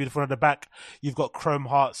 ridiculously beautiful. On the back, you've got Chrome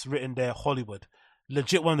Hearts written there, Hollywood.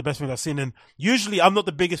 Legit one of the best things I've seen. And usually I'm not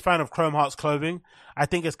the biggest fan of Chrome Hearts clothing. I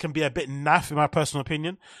think it can be a bit naff in my personal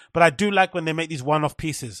opinion, but I do like when they make these one-off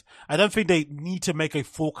pieces. I don't think they need to make a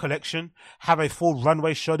full collection, have a full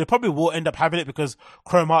runway show. They probably will end up having it because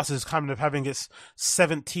Chrome Hearts is kind of having its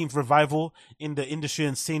 17th revival in the industry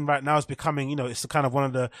and scene right now. It's becoming, it's kind of one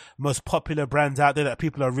of the most popular brands out there that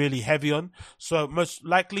people are really heavy on. So most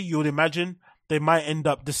likely you would imagine they might end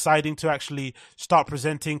up deciding to actually start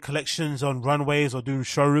presenting collections on runways or doing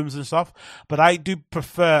showrooms and stuff. But I do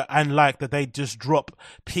prefer and like that they just drop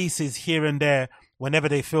pieces here and there whenever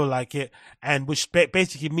they feel like it, and which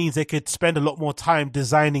basically means they could spend a lot more time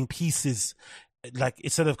designing pieces, like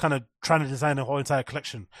instead of kind of trying to design a whole entire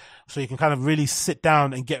collection. So you can kind of really sit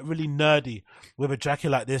down and get really nerdy with a jacket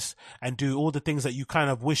like this and do all the things that you kind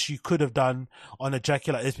of wish you could have done on a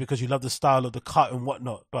jacket like this because you love the style of the cut and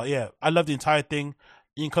whatnot. But yeah, I love the entire thing.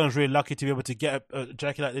 Ian Connor's really lucky to be able to get a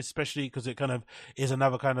jacket like this, especially because it kind of is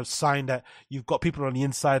another kind of sign that you've got people on the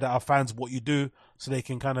inside that are fans of what you do, so they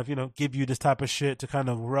can kind of, give you this type of shit to kind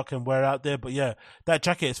of rock and wear out there. But yeah, that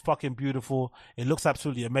jacket is fucking beautiful. It looks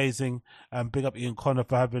absolutely amazing. Big up Ian Connor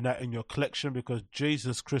for having that in your collection, because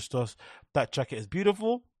Jesus Christos, that jacket is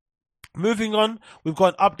beautiful. Moving on, we've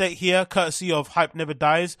got an update here, courtesy of Hype Never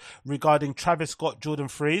Dies, regarding Travis Scott Jordan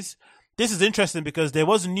 3s. This is interesting because there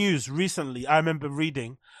was news recently, I remember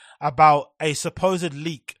reading, about a supposed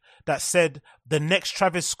leak that said the next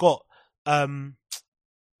Travis Scott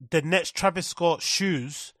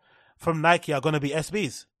shoes from Nike are going to be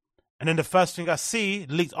SBs. And then the first thing I see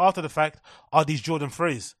leaked after the fact are these Jordan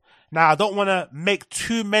 3s. Now, I don't want to make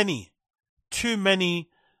too many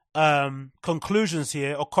conclusions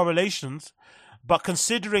here or correlations, but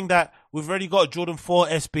considering that we've already got a Jordan 4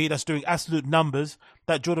 SB that's doing absolute numbers,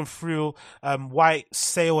 that Jordan 3 white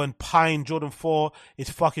sail and pine Jordan 4 is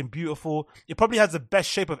fucking beautiful. It probably has the best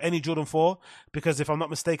shape of any Jordan 4 because if I'm not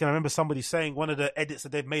mistaken, I remember somebody saying one of the edits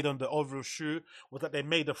that they've made on the overall shoe was that they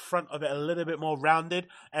made the front of it a little bit more rounded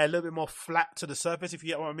and a little bit more flat to the surface, if you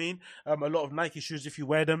get what I mean. A lot of Nike shoes, if you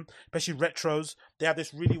wear them, especially retros, they have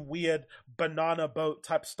this really weird banana boat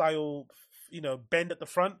type style bend at the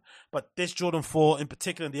front, but this Jordan 4 in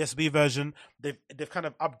particular, in the SB version, they've kind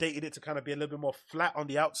of updated it to kind of be a little bit more flat on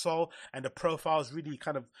the outsole, and the profile is really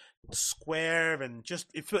kind of square and just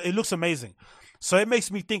it looks amazing. So it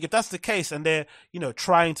makes me think, if that's the case and they're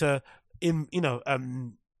trying to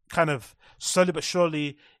kind of slowly but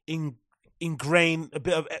surely ingrain a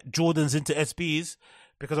bit of Jordans into SBs,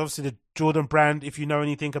 because obviously the Jordan brand, if you know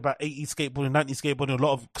anything about 80s skateboarding, 90s skateboarding, a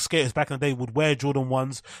lot of skaters back in the day would wear Jordan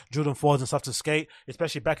 1s, Jordan 4s and stuff to skate,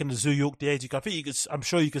 especially back in the Zoo York days. I'm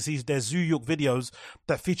sure you can see there's Zoo York videos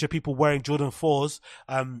that feature people wearing Jordan 4s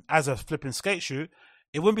as a flipping skate shoe.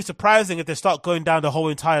 It wouldn't be surprising if they start going down the whole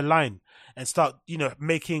entire line and start,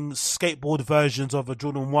 making skateboard versions of a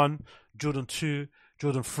Jordan 1, Jordan 2,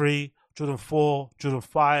 Jordan 3, Jordan 4, Jordan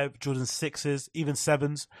 5, Jordan 6s, even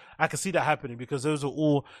 7s. I can see that happening because those are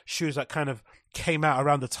all shoes that kind of came out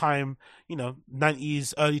around the time,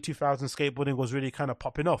 90s, early 2000s skateboarding was really kind of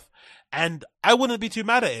popping off. And I wouldn't be too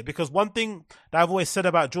mad at it because one thing that I've always said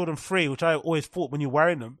about Jordan 3, which I always thought when you're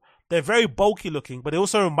wearing them, they're very bulky looking, but they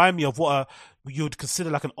also remind me of what you would consider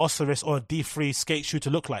like an Osiris or a D3 skate shoe to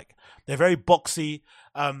look like. They're very boxy.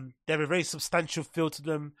 They have a very substantial feel to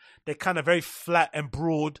them. They're kind of very flat and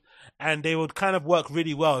broad, and they would kind of work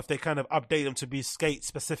really well if they kind of update them to be skate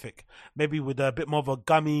specific. Maybe with a bit more of a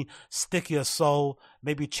gummy, stickier sole,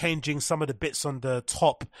 maybe changing some of the bits on the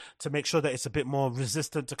top to make sure that it's a bit more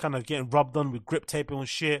resistant to kind of getting rubbed on with grip taping and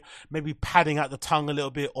shit. Maybe padding out the tongue a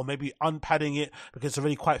little bit, or maybe unpadding it because it's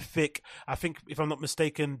already quite thick. I think, if I'm not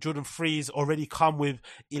mistaken, Jordan 3s already come with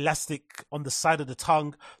elastic on the side of the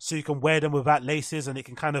tongue, so you can wear them without laces and it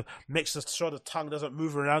can kind of make sure the tongue doesn't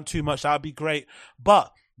move around too much. That would be great.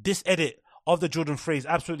 But this edit of the Jordan 3 is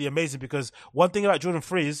absolutely amazing because one thing about Jordan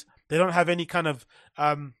 3s, they don't have any kind of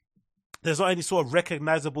there's not any sort of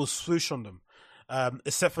recognizable swoosh on them,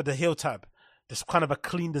 except for the heel tab. There's kind of a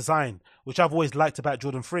clean design, which I've always liked about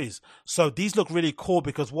Jordan 3s. So these look really cool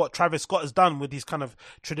because what Travis Scott has done with these kind of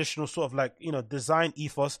traditional sort of like, design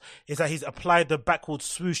ethos is that he's applied the backward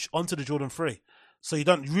swoosh onto the Jordan 3. So you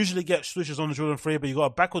don't usually get swooshes on the Jordan 3, but you got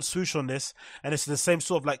a backward swoosh on this, and it's the same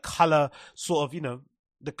sort of like color, sort of,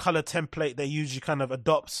 the color template they usually kind of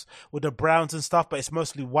adopts with the browns and stuff, but it's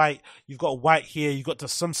mostly white. You've got white here, you got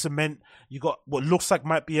some cement, you got what looks like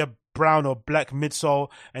might be a brown or black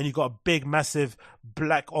midsole, and you got a big massive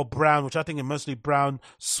black or brown, which I think is mostly brown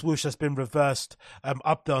swoosh that's been reversed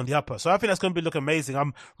up there on the upper. So I think that's going to look amazing.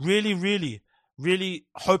 I'm really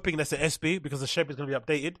hoping that's an SB because the shape is going to be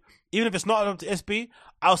updated. Even if it's not up to SB,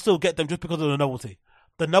 I'll still get them just because of the novelty.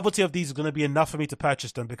 The novelty of these is going to be enough for me to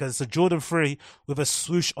purchase them because it's a Jordan 3 with a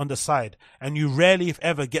swoosh on the side. And you rarely, if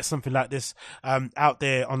ever, get something like this out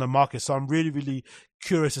there on the market. So I'm really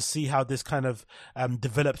curious to see how this kind of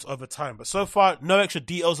develops over time. But so far, no extra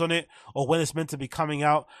details on it or when it's meant to be coming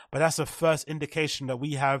out. But that's the first indication that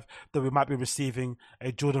we have that we might be receiving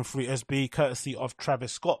a Jordan 3 SB courtesy of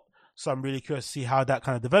Travis Scott. So I'm really curious to see how that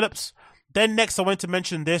kind of develops. Then next, I wanted to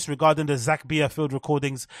mention this regarding the Zach Beer Field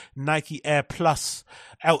Recordings Nike Air Pulse,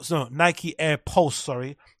 official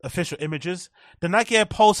images. The Nike Air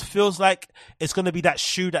Pulse feels like it's going to be that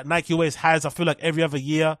shoe that Nike always has. I feel like every other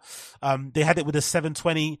year. They had it with the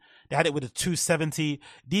 720. They had it with the 270.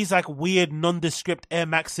 These like weird nondescript Air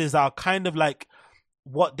Maxes are kind of like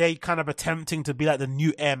what they kind of attempting to be like the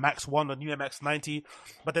new Air Max 1 or new Air Max 90,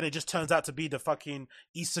 but then it just turns out to be the fucking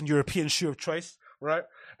Eastern European shoe of choice, right?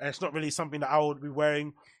 And it's not really something that I would be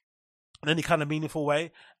wearing in any kind of meaningful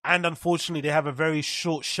way. And unfortunately, they have a very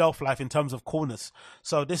short shelf life in terms of coolness.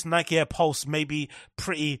 So this Nike Air Pulse may be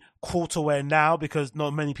pretty cool to wear now because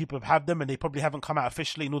not many people have them and they probably haven't come out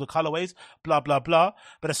officially in all the colorways, blah, blah, blah.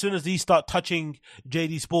 But as soon as these start touching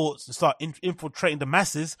JD Sports and start infiltrating the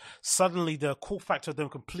masses, suddenly the cool factor of them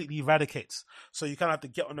completely eradicates. So you kind of have to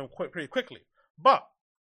get on them pretty quickly. But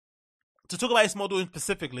to talk about this model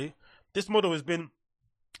specifically, this model has been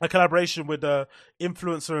a collaboration with the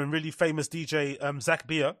influencer and really famous DJ Zach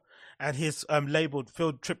Beer and his labeled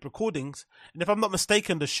Field Trip Recordings. And if I'm not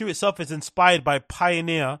mistaken, the shoe itself is inspired by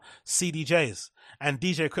Pioneer CDJs and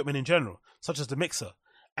DJ equipment in general, such as the mixer.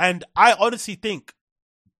 And I honestly think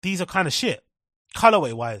these are kind of shit,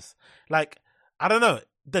 colorway wise. Like, I don't know,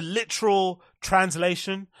 the literal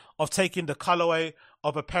translation of taking the colorway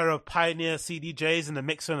of a pair of Pioneer CDJs in the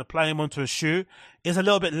mixer and applying them onto a shoe is a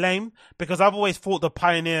little bit lame, because I've always thought the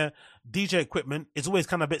Pioneer DJ equipment is always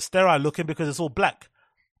kind of a bit sterile looking because it's all black.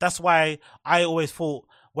 That's why I always thought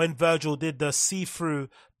when Virgil did the see-through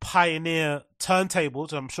Pioneer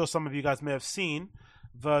turntables, I'm sure some of you guys may have seen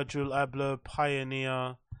Virgil Abloh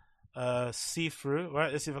Pioneer see-through,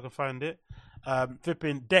 right? Let's see if I can find it.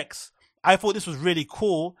 Flipping decks. I thought this was really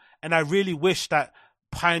cool, and I really wish that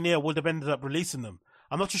Pioneer would have ended up releasing them.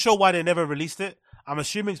 I'm not too sure why they never released it. I'm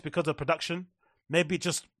assuming it's because of production. Maybe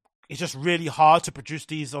it's just really hard to produce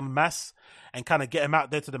these en masse and kind of get them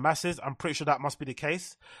out there to the masses. I'm pretty sure that must be the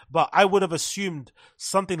case. But I would have assumed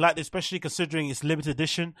something like this, especially considering it's limited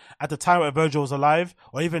edition at the time where Virgil was alive,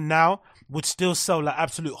 or even now, would still sell like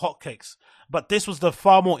absolute hotcakes. But this was the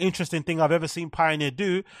far more interesting thing I've ever seen Pioneer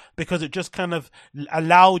do, because it just kind of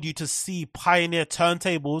allowed you to see Pioneer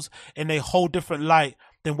turntables in a whole different light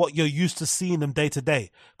than what you're used to seeing them day to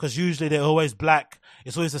day. Because usually they're always black.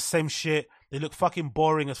 It's always the same shit. They look fucking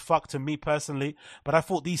boring as fuck to me personally. But I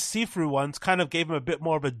thought these see-through ones kind of gave them a bit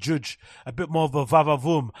more of a judge, a bit more of a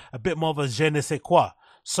va-va-voom, a bit more of a je ne sais quoi.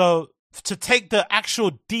 So to take the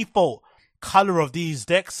actual default color of these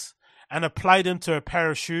decks and apply them to a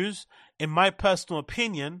pair of shoes, in my personal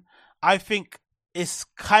opinion, I think it's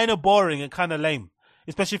kind of boring and kind of lame,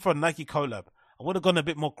 especially for a Nike collab. I would have gone a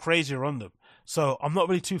bit more crazier on them. So I'm not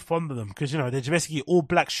really too fond of them because, you know, they're basically all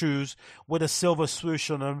black shoes with a silver swoosh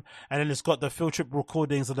on them. And then it's got the Field Trip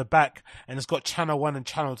Recordings at the back, and it's got channel 1 and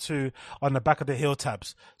channel 2 on the back of the heel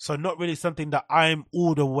tabs. So not really something that I'm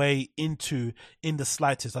all the way into in the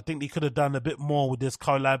slightest. I think they could have done a bit more with this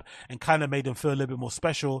collab and kind of made them feel a little bit more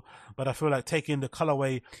special. But I feel like taking the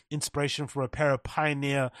colorway inspiration for a pair of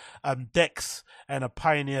Pioneer decks and a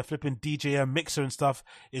Pioneer flipping DJM mixer and stuff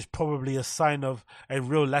is probably a sign of a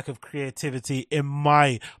real lack of creativity, in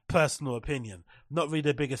my personal opinion. Not really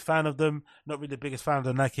the biggest fan of them, not really the biggest fan of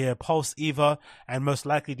the Nike Air Pulse either, and most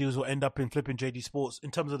likely these will end up in flipping JD Sports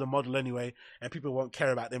in terms of the model anyway, and people won't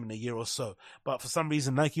care about them in a year or so. But for some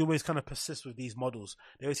reason, Nike always kind of persists with these models.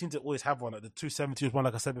 They always seem to always have one. Like the 270 was one,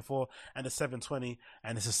 like I said before, and the 720,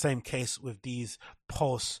 and it's the same case with these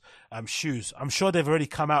Pulse shoes. I'm sure they've already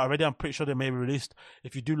come out already. I'm pretty sure they may be released.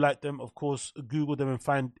 If you do like them, of course, Google them and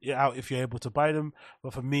find it out if you're able to buy them.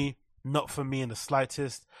 But for me, not for me in the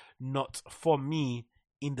slightest. Not for me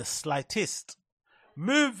in the slightest.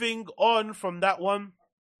 Moving on from that one,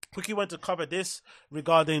 quickly want to cover this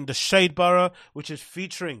regarding the Shade Borough, which is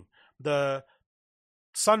featuring the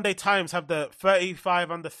Sunday Times have the 35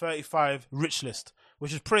 under 35 rich list,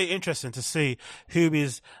 which is pretty interesting to see who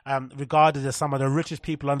is regarded as some of the richest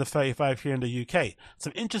people under 35 here in the UK.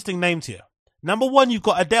 Some interesting names here. Number one, you've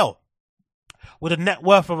got Adele, with a net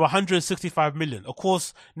worth of 165 million. Of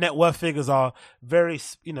course, net worth figures are very,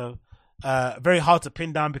 very hard to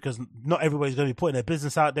pin down because not everybody's going to be putting their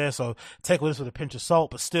business out there. So take all this with a pinch of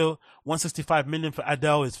salt. But still, 165 million for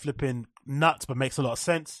Adele is flipping nuts, but makes a lot of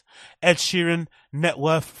sense. Ed Sheeran, net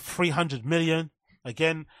worth 300 million.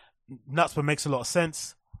 Again, nuts, but makes a lot of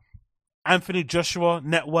sense. Anthony Joshua,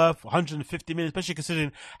 net worth 150 million, especially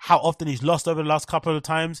considering how often he's lost over the last couple of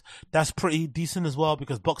times. That's pretty decent as well,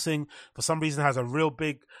 because boxing for some reason has a real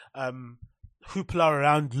big hoopla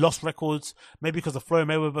around lost records, maybe because of Floyd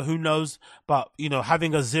Mayweather, who knows. But you know,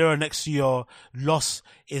 having a 0 next to your loss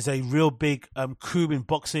is a real big coup in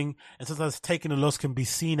boxing, and sometimes taking a loss can be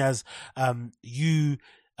seen as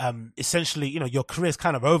essentially, you know, your career is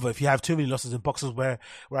kind of over if you have too many losses in boxers.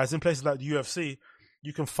 Whereas in places like the UFC,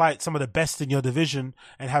 you can fight some of the best in your division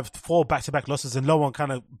and have 4 back-to-back losses and no one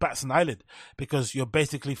kind of bats an eyelid because you're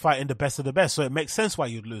basically fighting the best of the best. So it makes sense why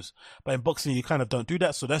you'd lose. But in boxing, you kind of don't do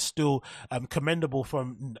that. So that's still commendable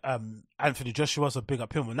from Anthony Joshua. So big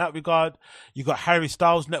up him in that regard. You got Harry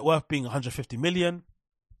Styles' net worth being 150 million.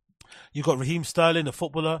 You got Raheem Sterling, the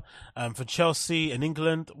footballer for Chelsea in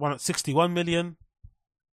England, 61 million.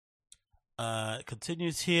 It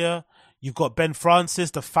continues here. You've got Ben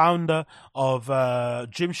Francis, the founder of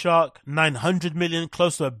Gymshark, 900 million,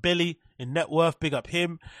 close to $1 billion in net worth. Big up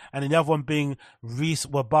him. And the other one being Reese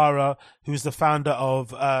Wabara, who's the founder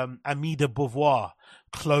of Amida Beauvoir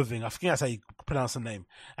clothing. I think that's how you pronounce the name.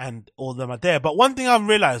 And all of them are there. But one thing I've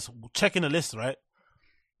realized, checking the list, right?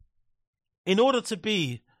 In order to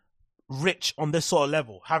be rich on this sort of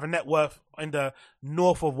level, have a net worth in the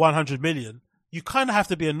north of 100 million, you kind of have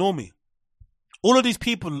to be a normie. All of these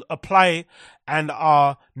people apply and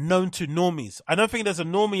are known to normies. I don't think there's a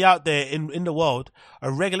normie out there in the world,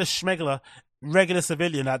 a regular schmegler, regular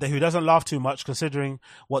civilian out there who doesn't laugh too much considering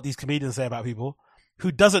what these comedians say about people,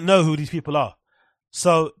 who doesn't know who these people are.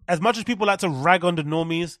 So as much as people like to rag on the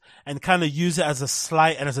normies and kind of use it as a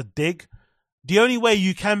slight and as a dig, the only way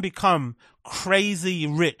you can become crazy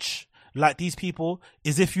rich like these people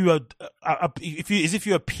is if you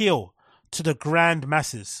appeal to the grand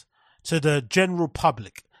masses, to the general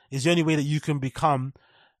public. Is the only way that you can become,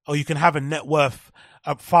 or you can have a net worth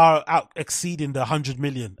far out exceeding the 100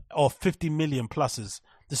 million or 50 million pluses.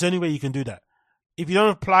 That's the only way you can do that. If you don't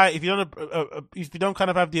apply, if you don't kind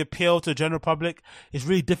of have the appeal to the general public, it's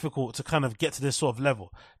really difficult to kind of get to this sort of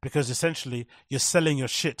level, because essentially you're selling your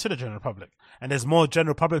shit to the general public, and there's more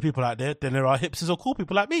general public people out there than there are hipsters or cool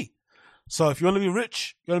people like me. So if you want to be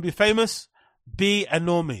rich, you want to be famous, be a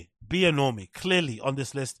normie. Be a normie, clearly on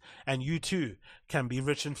this list, and you too can be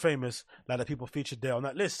rich and famous like the people featured there on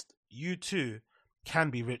that list. You too can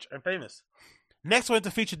be rich and famous. Next, I wanted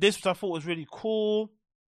to feature this, which I thought was really cool.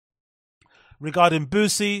 Regarding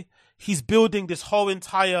Boosie, he's building this whole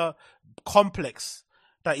entire complex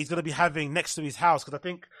that he's going to be having next to his house, because I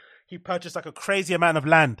think he purchased like a crazy amount of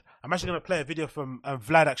land. I'm actually going to play a video from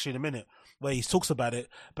Vlad actually in a minute where he talks about it,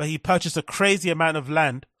 but he purchased a crazy amount of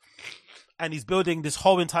land, and he's building this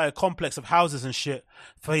whole entire complex of houses and shit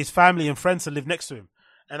for his family and friends to live next to him.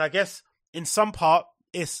 And I guess in some part,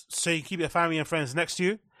 it's so you keep your family and friends next to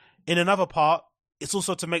you. In another part, it's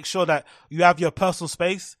also to make sure that you have your personal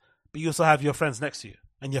space, but you also have your friends next to you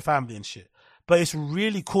and your family and shit. But it's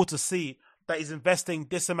really cool to see that he's investing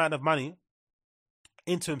this amount of money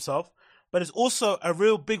into himself. But it's also a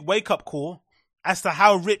real big wake-up call as to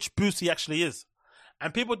how rich Boosie actually is.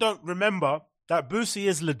 And people don't remember that Boosie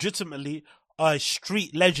is legitimately a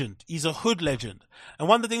street legend. He's a hood legend. And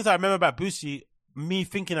one of the things I remember about Boosie, me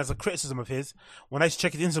thinking as a criticism of his, when I used to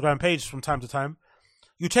check his Instagram page from time to time,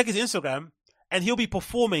 you check his Instagram and he'll be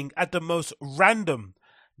performing at the most random,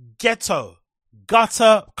 ghetto,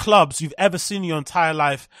 gutter clubs you've ever seen in your entire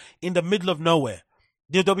life in the middle of nowhere.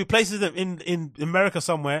 There'll be places in America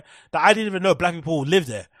somewhere that I didn't even know black people live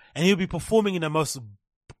there. And he'll be performing in the most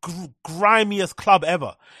grimiest club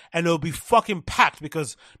ever, and it'll be fucking packed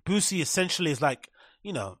because Boosie essentially is like,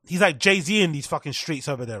 you know, he's like Jay-Z in these fucking streets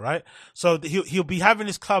over there, right? So he'll be having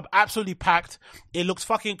his club absolutely packed. It looks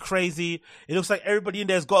fucking crazy. It looks like everybody in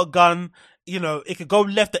there's got a gun. You know, it could go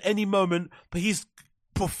left at any moment, but he's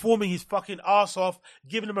performing his fucking ass off,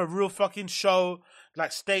 giving them a real fucking show,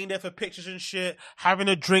 like staying there for pictures and shit, having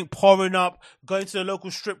a drink, pouring up, going to the local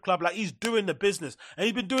strip club. Like, he's doing the business, and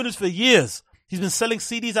he's been doing this for years. He's been selling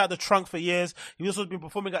CDs out the trunk for years. He's also been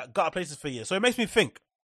performing at gutter places for years. So it makes me think,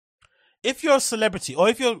 if you're a celebrity, or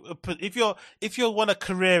if you want a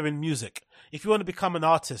career in music, if you want to become an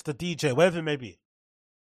artist, a DJ, whatever it may be,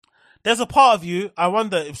 there's a part of you, I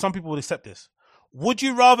wonder if some people would accept this. Would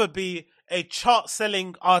you rather be a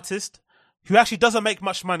chart-selling artist who actually doesn't make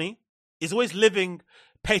much money, is always living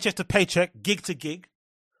paycheck to paycheck, gig to gig,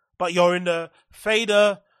 but you're in the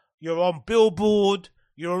fader, you're on Billboard,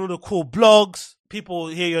 you're on all the cool blogs, people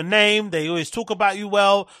hear your name, they always talk about you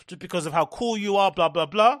well, just because of how cool you are, blah, blah,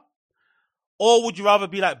 blah? Or would you rather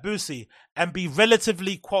be like Boosie and be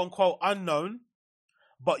relatively, quote-unquote, unknown,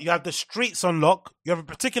 but you have the streets on lock, you have a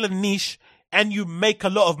particular niche, and you make a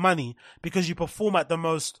lot of money because you perform at the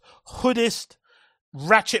most hoodest,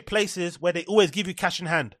 ratchet places where they always give you cash in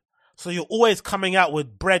hand. So you're always coming out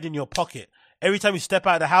with bread in your pocket. Every time you step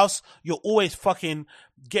out of the house, you're always fucking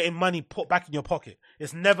getting money put back in your pocket.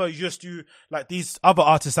 It's never just you like these other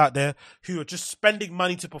artists out there who are just spending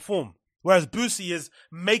money to perform. Whereas Boosie is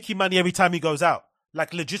making money every time he goes out.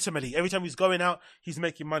 Like, legitimately. Every time he's going out, he's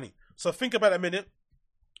making money. So think about it a minute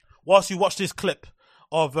whilst you watch this clip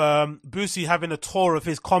of Boosie having a tour of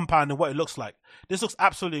his compound and what it looks like. This looks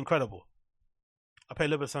absolutely incredible. I'll play a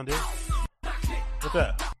little bit of sound here. Look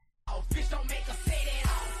at that.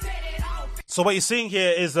 So what you're seeing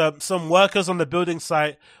here is some workers on the building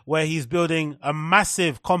site where he's building a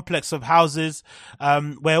massive complex of houses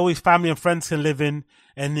where all his family and friends can live in.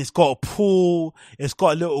 And it's got a pool. It's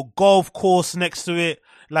got a little golf course next to it.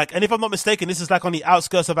 Like, and if I'm not mistaken, this is like on the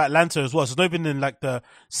outskirts of Atlanta as well. So it's not even in like the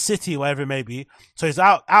city, wherever it may be. So he's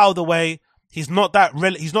out of the way. He's not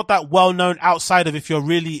that well known outside of if you're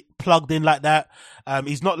really plugged in like that.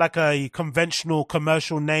 He's not like a conventional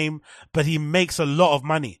commercial name, but he makes a lot of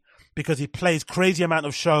money because he plays crazy amount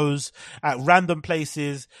of shows at random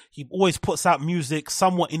places. He always puts out music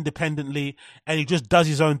somewhat independently, and he just does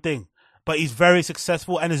his own thing. But he's very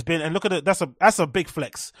successful and has been, and look at it, that's a big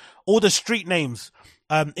flex. All the street names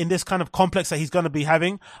in this kind of complex that he's going to be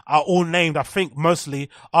having are all named, I think, mostly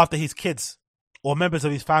after his kids or members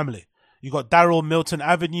of his family. You got Daryl Milton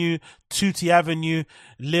Avenue, Tootie Avenue,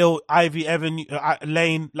 Lil Ivy Avenue,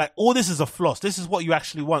 Lane. Like, all this is a floss. This is what you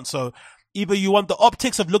actually want. So either you want the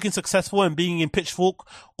optics of looking successful and being in Pitchfork,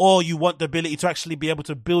 or you want the ability to actually be able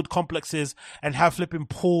to build complexes and have flipping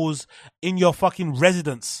pools in your fucking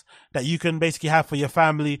residence that you can basically have for your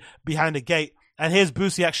family behind the gate. And here's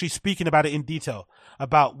Boosie actually speaking about it in detail,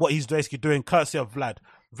 about what he's basically doing, courtesy of Vlad.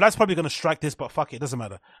 Vlad's probably going to strike this, but fuck it, doesn't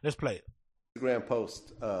matter. Let's play it. Instagram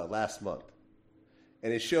post last month,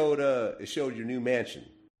 and it showed your new mansion.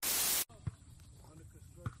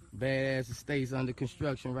 Badass estates under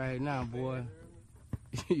construction right now, boy.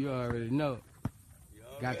 You already know.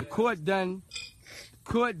 Got the court done.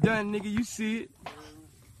 Court done, nigga. You see it.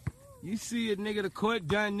 You see it, nigga. The court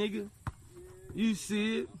done, nigga. You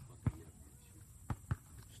see it.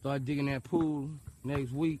 Start digging that pool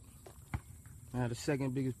next week. I had the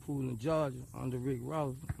second biggest pool in Georgia under Rick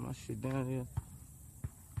Ross. My shit down here.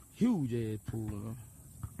 Huge ass pool, man.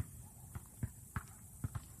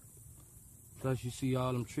 Plus you see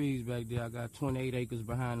all them trees back there. I got 28 acres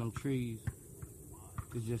behind them trees.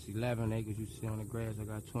 It's just 11 acres you see on the grass. I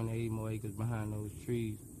got 28 more acres behind those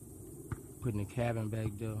trees. Putting a cabin back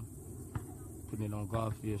there. Putting it on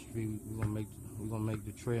Garfield Street. We're gonna make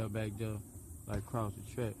the trail back there, like across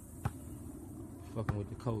the track. Fucking with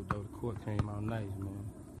the court, though. The court came out nice, man.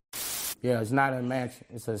 Yeah, it's not a mansion.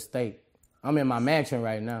 It's an estate. I'm in my mansion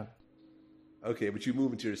right now. Okay, but you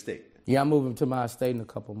moving to your estate? Yeah, I'm moving to my estate in a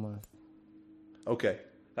couple months. Okay.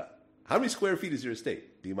 How many square feet is your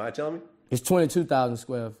estate? Do you mind telling me? It's 22,000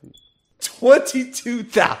 square feet.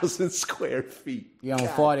 22,000 square feet? Yeah, on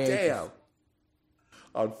 40 acres. Damn.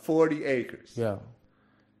 On 40 acres? Yeah.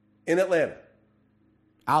 In Atlanta?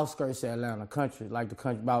 Outskirts of Atlanta, country, like the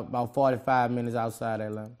country, about 45 minutes outside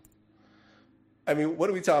Atlanta. I mean, what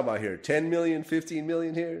are we talking about here? 10 million, 15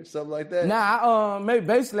 million here? Something like that? Nah,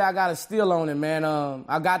 basically I got a steal on it, man.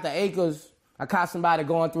 I got the acres. I caught somebody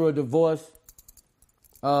going through a divorce.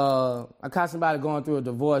 Man,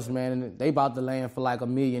 and they bought the land for like $1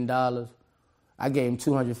 million. I gave him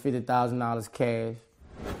 $250,000 cash.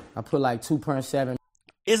 I put like 2.7.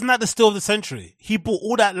 Isn't that the steal of the century? He bought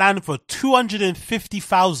all that land for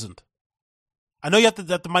 $250,000. I know you have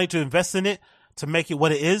the money to invest in it to make it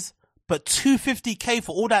what it is, but $250K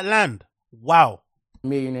for all that land. Wow. $1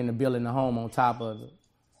 million in the building, the home on top of it.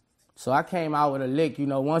 So I came out with a lick.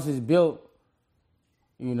 Once it's built,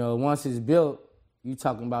 you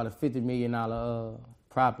talking about a $50 million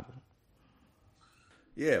property.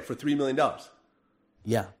 Yeah, for $3 million.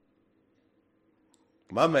 Yeah.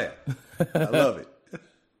 My man. I love it.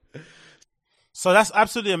 So that's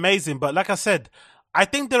absolutely amazing. But like I said, I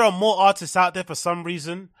think there are more artists out there for some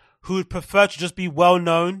reason who would prefer to just be well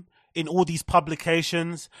known in all these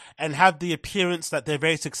publications and have the appearance that they're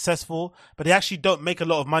very successful, but they actually don't make a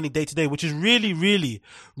lot of money day to day, which is really, really,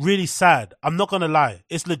 really sad. I'm not going to lie.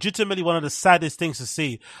 It's legitimately one of the saddest things to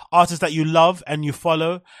see. Artists that you love and you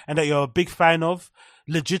follow and that you're a big fan of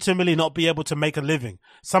legitimately not be able to make a living.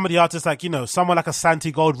 Some of the artists, like, someone like a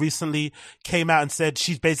Santi Gold recently came out and said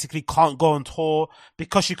she's basically can't go on tour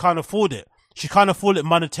because she can't afford it. She can't afford it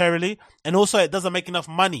monetarily, and also it doesn't make enough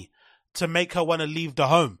money to make her want to leave the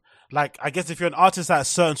home. Like, I guess if you're an artist at a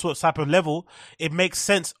certain sort of type of level, it makes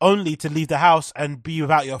sense only to leave the house and be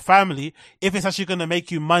without your family if it's actually going to make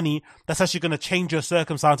you money that's actually going to change your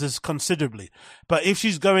circumstances considerably. But if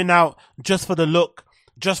she's going out just for the look,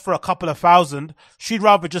 just for a couple of thousand, she'd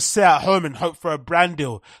rather just sit at home and hope for a brand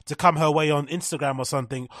deal to come her way on Instagram or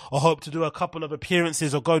something, or hope to do a couple of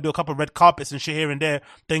appearances or go do a couple of red carpets and shit here and there,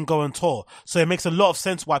 then go on tour. So it makes a lot of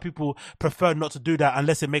sense why people prefer not to do that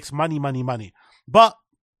unless it makes money. But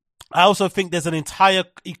I also think there's an entire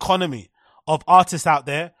economy of artists out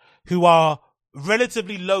there who are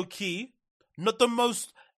relatively low key, not the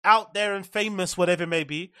most out there and famous, whatever it may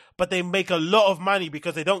be, but they make a lot of money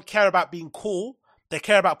because they don't care about being cool. They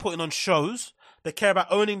care about putting on shows. They care about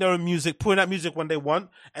owning their own music, putting out music when they want,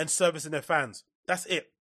 and servicing their fans. That's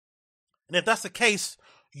it. And if that's the case,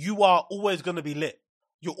 you are always going to be lit.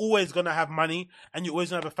 you're always going to have money and you're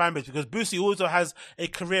always going to have a fan base, because Boosie also has a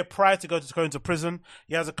career prior to going to prison.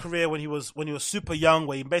 He has a career when he was super young,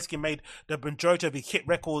 where he basically made the majority of his hit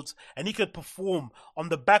records, and he could perform on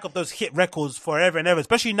the back of those hit records forever and ever,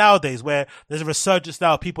 especially nowadays where there's a resurgence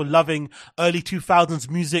now of people loving early 2000s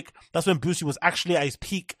music. That's when Boosie was actually at his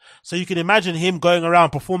peak. So you can imagine him going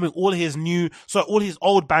around performing all his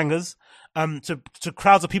old bangers to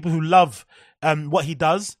crowds of people who love what he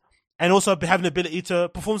does, and also having the ability to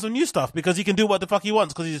perform some new stuff because he can do what the fuck he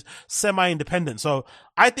wants because he's semi-independent. So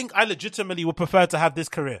I think I legitimately would prefer to have this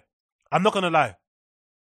career. I'm not going to lie.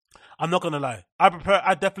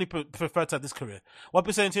 I definitely prefer to have this career. What are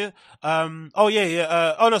we saying here?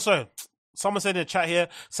 Sorry. Someone said in the chat here,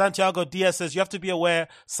 Santiago Diaz says, you have to be aware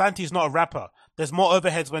Santi's not a rapper. There's more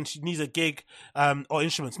overheads when she needs a gig or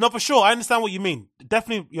instruments. No, for sure. I understand what you mean.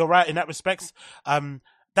 Definitely, you're right in that respect.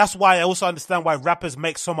 That's why I also understand why rappers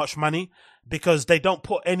make so much money, because they don't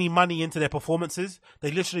put any money into their performances. They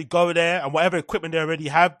literally go there and whatever equipment they already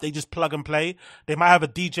have, they just plug and play. They might have a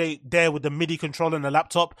DJ there with the MIDI controller and a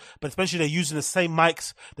laptop, but especially they're using the same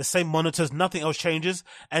mics, the same monitors, nothing else changes.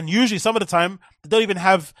 And usually some of the time, they don't even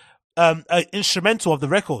have an instrumental of the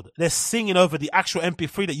record. They're singing over the actual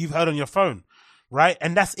MP3 that you've heard on your phone, right?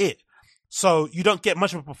 And that's it. So you don't get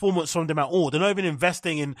much of a performance from them at all. They're not even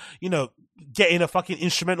investing in, getting a fucking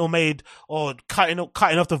instrumental made or cutting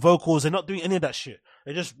off the vocals. They're not doing any of that shit.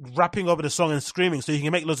 They're just rapping over the song and screaming so you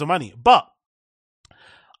can make loads of money. But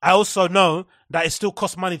I also know that it still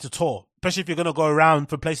costs money to tour, especially if you're going to go around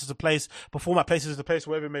from places to place, perform at places to place,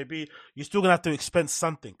 wherever it may be. You're still going to have to expense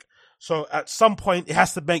something. So at some point, it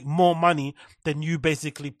has to make more money than you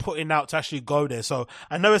basically putting out to actually go there. So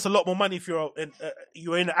I know it's a lot more money if you're in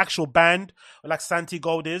an actual band, like Santi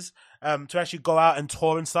Gold is, to actually go out and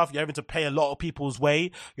tour and stuff. You're having to pay a lot of people's way.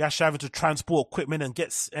 You're actually having to transport equipment and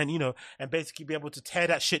basically be able to tear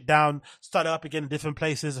that shit down, start it up again in different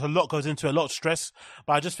places. A lot goes into a lot of stress.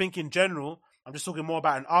 But I just think in general, I'm just talking more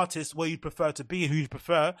about an artist, where you'd prefer to be, who you'd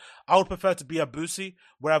prefer. I would prefer to be a Boosie,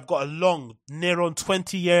 where I've got a long, near on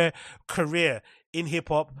 20-year career in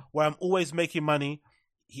hip-hop, where I'm always making money.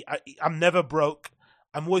 I'm never broke.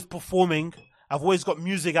 I'm always performing. I've always got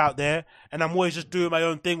music out there, and I'm always just doing my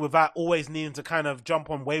own thing without always needing to kind of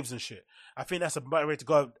jump on waves and shit. I think that's a better way to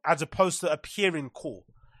go, as opposed to appearing cool.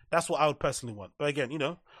 That's what I would personally want. But again,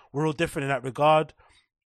 we're all different in that regard.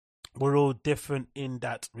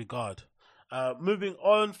 Moving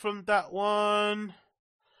on from that one,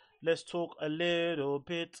 let's talk a little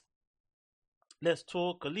bit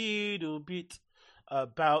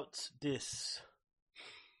about this.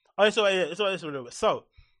 So,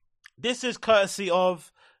 this is courtesy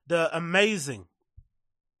of the amazing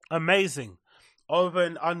over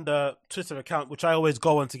and under Twitter account, which I always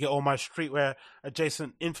go on to get all my streetwear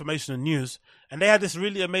adjacent information and news. And they had this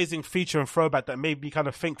really amazing feature and throwback that made me kind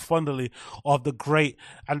of think fondly of the great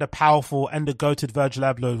and the powerful and the goated Virgil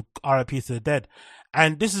Abloh, RIP to the dead.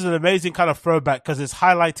 And this is an amazing kind of throwback because it's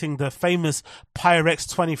highlighting the famous Pyrex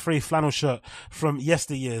 23 flannel shirt from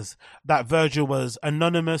yesteryears that Virgil was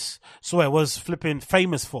flipping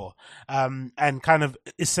famous for. And kind of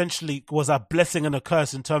essentially was a blessing and a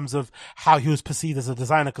curse in terms of how he was perceived as a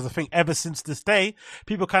designer. Because I think ever since this day,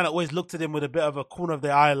 people kind of always looked at him with a bit of a corner of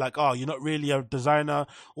their eye, like, oh, you're not really a designer.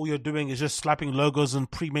 All you're doing is just slapping logos and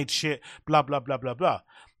pre-made shit, blah, blah, blah, blah, blah.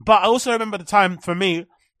 But I also remember the time for me,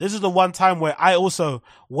 this is the one time where I also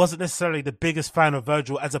wasn't necessarily the biggest fan of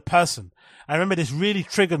Virgil as a person. I remember this really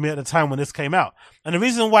triggered me at the time when this came out. And the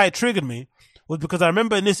reason why it triggered me was because I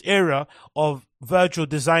remember in this era of Virgil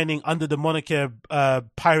designing under the moniker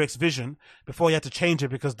Pyrex Vision, before he had to change it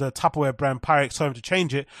because the Tupperware brand Pyrex told him to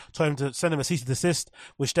change it, told him to send him a cease and desist,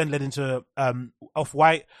 which then led into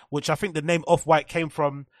Off-White, which I think the name Off-White came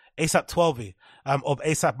from ASAP 12 of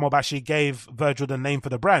ASAP Mob actually gave Virgil the name for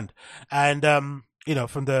the brand. And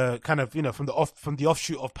from the kind of, from the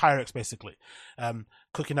offshoot of Pyrex, basically,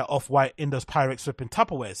 cooking that Off-White in those Pyrex flipping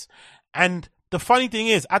Tupperwares. And the funny thing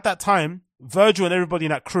is, at that time, Virgil and everybody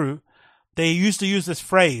in that crew, they used to use this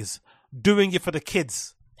phrase, doing it for the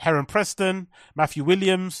kids. Heron Preston, Matthew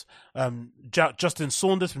Williams, Justin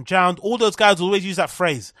Saunders from Jound, all those guys always use that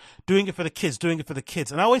phrase, doing it for the kids, doing it for the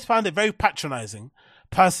kids. And I always found it very patronizing,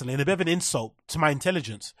 personally, and a bit of an insult to my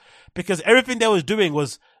intelligence, because everything they was doing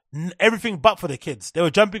was everything but for the kids. They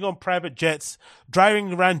were jumping on private jets,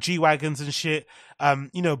 driving around G-Wagons and shit,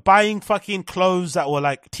 buying fucking clothes that were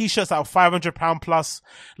like t-shirts that were £500 plus,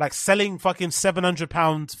 like selling fucking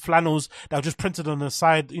 £700 flannels that were just printed on the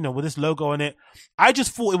side, with this logo on it. I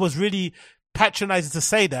just thought it was really patronizing to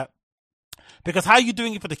say that, because how are you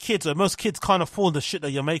doing it for the kids when most kids can't afford the shit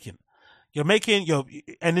that you're making?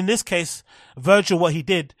 And in this case, Virgil, what he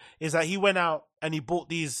did is that he went out and he bought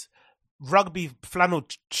these rugby flannel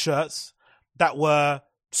shirts that were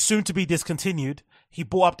soon to be discontinued. He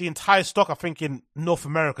bought up the entire stock, I think, in North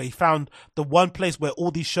America. He found the one place where all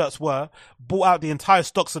these shirts were, bought out the entire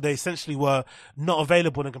stock, so they essentially were not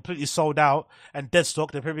available and completely sold out and dead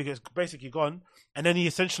stock. They're basically gone. And then he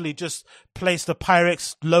essentially just placed the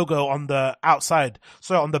Pyrex logo on the outside,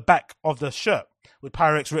 so on the back of the shirt, with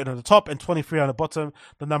Pyrex written on the top and 23 on the bottom,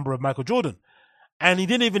 the number of Michael Jordan. And he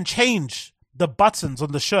didn't even change the buttons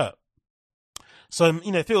on the shirt. So,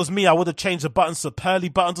 if it was me, I would have changed the buttons to pearly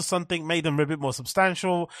buttons or something, made them a bit more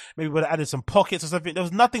substantial, maybe would have added some pockets or something. There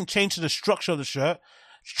was nothing changed to the structure of the shirt,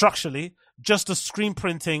 structurally, just the screen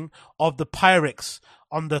printing of the Pyrex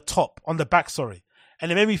on the top, on the back, sorry.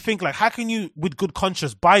 And it made me think, like, how can you, with good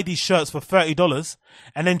conscience, buy these shirts for $30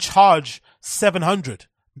 and then charge $700?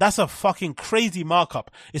 That's a fucking crazy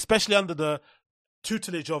markup, especially under the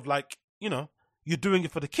tutelage of, like, you're doing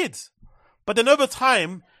it for the kids. But then over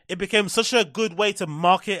time, it became such a good way to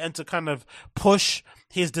market and to kind of push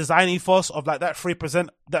his design ethos of like that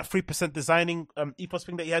 3% designing ethos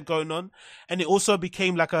thing that he had going on. And it also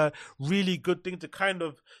became like a really good thing to kind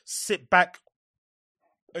of sit back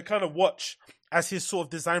and kind of watch as his sort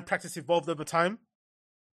of design practice evolved over time.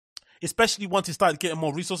 Especially once he started getting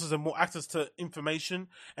more resources and more access to information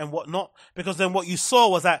and whatnot. Because then what you saw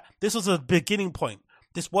was that this was a beginning point.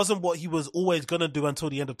 This wasn't what he was always going to do until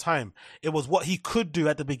the end of time. It was what he could do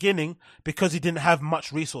at the beginning because he didn't have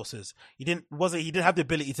much resources. He didn't have the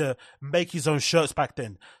ability to make his own shirts back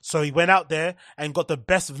then. So he went out there and got the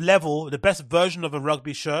best version of a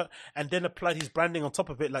rugby shirt and then applied his branding on top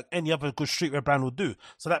of it like any other good streetwear brand would do.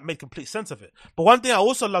 So that made complete sense of it. But one thing I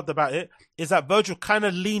also loved about it is that Virgil kind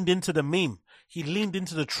of leaned into the meme. He leaned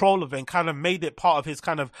into the troll of it and kind of made it part of his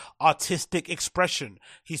kind of artistic expression.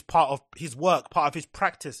 He's part of his work, part of his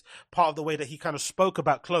practice, part of the way that he kind of spoke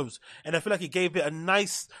about clothes. And I feel like he gave it a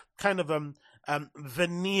nice kind of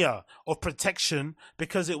veneer of protection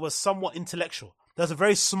because it was somewhat intellectual. There's a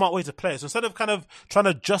very smart way to play it. So instead of kind of trying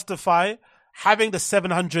to justify having the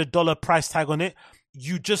 $700 price tag on it,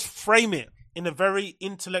 you just frame it in a very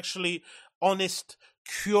intellectually honest,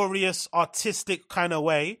 curious, artistic kind of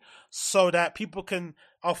way, so that people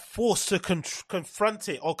are forced to confront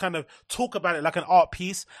it or kind of talk about it like an art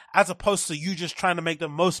piece, as opposed to you just trying to make the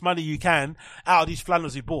most money you can out of these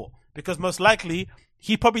flannels he bought. Because most likely,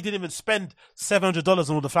 he probably didn't even spend $700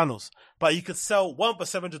 on all the flannels, but you could sell one for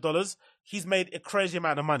 $700. He's made a crazy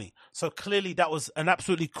amount of money. So clearly that was an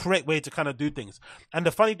absolutely correct way to kind of do things. And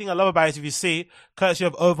the funny thing I love about it is, if you see, courtesy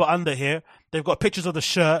of Over Under here, they've got pictures of the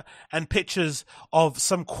shirt and pictures of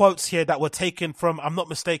some quotes here that were taken from, I'm not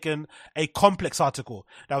mistaken, a Complex article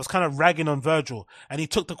that was kind of ragging on Virgil. And he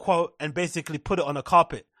took the quote and basically put it on a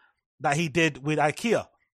carpet that he did with IKEA.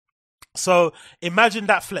 So imagine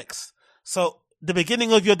that flex. So the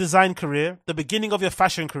beginning of your design career, the beginning of your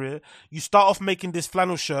fashion career, you start off making this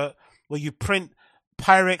flannel shirt where you print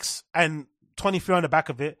Pyrex and 23 on the back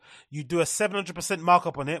of it. You do a 700%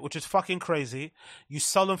 markup on it, which is fucking crazy. You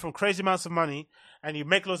sell them for crazy amounts of money and you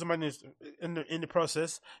make loads of money in the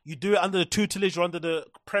process. You do it under the tutelage or under the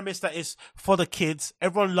premise that is for the kids.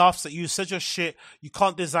 Everyone laughs at you, says you're shit, you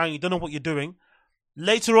can't design, you don't know what you're doing.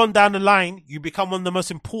 Later on down the line, you become one of the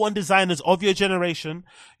most important designers of your generation.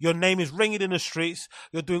 Your name is ringing in the streets.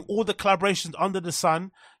 You're doing all the collaborations under the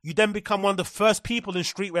sun. You then become one of the first people in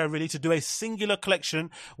streetwear really to do a singular collection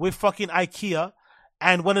with fucking IKEA.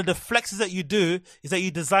 And one of the flexes that you do is that you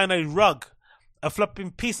design a rug, a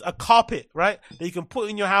flipping piece, a carpet, right? That you can put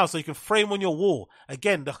in your house or you can frame on your wall.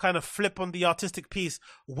 Again, the kind of flip on the artistic piece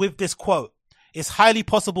with this quote. It's highly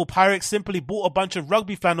possible Pyrex simply bought a bunch of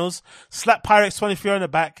rugby flannels, slapped Pyrex 23 on the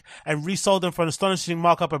back, and resold them for an astonishing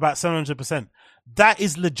markup of about 700%. That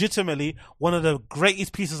is legitimately one of the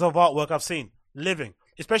greatest pieces of artwork I've seen living.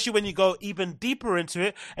 Especially when you go even deeper into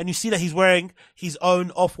it and you see that he's wearing his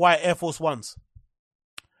own off-white Air Force Ones.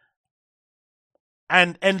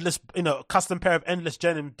 And endless, custom pair of endless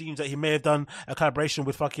denim jeans that he may have done a collaboration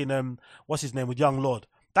with fucking, what's his name, with Young Lord.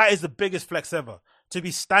 That is the biggest flex ever. To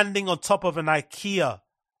be standing on top of an IKEA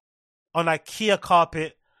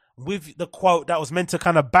carpet with the quote that was meant to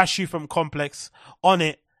kind of bash you from Complex on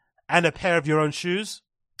it and a pair of your own shoes.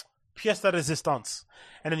 Pièce de résistance.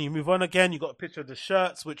 And then you move on again. You got a picture of the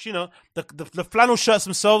shirts, which, the flannel shirts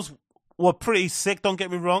themselves were pretty sick, don't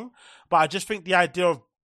get me wrong. But I just think the idea of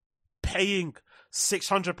paying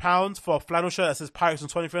 £600 for a flannel shirt that says Pyrex and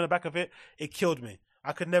 23 on the back of it, it killed me.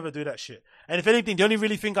 I could never do that shit. And if anything, the only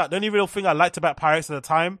real thing I liked about Pyrex at the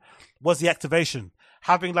time was the activation.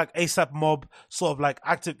 having like ASAP Mob sort of like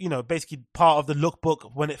active, basically part of the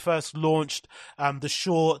lookbook when it first launched, the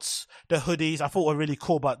shorts, the hoodies, I thought were really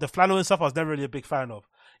cool, but the flannel and stuff I was never really a big fan of,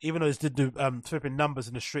 even though it did do flipping numbers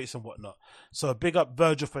in the streets and whatnot. So big up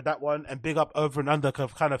Virgil for that one, and big up Over and Under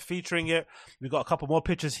kind of featuring it. We got a couple more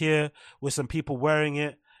pictures here with some people wearing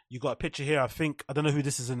it. You got a picture here, I don't know who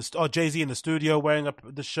this is, Jay-Z in the studio wearing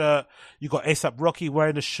the shirt. You got ASAP Rocky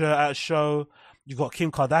wearing the shirt at a show. You got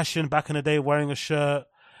Kim Kardashian back in the day wearing a shirt.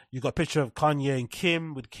 You got a picture of Kanye and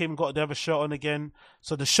Kim, with Kim got the other shirt on again.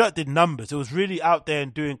 So the shirt did numbers. It was really out there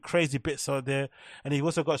and doing crazy bits out there. And he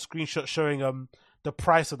also got a screenshot showing the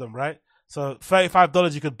price of them, right? So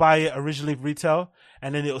 $35 you could buy it originally retail,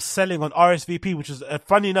 and then it was selling on RSVP, which is,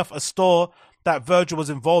 funny enough, a store that Virgil was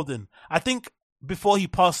involved in. I think before he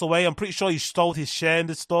passed away, I'm pretty sure he stole his share in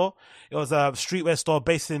this store. It was a streetwear store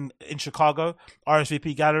based in Chicago,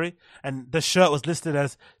 RSVP Gallery, and the shirt was listed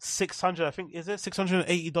as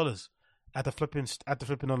 $680 at the flipping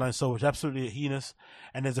online store, which is absolutely heinous.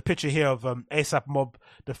 And there's a picture here of ASAP Mob,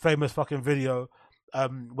 the famous fucking video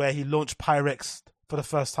where he launched Pyrex for the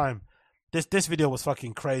first time. This video was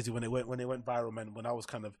fucking crazy when it went viral, man. When I was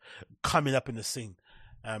kind of coming up in the scene.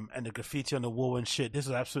 And the graffiti on the wall and shit. This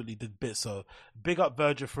was absolutely did bits. So big up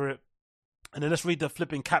Virgil for it. And then let's read the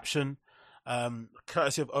flipping caption,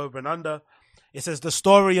 courtesy of Over and Under. It says, the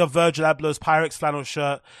story of Virgil Abloh's Pyrex flannel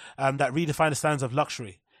shirt that redefined the standards of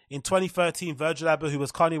luxury. In 2013, Virgil Abloh, who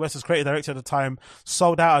was Kanye West's creative director at the time,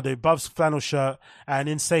 sold out of the above flannel shirt at an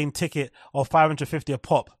insane ticket of $550 a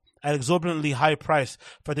pop, an exorbitantly high price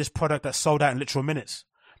for this product that sold out in literal minutes.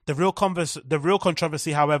 The real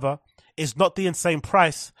controversy, however, is not the insane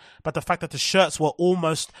price, but the fact that the shirts were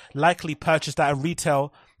almost likely purchased at a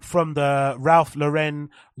retail from the Ralph Lauren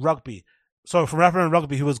Rugby,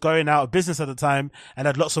 who was going out of business at the time and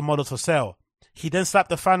had lots of models for sale. He then slapped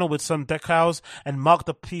the flannel with some decals and marked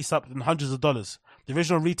the piece up in hundreds of dollars. The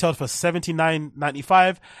original retailed for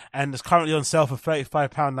 $79.95 and is currently on sale for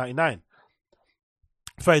 £35.99.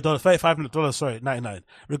 $99.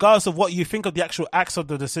 Regardless of what you think of the actual acts of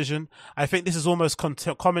the decision, I think this is almost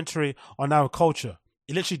commentary on our culture.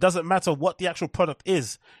 It literally doesn't matter what the actual product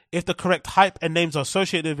is. If the correct hype and names are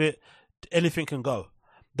associated with it, anything can go.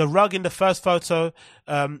 The rug in the first photo,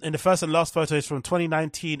 in the first and last photo, is from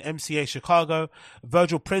 2019 MCA Chicago.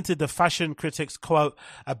 Virgil printed the fashion critic's quote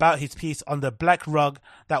about his piece on the black rug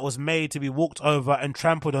that was made to be walked over and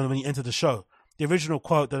trampled on when he entered the show. The original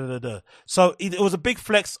quote, So it was a big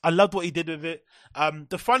flex. I loved what he did with it.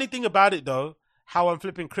 The funny thing about it, though, how I'm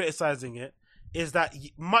flipping criticizing it, is that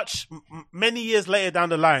many years later down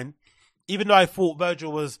the line, even though I thought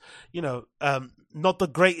Virgil was, not the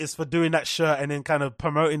greatest for doing that shirt and then kind of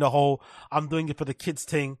promoting the whole I'm doing it for the kids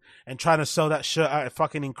thing and trying to sell that shirt at a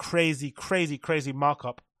fucking crazy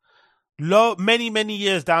markup. Many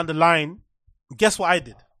years down the line, guess what I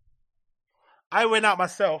did? I went out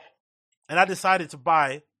myself and I decided to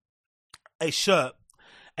buy a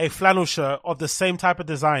flannel shirt of the same type of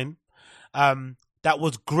design, that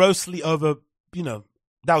was grossly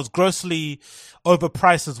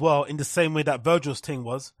overpriced as well, in the same way that Virgil's thing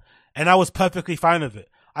was. And I was perfectly fine with it.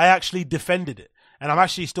 I actually defended it. And I'm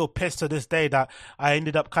actually still pissed to this day that I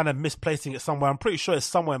ended up kind of misplacing it somewhere. I'm pretty sure it's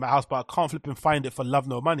somewhere in my house, but I can't flip and find it for love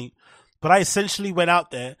nor money. But I essentially went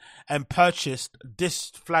out there and purchased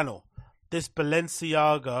this flannel, this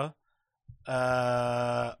Balenciaga, this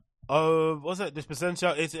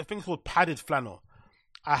Balenciaga, I think it's called padded flannel.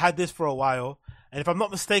 I had this for a while. And if I'm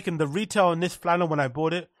not mistaken, the retail on this flannel when I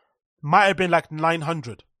bought it might have been like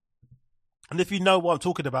 $900. And if you know what I'm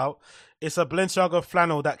talking about, it's a Balenciaga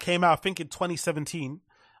flannel that came out, I think, in 2017.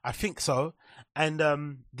 I think so. And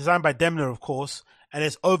designed by Demna, of course. And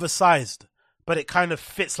it's oversized, but it kind of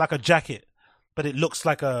fits like a jacket. But it looks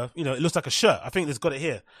like it looks like a shirt. I think it's got it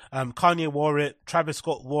here. Kanye wore it. Travis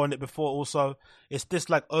Scott wore it before also. It's this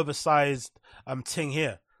like oversized thing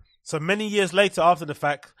here. So many years later, after the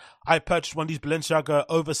fact, I purchased one of these Balenciaga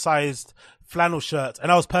oversized flannel shirts,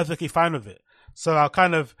 and I was perfectly fine with it. So I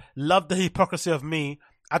kind of loved the hypocrisy of me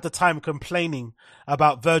at the time complaining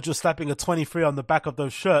about Virgil slapping a 23 on the back of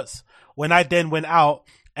those shirts, when I then went out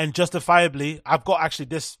and justifiably, I've got actually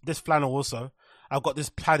this flannel also. I've got this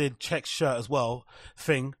padded check shirt as well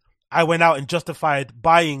thing. I went out and justified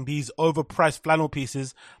buying these overpriced flannel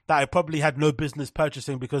pieces that I probably had no business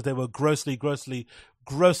purchasing because they were grossly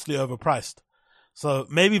overpriced. So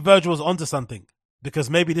maybe Virgil was onto something, because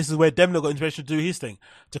maybe this is where Demna got inspiration to do his thing,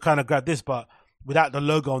 to kind of grab this, but without the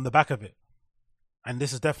logo on the back of it. And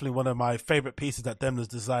this is definitely one of my favorite pieces that Demna's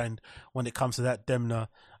designed when it comes to that Demna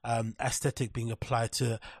aesthetic being applied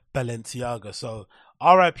to Balenciaga. So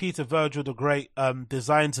RIP to Virgil the Great.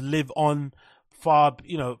 Designs live on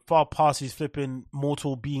far past his flipping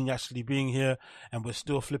mortal being actually being here, and we're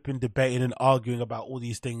still flipping debating and arguing about all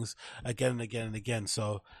these things again and again and again.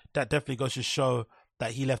 So that definitely goes to show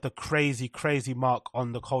that he left a crazy, crazy mark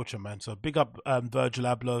on the culture, man. So big up Virgil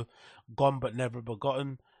Abloh, gone but never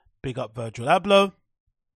forgotten. Big up Virgil Abloh.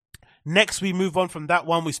 Next, we move on from that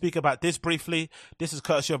one. We speak about this briefly. This is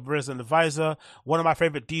courtesy of Resident Advisor. One of my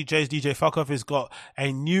favorite DJs, DJ Fuckoff, has got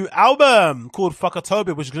a new album called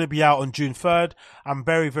Fuckatober, which is going to be out on June 3rd. I'm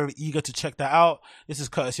very, very eager to check that out. This is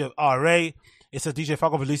courtesy of RA. It says DJ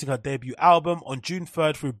Fuckoff releasing her debut album on June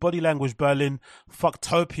 3rd through Body Language Berlin.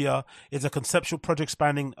 Fucktopia is a conceptual project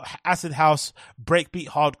spanning acid house, breakbeat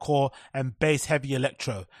hardcore, and bass heavy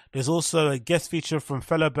electro. There's also a guest feature from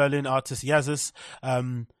fellow Berlin artist Yazis,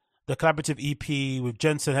 the collaborative EP with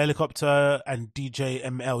Jensen Helicopter and DJ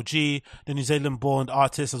MLG. The New Zealand-born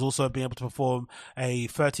artist has also been able to perform a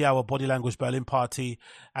 30-hour Body Language Berlin party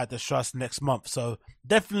at the Trust next month. So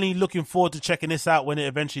definitely looking forward to checking this out when it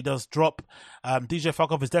eventually does drop. DJ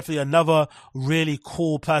Fuckoff is definitely another really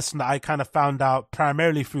cool person that I kind of found out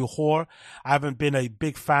primarily through Whore. I haven't been a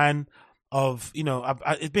big fan of,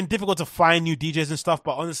 it's been difficult to find new DJs and stuff,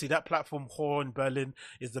 but honestly, that platform Whore in Berlin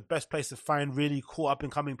is the best place to find really cool up and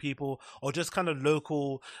coming people, or just kind of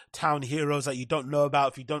local town heroes that you don't know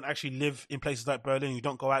about if you don't actually live in places like Berlin. You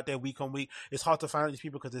don't go out there week on week. It's hard to find these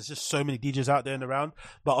people because there's just so many DJs out there and around.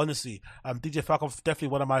 But honestly, DJ Fuckoff is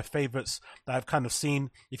definitely one of my favorites that I've kind of seen.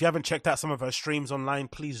 If you haven't checked out some of her streams online,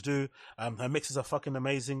 please do. Her mixes are fucking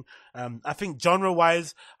amazing. I think genre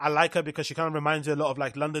wise, I like her because she kind of reminds me a lot of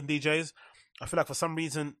like London DJs. I feel like for some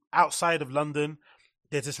reason outside of London,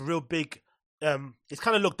 there's this real big, it's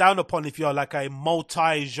kind of looked down upon if you're like a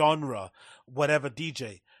multi-genre, whatever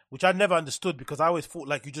DJ, which I never understood because I always thought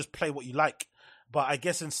like you just play what you like. But I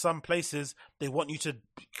guess in some places, they want you to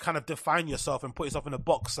kind of define yourself and put yourself in a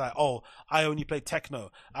box like, oh, I only play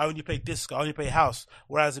techno, I only play disco, I only play house.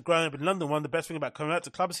 Whereas growing up in London, one of the best things about coming out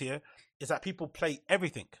to clubs here is that people play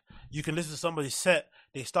everything. You can listen to somebody's set,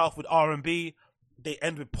 they start off with R&B, they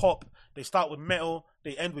end with pop, they start with metal,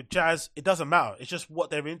 they end with jazz. It doesn't matter. It's just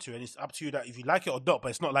what they're into, and it's up to you that if you like it or not. But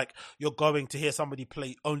it's not like you're going to hear somebody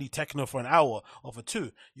play only techno for an hour or for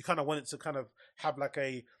two. You kind of want it to kind of have like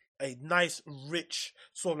a nice, rich,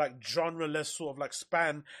 sort of like genre-less sort of like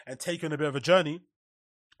span and take you on a bit of a journey.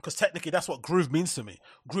 Because technically that's what groove means to me.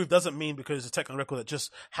 Groove doesn't mean because it's a techno record that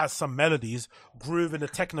just has some melodies. Groove in a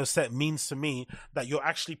techno set means to me that you're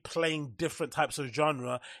actually playing different types of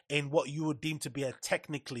genre in what you would deem to be a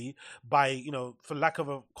technically, by, for lack of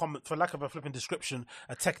a flipping description,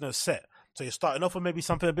 a techno set. So you're starting off with maybe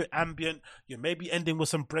something a bit ambient, you're maybe ending with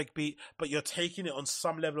some breakbeat, but you're taking it on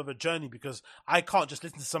some level of a journey, because I can't just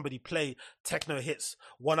listen to somebody play techno hits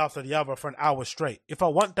one after the other for an hour straight. If I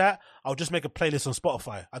want that, I'll just make a playlist on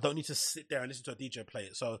Spotify. I don't need to sit there and listen to a DJ play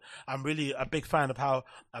it. So I'm really a big fan of how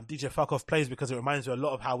DJ Fuckoff plays, because it reminds me a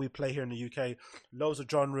lot of how we play here in the UK. Loads of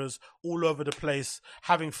genres, all over the place,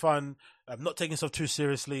 having fun, not taking stuff too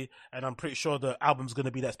seriously, and I'm pretty sure the album's going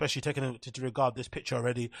to be that, especially taking into regard this picture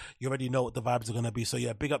already. You already know what the vibes are going to be. So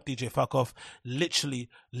yeah, big up DJ Fuckoff. Literally,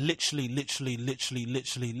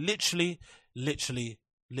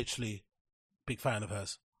 big fan of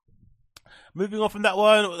hers. Moving on from that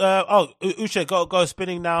one, Uche, go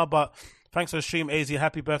spinning now, but thanks for the stream, AZ.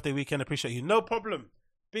 Happy birthday weekend. Appreciate you. No problem.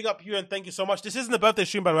 Big up you and thank you so much. This isn't a birthday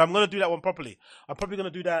stream, by the way. I'm going to do that one properly. I'm probably going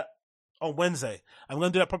to do that on Wednesday. I'm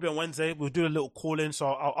going to do that probably on Wednesday. We'll do a little call-in, so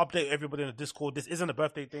I'll update everybody in the Discord. This isn't a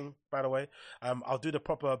birthday thing, by the way. I'll do the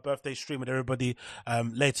proper birthday stream with everybody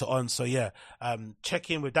later on. So yeah,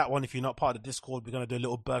 check in with that one if you're not part of the Discord. We're going to do a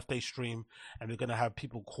little birthday stream, and we're going to have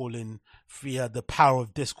people call in via the power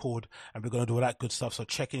of Discord, and we're going to do all that good stuff. So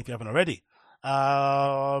check in if you haven't already.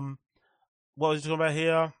 What was you talking about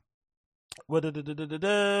here?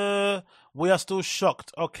 We are still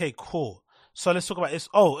shocked. Okay, cool. So let's talk about this.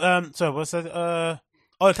 So what's that?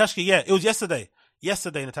 Natashki, yeah, it was yesterday.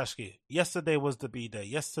 Yesterday, Natashki. Yesterday was the B-Day.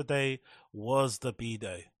 Yesterday.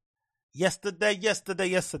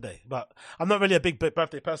 But I'm not really a big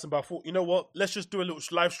birthday person, but I thought, you know what? Let's just do a little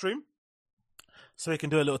live stream so we can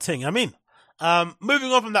do a little thing.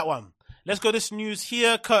 Moving on from that one. Let's go to this news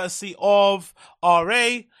here, courtesy of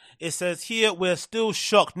RA. It says here, we're still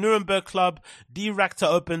shocked. Nuremberg Club, Die Rakete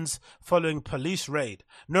opens following police raid.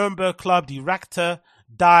 Nuremberg Club, Die Rakete,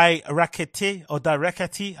 Die Rakete, I don't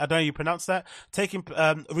know how you pronounce that,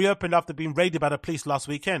 reopened after being raided by the police last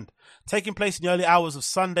weekend. Taking place in the early hours of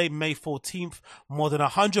Sunday, May 14th, more than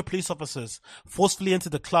 100 police officers forcefully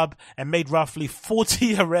entered the club and made roughly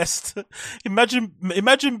 40 arrests.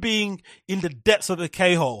 Imagine being in the depths of the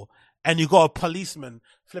K-hole and you got a policeman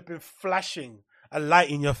flashing a light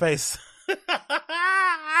in your face.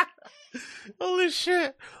 Holy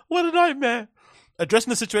shit. What a nightmare.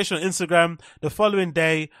 Addressing the situation on Instagram, the following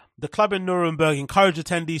day, the club in Nuremberg encouraged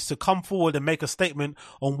attendees to come forward and make a statement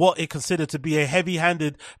on what it considered to be a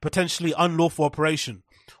heavy-handed, potentially unlawful operation.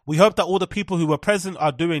 We hope that all the people who were present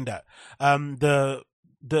are doing that.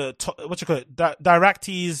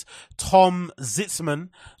 Directees Tom Zitzman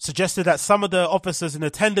suggested that some of the officers in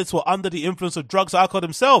attendance were under the influence of drugs or alcohol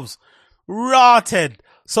themselves. Rotted.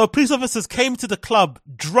 So police officers came to the club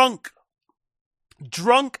drunk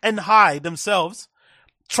and high themselves,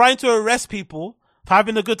 trying to arrest people for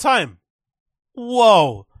having a good time.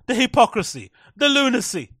 Whoa. The hypocrisy. The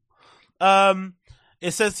lunacy.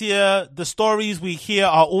 It says here, the stories we hear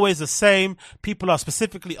are always the same. People are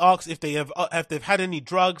specifically asked if they've had any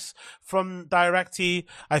drugs from Directee.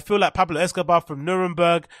 I feel like Pablo Escobar from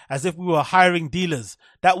Nuremberg, as if we were hiring dealers.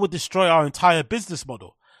 That would destroy our entire business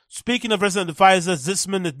model. Speaking of resident advisors,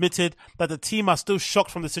 Zitzman admitted that the team are still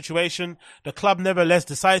shocked from the situation. The club nevertheless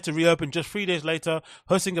decided to reopen just 3 days later,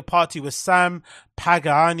 hosting a party with Sam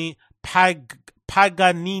Paganini,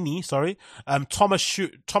 Thomas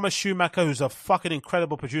Schumacher, who's a fucking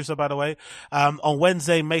incredible producer, by the way, on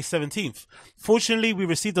Wednesday, May 17th. Fortunately, we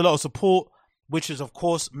received a lot of support, which is, of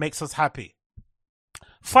course, makes us happy.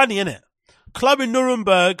 Funny, innit? Club in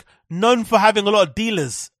Nuremberg, known for having a lot of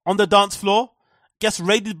dealers on the dance floor, gets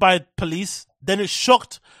raided by police, then is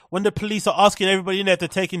shocked when the police are asking everybody in there if they're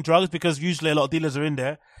taking drugs, because usually a lot of dealers are in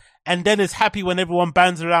there, and then is happy when everyone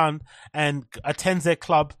bands around and attends their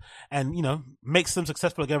club and, you know, makes them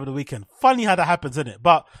successful again over the weekend. Funny how that happens, isn't it?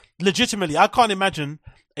 But legitimately, I can't imagine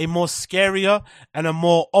a more scarier and a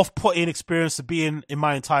more off-putting experience to be in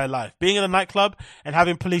my entire life. Being in a nightclub and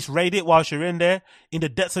having police raid it whilst you're in there, in the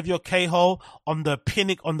depths of your K-hole, on the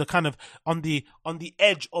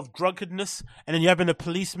edge of drunkenness, and then you're having a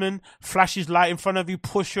policeman flash his light in front of you,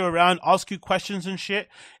 push you around, ask you questions and shit.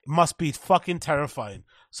 It must be fucking terrifying.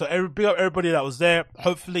 So everybody that was there,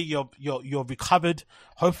 hopefully you're recovered.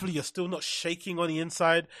 Hopefully you're still not shaking on the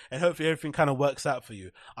inside, and hopefully everything kind of works out for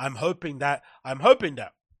you. I'm hoping that.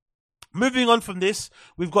 Moving on from this,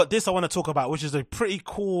 we've got this I want to talk about, which is a pretty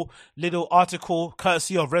cool little article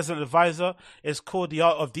courtesy of Resident Advisor. It's called The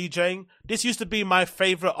Art of DJing. This used to be my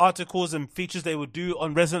favorite articles and features they would do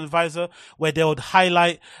on Resident Advisor, where they would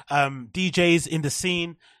highlight DJs in the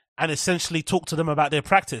scene and essentially talk to them about their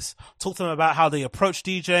practice, talk to them about how they approach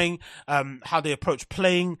DJing, how they approach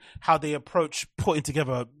playing, how they approach putting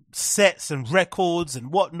together sets and records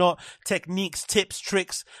and whatnot, techniques, tips,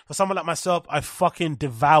 tricks. For someone like myself, I fucking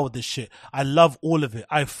devoured this shit. I love all of it.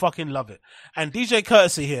 I fucking love it. And DJ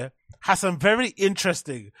Courtesy here has some very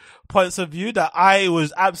interesting points of view that I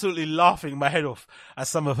was absolutely laughing my head off at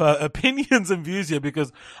some of her opinions and views here,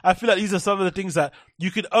 because I feel like these are some of the things that you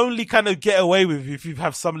could only kind of get away with if you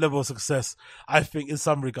have some level of success, I think, in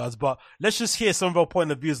some regards. But let's just hear some of her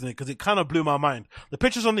point of views in it, because it kind of blew my mind. The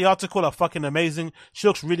pictures on the article are fucking amazing. She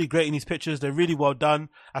looks really great in these pictures. They're really well done.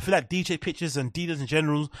 I feel like DJ pictures and DJs in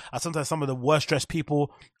general are sometimes some of the worst dressed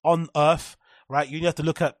people on earth. Right, you have to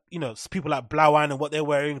look at, you know, people like Blauan and what they're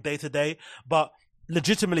wearing day to day, but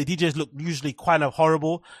legitimately DJs look usually kind of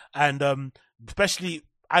horrible, and especially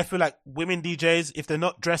I feel like women DJs, if they're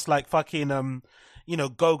not dressed like fucking you know,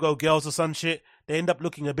 go girls or some shit, they end up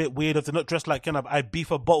looking a bit weird. If they're not dressed like kind of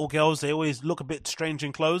Ibiza bottle girls, they always look a bit strange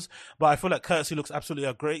in clothes. But I feel like Courtesy looks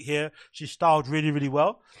absolutely great here. She's styled really, really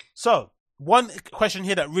well. So one question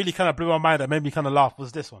here that really kind of blew my mind, that made me kind of laugh,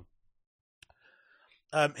 was this one.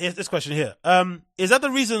 Here's this question here. Is that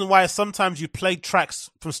the reason why sometimes you play tracks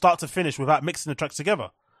from start to finish without mixing the tracks together?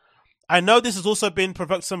 I know this has also been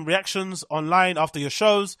provoked some reactions online after your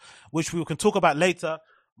shows, which we can talk about later,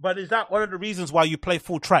 but is that one of the reasons why you play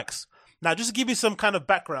full tracks? Now, just to give you some kind of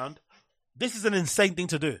background, this is an insane thing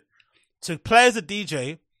to do. To play as a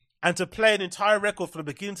DJ and to play an entire record from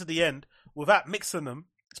the beginning to the end without mixing them,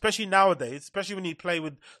 especially nowadays, especially when you play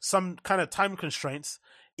with some kind of time constraints,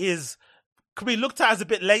 could be looked at as a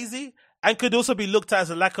bit lazy, and could also be looked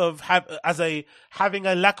at as having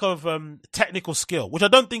a lack of technical skill, which I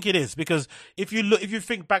don't think it is, because if you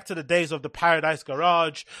think back to the days of the Paradise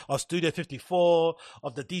Garage or Studio 54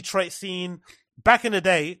 of the Detroit scene, back in the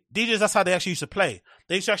day, DJs, that's how they actually used to play.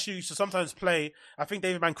 They used to sometimes play, I think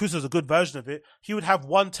David Mancuso is a good version of it. He would have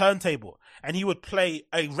one turntable and he would play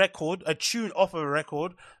a tune off of a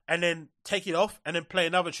record, and then take it off and then play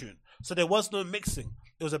another tune. So there was no mixing.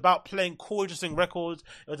 It was about playing cool, interesting records.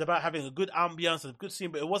 It was about having a good ambience and a good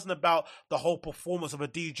scene, but it wasn't about the whole performance of a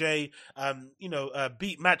DJ,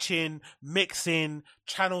 beat matching, mixing,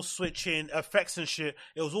 channel switching, effects and shit.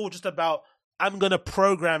 It was all just about I'm going to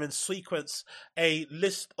program and sequence a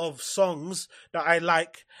list of songs that I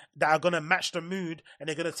like that are going to match the mood and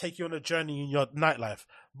they're going to take you on a journey in your nightlife.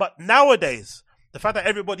 But nowadays, the fact that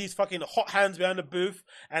everybody's fucking hot hands behind the booth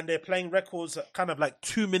and they're playing records at kind of like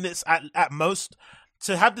 2 minutes at most,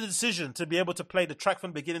 to have the decision to be able to play the track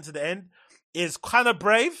from the beginning to the end is kind of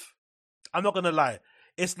brave. I'm not going to lie.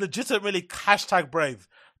 It's legitimately hashtag brave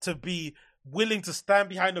to be willing to stand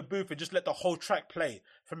behind the booth and just let the whole track play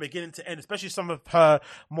from beginning to end, especially some of her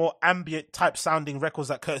more ambient type sounding records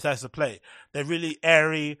that Curtis has to play. They're really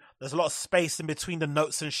airy. There's a lot of space in between the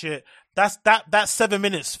notes and shit. That 7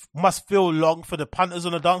 minutes must feel long for the punters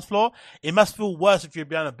on the dance floor. It must feel worse if you're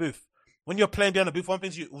behind a booth. When you're playing behind the booth, one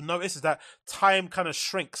thing you will notice is that time kind of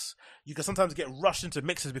shrinks. You can sometimes get rushed into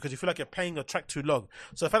mixes because you feel like you're playing a track too long.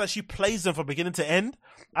 So the fact that she plays them from beginning to end,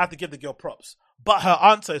 I have to give the girl props. But her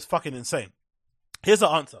answer is fucking insane. Here's her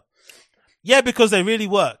answer. Yeah, because they really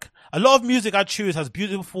work. A lot of music I choose has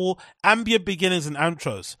beautiful ambient beginnings and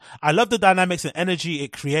outros. I love the dynamics and energy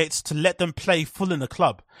it creates to let them play full in the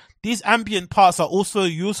club. These ambient parts are also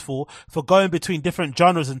useful for going between different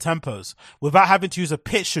genres and tempos without having to use a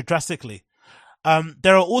pitch too drastically.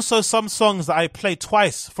 There are also some songs that I play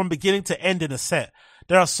twice from beginning to end in a set.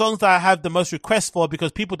 There are songs that I have the most requests for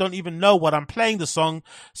because people don't even know what I'm playing the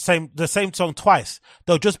same song twice.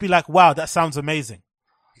 They'll just be like, wow, that sounds amazing.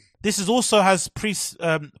 This is also has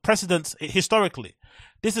precedence historically.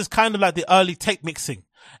 This is kind of like the early tape mixing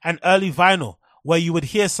and early vinyl, where you would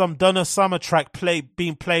hear some Donna Summer track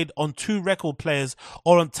being played on 2 record players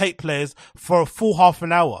or on tape players for a full half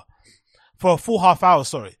hour,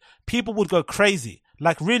 sorry. People would go crazy,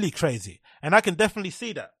 like really crazy. And I can definitely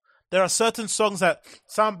see that. There are certain songs that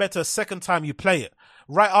sound better second time you play it,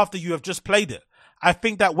 right after you have just played it. I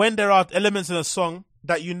think that when there are elements in a song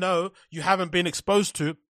that you know you haven't been exposed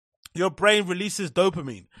to, your brain releases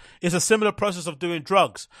dopamine. It's a similar process of doing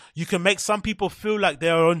drugs. You can make some people feel like they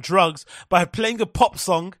are on drugs by playing a pop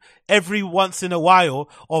song every once in a while,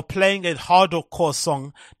 or playing a hardcore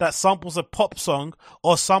song that samples a pop song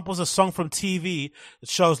or samples a song from TV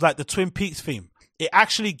shows like the Twin Peaks theme. It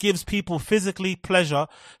actually gives people physical pleasure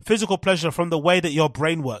from the way that your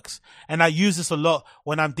brain works. And I use this a lot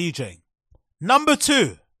when I'm DJing. Number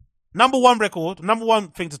one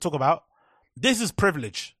thing to talk about. This is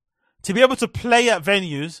privilege. To be able to play at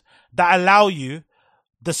venues that allow you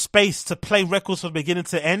the space to play records from beginning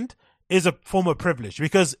to end is a form of privilege.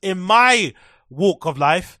 Because in my walk of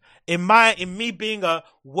life, in me being a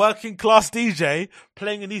working class DJ,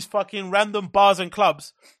 playing in these fucking random bars and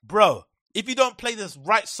clubs, bro, if you don't play this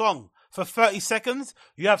right song for 30 seconds,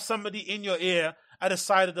 you have somebody in your ear at the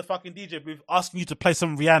side of the fucking DJ booth asking you to play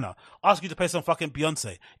some Rihanna, asking you to play some fucking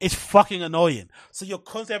Beyonce. It's fucking annoying. So you're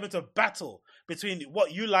constantly having to battle between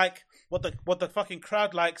what you like, what the fucking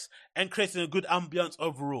crowd likes, and creating a good ambience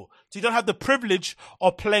overall. So you don't have the privilege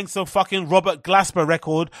of playing some fucking Robert Glasper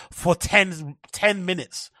record for 10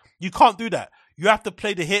 minutes. You can't do that. You have to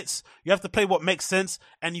play the hits, you have to play what makes sense,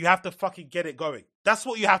 and you have to fucking get it going. That's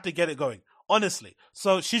what you have to get it going, honestly.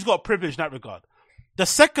 So she's got privilege in that regard. The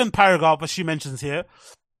second paragraph that she mentions here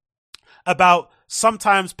about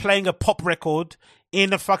sometimes playing a pop record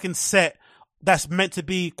in a fucking set that's meant to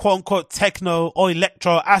be quote unquote techno or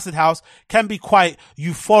electro or acid house can be quite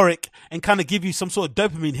euphoric and kind of give you some sort of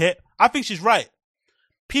dopamine hit. I think she's right.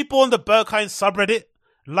 People on the Berghain subreddit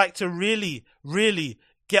like to really, really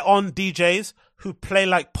get on DJs who play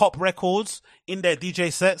like pop records in their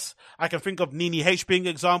DJ sets. I can think of Nene H being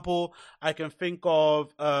an example. I can think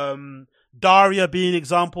of Daria being an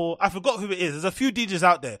example. I forgot who it is. There's a few DJs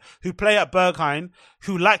out there who play at Berghain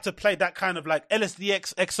who like to play that kind of like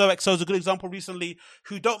LSDX, XOXO is a good example recently,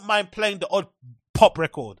 who don't mind playing the odd pop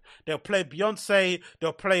record. They'll play Beyonce,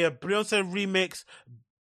 they'll play a Beyonce remix,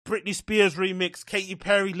 Britney Spears remix, Katy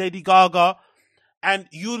Perry, Lady Gaga, and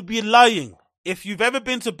you'd be lying. If you've ever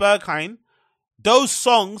been to Berghain, those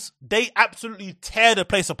songs, they absolutely tear the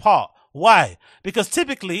place apart. Why? Because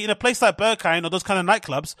typically in a place like Berghain or those kind of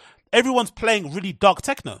nightclubs, everyone's playing really dark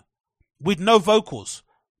techno with no vocals,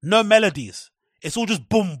 no melodies. It's all just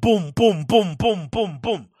boom, boom, boom, boom, boom, boom,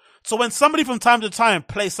 boom. So when somebody from time to time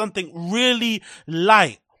plays something really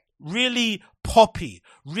light, really poppy,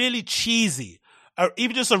 really cheesy, or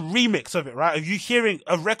even just a remix of it, right? Are you hearing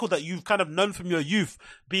a record that you've kind of known from your youth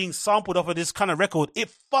being sampled off of this kind of record?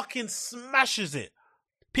 It fucking smashes it.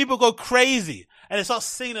 People go crazy and they start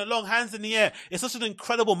singing along, hands in the air. It's such an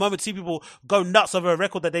incredible moment to see people go nuts over a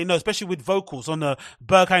record that they know, especially with vocals on the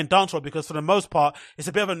Berghain dance floor, because for the most part, it's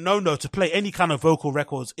a bit of a no-no to play any kind of vocal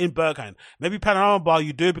records in Berghain. Maybe Panorama Bar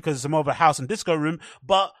you do because it's more of a house and disco room,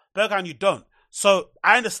 but Berghain you don't. So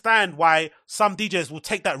I understand why some DJs will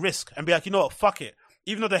take that risk and be like, you know what, fuck it.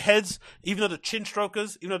 Even though the heads, even though the chin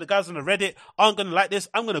strokers, even though the guys on the Reddit aren't going to like this,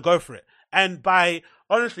 I'm going to go for it. And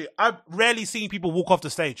honestly, I've rarely seen people walk off the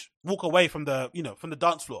stage, walk away from the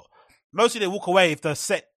dance floor. Mostly they walk away if the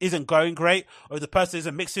set isn't going great or if the person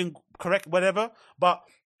isn't mixing correct, whatever. But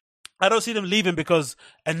I don't see them leaving because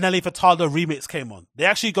a Nelly Furtado remix came on. They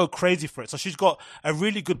actually go crazy for it. So she's got a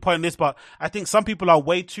really good point in this, but I think some people are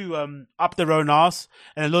way too up their own ass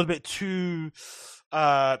and a little bit too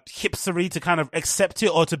hipstery to kind of accept it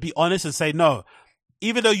or to be honest and say no.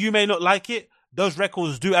 Even though you may not like it, those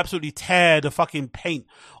records do absolutely tear the fucking paint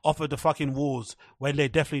off of the fucking walls when they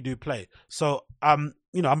definitely do play. So I'm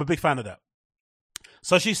a big fan of that.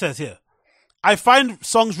 So she says here, I find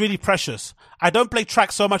songs really precious. I don't play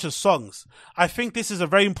tracks so much as songs. I think this is a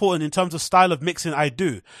very important in terms of style of mixing I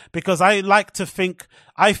do, because I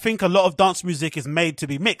think a lot of dance music is made to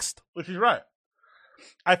be mixed, which is right.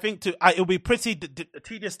 I think it'll be pretty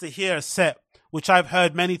tedious to hear a set, which I've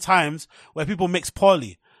heard many times, where people mix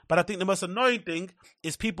poorly. But I think the most annoying thing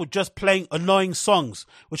is people just playing annoying songs,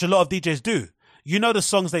 which a lot of DJs do. You know the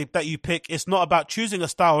songs that you pick, it's not about choosing a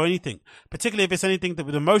style or anything. Particularly if it's anything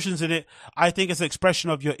with emotions in it, I think it's an expression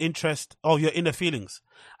of your interest or your inner feelings.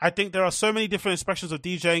 I think there are so many different expressions of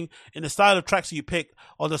DJing in the style of tracks you pick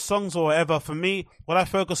or the songs or whatever. For me, what I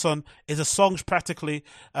focus on is the songs practically,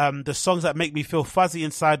 the songs that make me feel fuzzy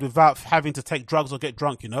inside without having to take drugs or get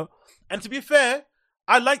drunk, you know? And to be fair,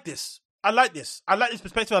 I like this. I like this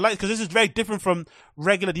perspective. I like it because this is very different from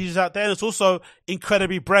regular DJs out there. And it's also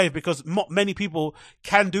incredibly brave because many people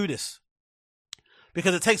can do this.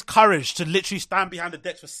 Because it takes courage to literally stand behind the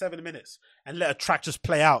decks for 7 minutes and let a track just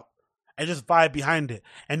play out and just vibe behind it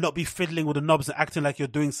and not be fiddling with the knobs and acting like you're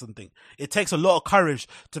doing something. It takes a lot of courage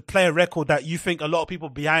to play a record that you think a lot of people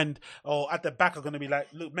behind or at the back are going to be like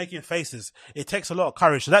making faces. It takes a lot of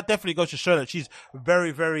courage. So that definitely goes to show that she's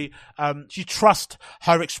very, very, she trusts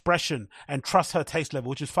her expression and trusts her taste level,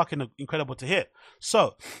 which is fucking incredible to hear.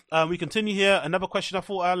 So, we continue here. Another question I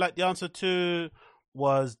thought I liked the answer to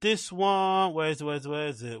was this one. Where is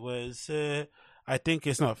it? I think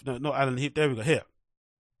it's not Alan Heap. There we go. Here.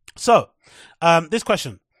 So, this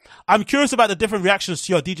question. I'm curious about the different reactions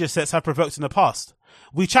to your DJ sets have provoked in the past.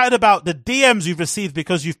 We chatted about the DMs you've received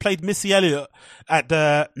because you've played Missy Elliott at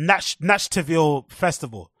the Nashville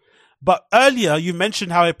Festival. But earlier you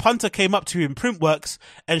mentioned how a punter came up to you in Printworks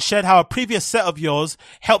and shared how a previous set of yours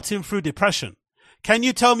helped him through depression. Can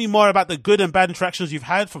you tell me more about the good and bad interactions you've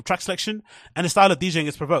had from track selection and the style of DJing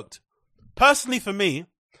it's provoked? Personally, for me,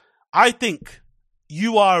 I think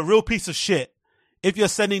you are a real piece of shit if you're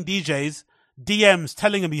sending DJs DMs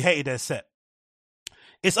telling them you hated their set.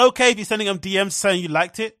 It's okay if you're sending them DMs saying you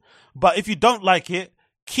liked it, but if you don't like it,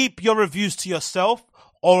 keep your reviews to yourself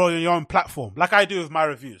or on your own platform, like I do with my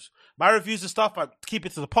reviews. My reviews and stuff, I keep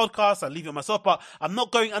it to the podcast, I leave it myself, but I'm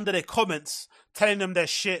not going under their comments telling them their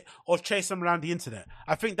shit or chase them around the internet.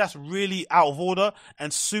 I think that's really out of order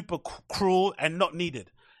and super cruel and not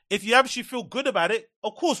needed. If you actually feel good about it,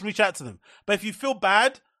 of course, reach out to them. But if you feel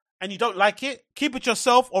bad and you don't like it, keep it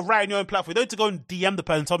yourself or write on your own platform. You don't need to go and DM the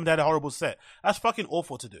person and tell them they had a horrible set. That's fucking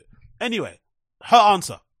awful to do. Anyway, her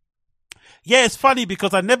answer. Yeah, it's funny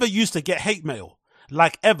because I never used to get hate mail,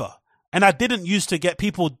 like ever. And I didn't used to get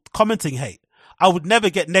people commenting hate. I would never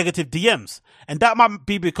get negative DMs. And that might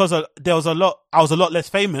be because I was a lot less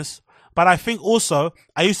famous. But I think also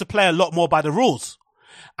I used to play a lot more by the rules.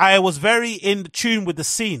 I was very in tune with the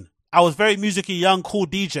scene. I was very musically young, cool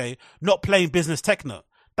DJ, not playing business techno.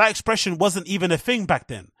 That expression wasn't even a thing back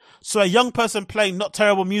then. So a young person playing not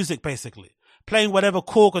terrible music, basically. Playing whatever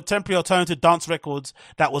cool contemporary alternative dance records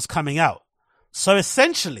that was coming out. So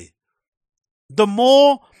essentially, the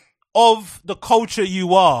more of the culture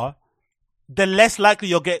you are, the less likely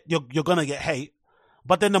you're gonna get hate.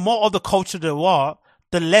 But then the more of the culture there are,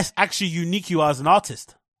 the less actually unique you are as an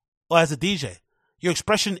artist or as a DJ. Your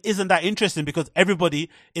expression isn't that interesting because everybody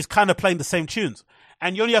is kind of playing the same tunes.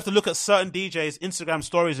 And you only have to look at certain DJs, Instagram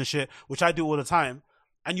stories and shit, which I do all the time.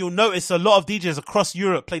 And you'll notice a lot of DJs across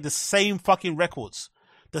Europe play the same fucking records,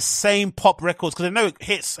 the same pop records, because they know it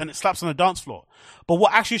hits and it slaps on the dance floor. But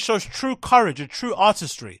what actually shows true courage and true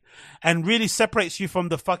artistry and really separates you from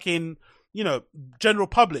the fucking, general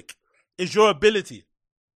public is your ability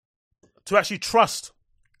to actually trust,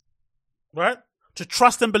 right? To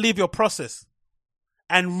trust and believe your process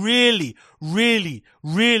and really, really,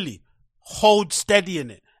 really hold steady in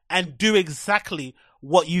it and do exactly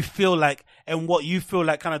what you feel like and what you feel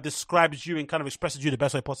like kind of describes you and kind of expresses you the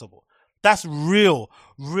best way possible. That's real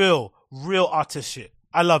artist shit.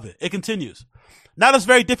 I love it. It continues. Now that's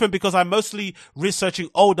very different because I'm mostly researching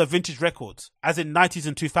older vintage records, as in 90s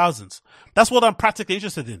and 2000s. That's what I'm practically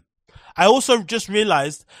interested in. I also just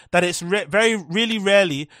realized that it's really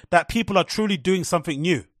rarely that people are truly doing something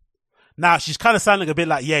new. Now, she's kind of sounding a bit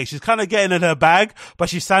like Ye. She's kind of getting in her bag, but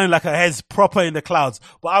she's sounding like her head's proper in the clouds.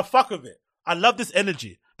 But I fuck with it. I love this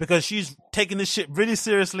energy because she's taking this shit really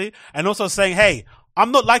seriously and also saying, hey,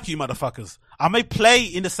 I'm not like you motherfuckers. I may play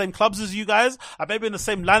in the same clubs as you guys. I may be in the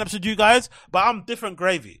same lineups as you guys, but I'm different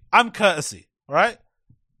gravy. I'm courtesy, right?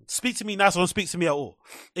 Speak to me nice or don't speak to me at all.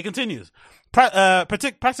 It continues.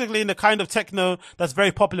 Practically in the kind of techno that's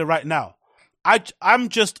very popular right now. I'm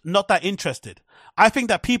just not that interested. I think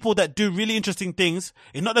that people that do really interesting things,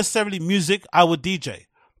 in not necessarily music, I would DJ.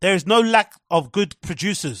 There is no lack of good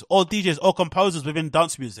producers or DJs or composers within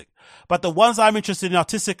dance music. But the ones I'm interested in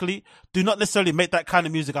artistically do not necessarily make that kind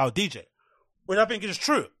of music I would DJ. Which I think is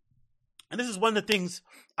true. And this is one of the things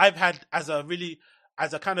I've had as a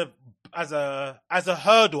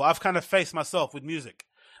hurdle I've kind of faced myself with music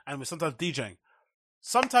and with sometimes DJing.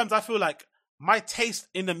 Sometimes I feel like my taste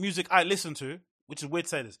in the music I listen to, which is weird to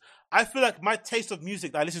say this, I feel like my taste of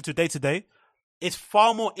music that I listen to day to day is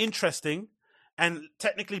far more interesting and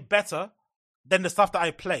technically better than the stuff that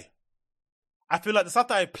I play. I feel like the stuff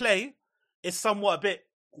that I play is somewhat a bit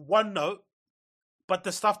one note, but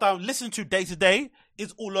the stuff that I listen to day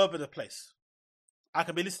is all over the place. I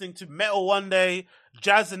can be listening to metal one day,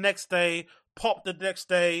 jazz the next day, pop the next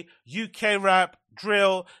day, UK rap,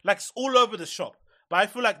 drill, like it's all over the shop. But I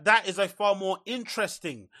feel like that is a far more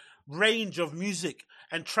interesting range of music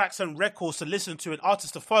and tracks and records to listen to and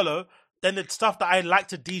artists to follow than the stuff that I like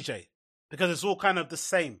to DJ. Because it's all kind of the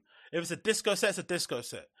same. If it's a disco set, it's a disco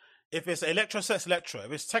set. If it's electro set, it's electro.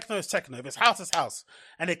 If it's techno, it's techno. If it's house, it's house.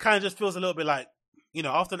 And it kind of just feels a little bit like, you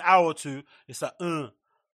know, after an hour or two, it's like,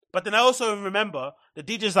 But then I also remember the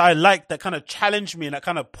DJs that I liked that kind of challenged me and that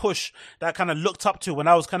kind of push, that I kind of looked up to when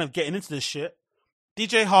I was kind of getting into this shit.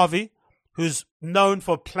 DJ Harvey, who's known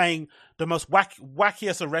for playing the most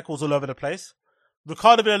wackiest of records all over the place.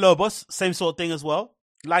 Ricardo Villalobos, same sort of thing as well.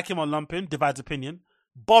 Like him on Lump Him, divides opinion.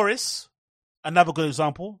 Boris, another good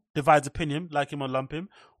example, divides opinion, like him on Lump Him.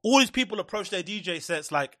 All these people approach their DJ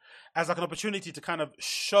sets like as like an opportunity to kind of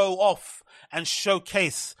show off and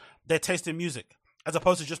showcase their taste in music, as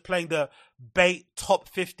opposed to just playing the bait top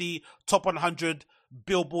 50, top 100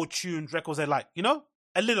 Billboard tuned records they like. You know?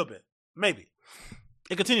 A little bit. Maybe.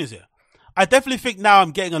 It continues here. I definitely think now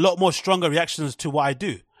I'm getting a lot more stronger reactions to what I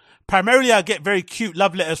do. Primarily, I get very cute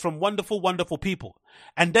love letters from wonderful, wonderful people.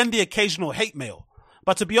 And then the occasional hate mail.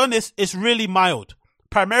 But to be honest, it's really mild.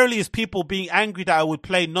 Primarily, it's people being angry that I would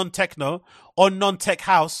play non-techno or non-tech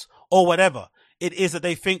house or whatever it is that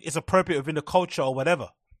they think is appropriate within the culture or whatever.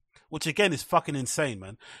 Which again is fucking insane,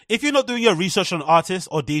 man. If you're not doing your research on artists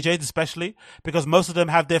or DJs especially, because most of them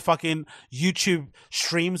have their fucking YouTube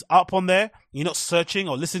streams up on there, you're not searching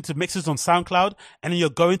or listening to mixes on SoundCloud, and then you're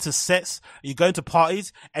going to sets, you're going to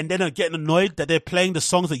parties, and then are getting annoyed that they're playing the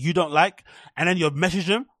songs that you don't like, and then you're messaging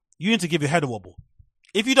them, you need to give your head a wobble.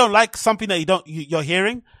 If you don't like something that you're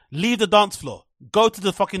hearing, leave the dance floor. Go to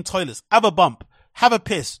the fucking toilets, have a bump, have a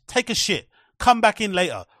piss, take a shit, come back in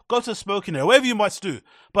later. Go to the smoking area, whatever you might do.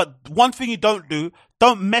 But one thing you don't do,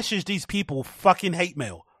 don't message these people fucking hate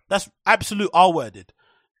mail. That's absolute R-worded.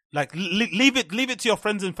 Like, leave it to your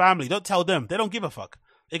friends and family. Don't tell them. They don't give a fuck.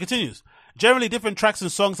 It continues. Generally, different tracks and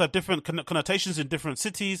songs have different connotations in different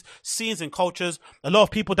cities, scenes, and cultures. A lot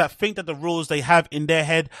of people that think that the rules they have in their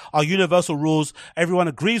head are universal rules everyone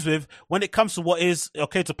agrees with when it comes to what is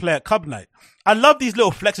okay to play at club night. I love these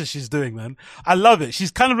little flexes she's doing, man. I love it.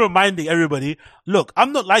 She's kind of reminding everybody, look,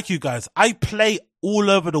 I'm not like you guys. I play all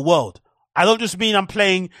over the world. I don't just mean I'm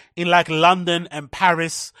playing in like London and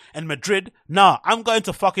Paris and Madrid. Nah, I'm going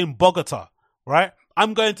to fucking Bogota, right?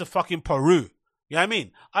 I'm going to fucking Peru. You know what I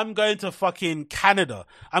mean? I'm going to fucking Canada.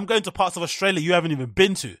 I'm going to parts of Australia you haven't even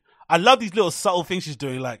been to. I love these little subtle things she's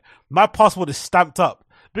doing. Like, my passport is stamped up.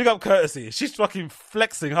 Big up courtesy. She's fucking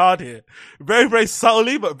flexing hard here. Very, very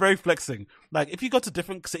subtly, but very flexing. Like, if you go to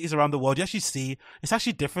different cities around the world, you actually see it's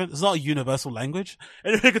actually different. It's not a universal language.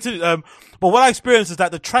 Anyway, continue. But what I experienced is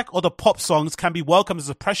that the track or the pop songs can be welcomed as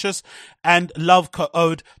a precious and love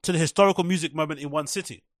ode to the historical music moment in one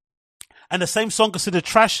city. And the same song considered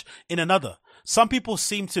trash in another. Some people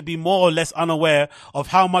seem to be more or less unaware of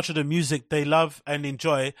how much of the music they love and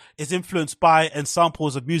enjoy is influenced by and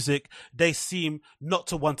samples of music they seem not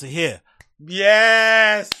to want to hear.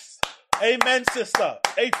 Yes! Amen, sister.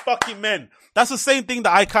 Amen. That's the same thing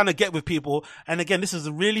that I kind of get with people. And again, this is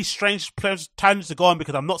a really strange time to go on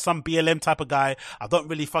because I'm not some BLM type of guy. I don't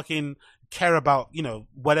really fucking care about, you know,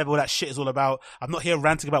 whatever that shit is all about. I'm not here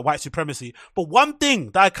ranting about white supremacy. But one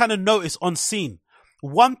thing that I kind of noticed on scene,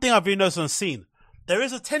 one thing I've really noticed on scene, there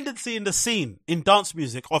is a tendency in the scene, in dance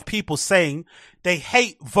music, of people saying they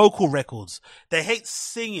hate vocal records. They hate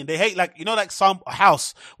singing. They hate, like, you know, like a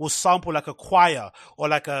house will sample like a choir or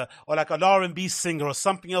like an R&B singer or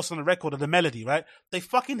something else on the record or the melody, right? They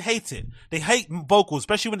fucking hate it. They hate vocals,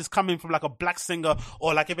 especially when it's coming from like a black singer,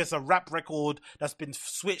 or like if it's a rap record that's been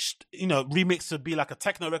switched, you know, remixed to be like a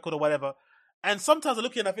techno record or whatever. And sometimes I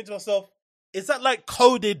look at it and I think to myself, is that like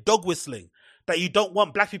coded dog whistling that you don't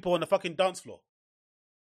want black people on the fucking dance floor?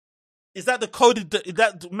 Is that the coded,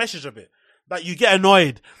 that message of it? Like, you get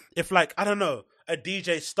annoyed if, like, I don't know, a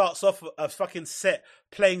DJ starts off a fucking set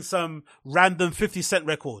playing some random 50 Cent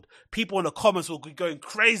record. People in the comments will be going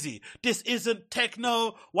crazy. This isn't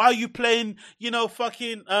techno. Why are you playing, you know,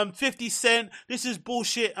 fucking 50 Cent? This is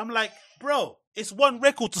bullshit. I'm like, bro, it's one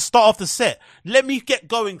record to start off the set. Let me get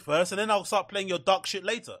going first, and then I'll start playing your dark shit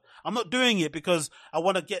later. I'm not doing it because I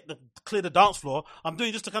want to clear the dance floor. I'm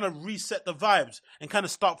doing it just to kind of reset the vibes and kind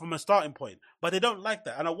of start from a starting point. But they don't like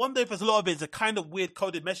that. And I wonder if there's a lot of it is a kind of weird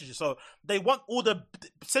coded messages. So they want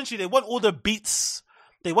essentially they want all the beats.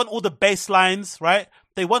 They want all the bass lines, right?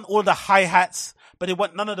 They want all the hi-hats, but they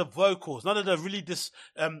want none of the vocals, none of the really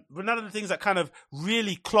none of the things that kind of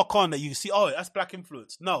really clock on that you see, oh, that's black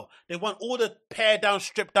influence. No, they want all the pared down,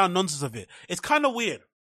 stripped down nonsense of it. It's kind of weird.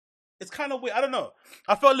 It's kind of weird. I don't know.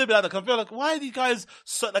 I felt a little bit like that. I feel like, why are these guys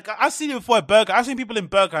so, like, I've seen it before at Berghain. I've seen people in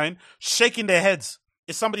Berghain shaking their heads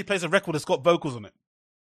if somebody plays a record that's got vocals on it.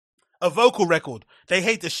 A vocal record. They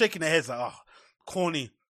hate it, shaking their heads like, oh,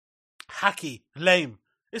 corny, hacky, lame.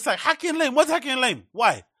 It's like, hacky and lame. What's hacky and lame?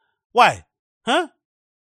 Why? Huh?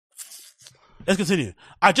 Let's continue.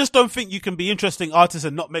 I just don't think you can be interesting artists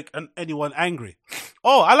and not make anyone angry.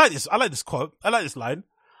 Oh, I like this. I like this quote. I like this line.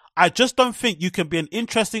 I just don't think you can be an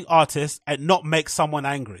interesting artist and not make someone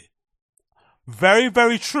angry. Very,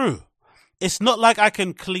 very true. It's not like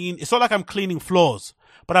I'm cleaning floors,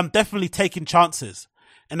 but I'm definitely taking chances.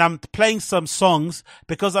 And I'm playing some songs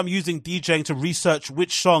because I'm using DJing to research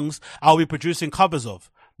which songs I'll be producing covers of.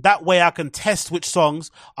 That way I can test which songs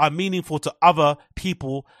are meaningful to other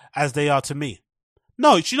people as they are to me.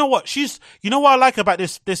 No, you know what? You know what I like about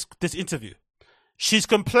this interview? She's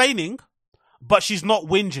complaining, but she's not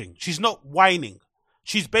whinging. She's not whining.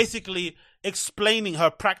 She's basically explaining her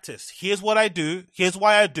practice. Here's what I do. Here's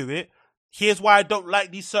why I do it. Here's why I don't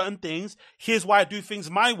like these certain things. Here's why I do things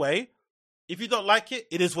my way. If you don't like it,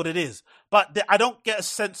 it is what it is. But I don't get a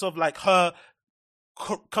sense of like her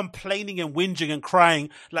complaining and whinging and crying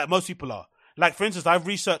like most people are. Like, for instance,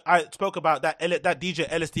 I spoke about that DJ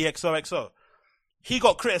LSDXOXO. He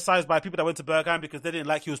got criticized by people that went to Berghain because they didn't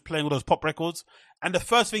like he was playing all those pop records. And the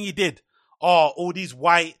first thing he did, all these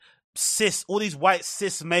white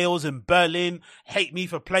cis males in Berlin hate me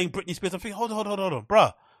for playing Britney Spears. I'm thinking, hold on,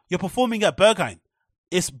 bruh. You're performing at Berghain.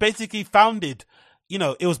 It's basically founded, you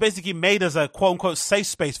know, it was basically made as a quote unquote safe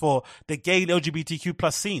space for the gay LGBTQ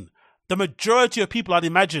plus scene. The majority of people, I'd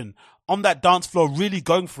imagine, on that dance floor really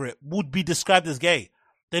going for it would be described as gay.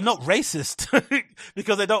 They're not racist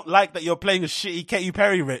because they don't like that you're playing a shitty Katy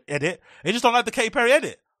Perry edit. They just don't like the Katy Perry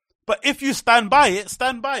edit. But if you stand by it,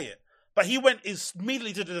 stand by it. But he went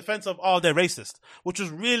immediately to the defense of, oh, they're racist, which was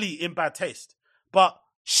really in bad taste. But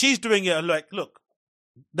she's doing it like, look,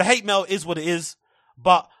 the hate mail is what it is,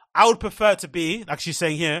 but I would prefer to be, like she's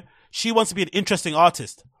saying here, she wants to be an interesting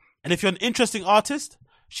artist. And if you're an interesting artist,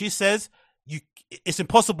 she says, it's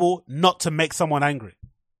impossible not to make someone angry,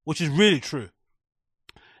 which is really true.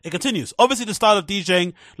 It continues. Obviously, the style of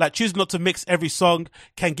DJing, like choosing not to mix every song,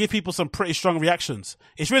 can give people some pretty strong reactions.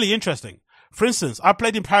 It's really interesting. For instance, I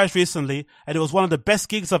played in Paris recently, and it was one of the best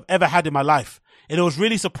gigs I've ever had in my life. And it was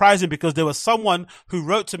really surprising because there was someone who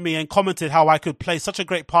wrote to me and commented how I could play such a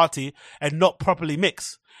great party and not properly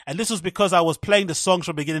mix. And this was because I was playing the songs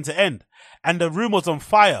from beginning to end. And the room was on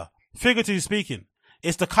fire, figuratively speaking.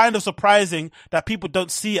 It's the kind of surprising that people don't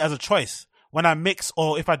see as a choice when I mix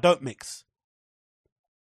or if I don't mix.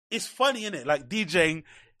 It's funny, isn't it? Like, DJing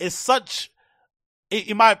is such...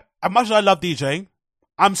 as much as I love DJing,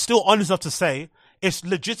 I'm still honest enough to say it's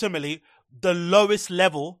legitimately the lowest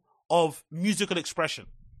level of musical expression.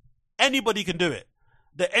 Anybody can do it.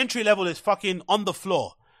 The entry level is fucking on the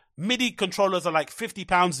floor. MIDI controllers are like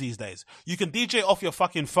 £50 these days. You can DJ off your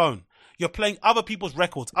fucking phone. You're playing other people's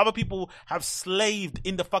records. Other people have slaved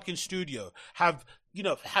in the fucking studio, have, you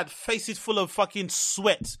know, had faces full of fucking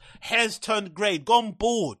sweat, hairs turned grey, gone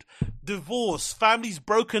bald, divorced, families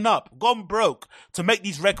broken up, gone broke to make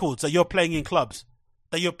these records that you're playing in clubs,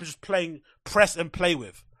 that you're just playing press and play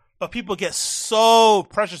with. but people get so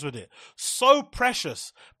precious with it. So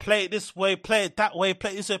precious. Play it this way, play it that way,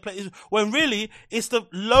 play it this way, play it this way. When really, it's the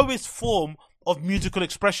lowest form of musical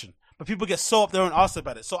expression. But people get so up their own arse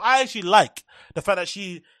about it. So I actually like the fact that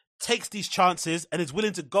she takes these chances and is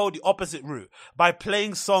willing to go the opposite route by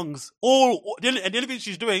playing songs and the only thing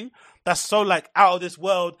she's doing that's so like out of this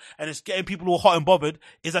world and it's getting people all hot and bothered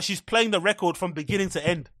is that she's playing the record from beginning to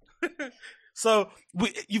end. So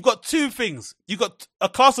you've got two things. You've got a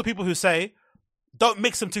class of people who say, don't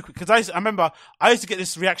mix them too quick. Because I remember I used to get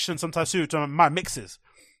this reaction sometimes too to my mixes.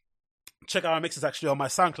 Check out my mixes actually on my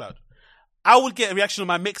SoundCloud. I would get a reaction on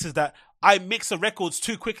my mixes that I mix the records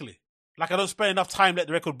too quickly. Like I don't spend enough time let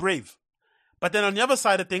the record breathe. But then on the other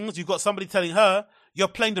side of things, you've got somebody telling her, you're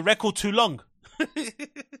playing the record too long.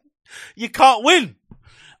 You can't win.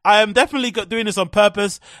 I am definitely doing this on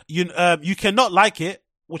purpose. You cannot like it,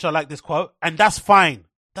 which I like this quote, and that's fine.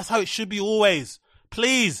 That's how it should be always.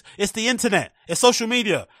 Please, it's the internet. It's social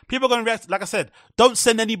media. People are going to react. Like I said, don't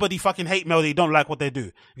send anybody fucking hate mail that you don't like what they do.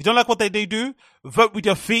 If you don't like what they do, vote with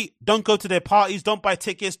your feet. Don't go to their parties. Don't buy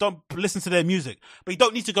tickets. Don't listen to their music. But you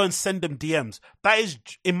don't need to go and send them DMs. That is,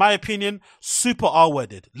 in my opinion, super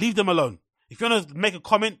R-worded. Leave them alone. If you want to make a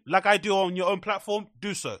comment like I do on your own platform,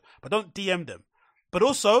 do so. But don't DM them. But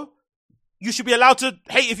also, you should be allowed to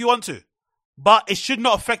hate if you want to. But it should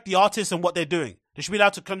not affect the artist and what they're doing. They should be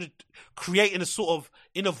allowed to kind of create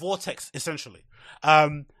in a vortex, essentially.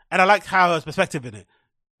 And I like her perspective in it.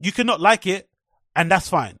 You cannot like it, and that's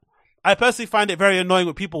fine. I personally find it very annoying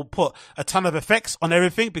when people put a ton of effects on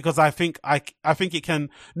everything because I think it can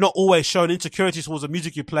not always show an insecurity towards the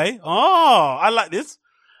music you play. Oh, I like this.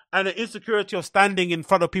 And the insecurity of standing in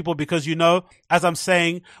front of people because, as I'm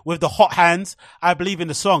saying, with the hot hands, I believe in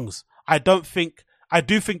the songs. I do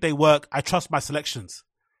think they work. I trust my selections.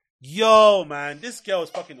 Yo, man, this girl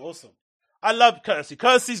is fucking awesome. I love Courtesy.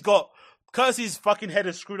 Courtesy's fucking head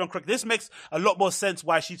is screwed on crooked. This makes a lot more sense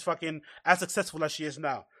why she's fucking as successful as she is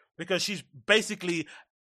now. Because she's basically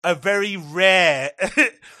a very rare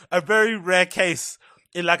case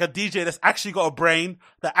in like a DJ that's actually got a brain,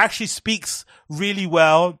 that actually speaks really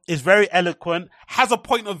well, is very eloquent, has a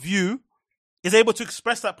point of view, is able to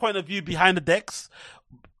express that point of view behind the decks,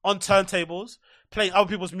 on turntables, playing other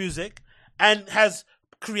people's music, and has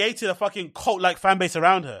created a fucking cult-like fan base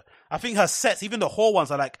around her. I think her sets, even the whole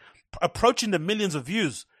ones, are like approaching the millions of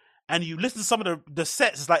views. And you listen to some of the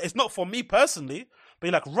sets, it's like, it's not for me personally, but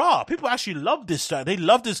you're like, rah, people actually love this track. They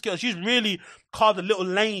love this girl. She's really carved a little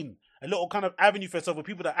lane, a little kind of avenue for herself with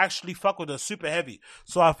people that actually fuck with her super heavy.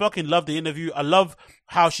 So I fucking love the interview. I love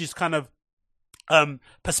how she's kind of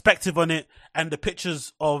perspective on it, and the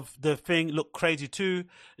pictures of the thing look crazy too.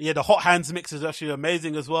 Yeah, the hot hands mix is actually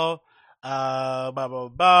amazing as well.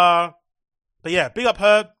 But yeah, big up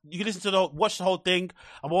her. You can watch the whole thing.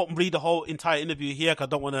 I won't read the whole entire interview here because I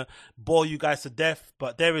don't want to bore you guys to death.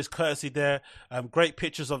 But there is Courtesy there. Great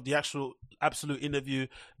pictures of the absolute interview.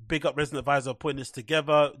 Big up Resident Advisor putting this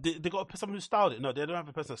together. They got someone who styled it. No, they don't have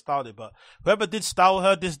a person that styled it, but whoever did style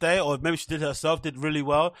her this day, or maybe she did it herself, did really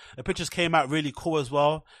well. The pictures came out really cool as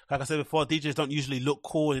well. Like I said before, DJs don't usually look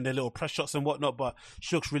cool in their little press shots and whatnot, but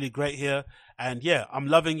she looks really great here. And yeah, I'm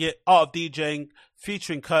loving it. Art of DJing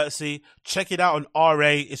featuring Courtesy. Check it out on RA.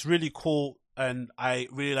 It's really cool, and I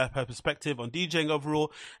really like her perspective on DJing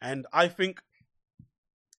overall. And I think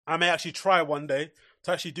I may actually try one day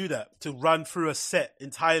to actually do that, to run through a set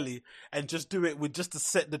entirely and just do it with just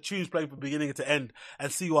the tunes playing from beginning to end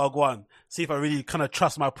and see what I'll go on. See if I really kind of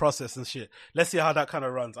trust my process and shit. Let's see how that kind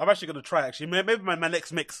of runs. I'm actually going to try, actually. Maybe my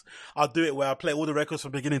next mix, I'll do it where I play all the records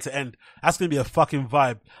from beginning to end. That's going to be a fucking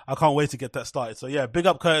vibe. I can't wait to get that started. So yeah, big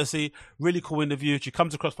up Courtesy. Really cool interview. She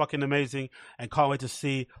comes across fucking amazing, and can't wait to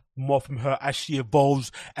see more from her as she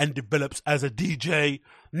evolves and develops as a DJ.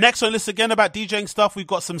 Next on this again about DJing stuff, we've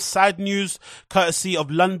got some sad news courtesy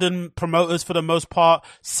of London promoters for the most part.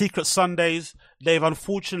 Secret Sundays, they've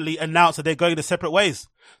unfortunately announced that they're going their separate ways.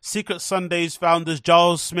 Secret Sundays founders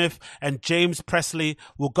Giles Smith and James Presley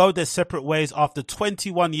will go their separate ways after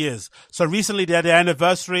 21 years. So recently they had their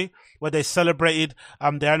anniversary where they celebrated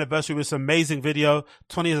their anniversary with this amazing video,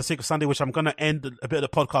 20 years of Secret Sunday, which I'm going to end a bit of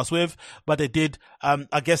the podcast with. But they did,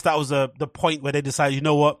 I guess that was the point where they decided, you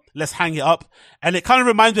know what, let's hang it up. And it kind of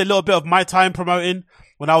reminds me a little bit of my time promoting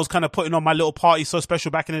when I was kind of putting on my little party so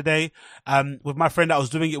special back in the day, with my friend that I was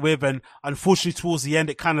doing it with. And unfortunately towards the end,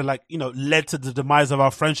 it kind of like, led to the demise of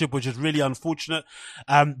our friendship, which is really unfortunate.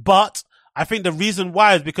 But I think the reason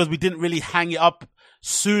why is because we didn't really hang it up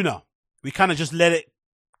sooner. We kind of just let it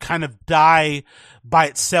kind of die by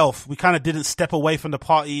itself. We kind of didn't step away from the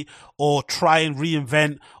party or try and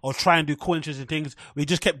reinvent or try and do cool, interesting things. We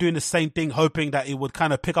just kept doing the same thing, hoping that it would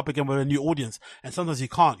kind of pick up again with a new audience. And sometimes you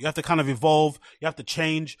can't. You have to kind of evolve. You have to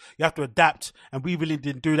change. You have to adapt. And we really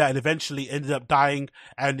didn't do that, and eventually ended up dying,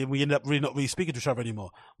 and then we ended up really not really speaking to each other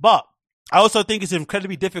anymore. But I also think it's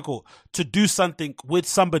incredibly difficult to do something with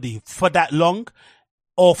somebody for that long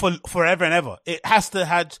or for forever and ever. It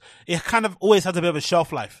kind of always has a bit of a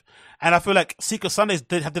shelf life. And I feel like Secret Sundays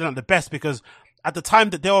did it at the best, because at the time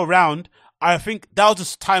that they were around, I think that was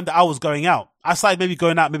just time that I was going out. I started maybe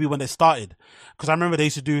going out maybe when they started, because I remember they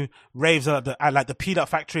used to do raves at like the Peanut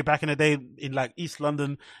Factory back in the day in like East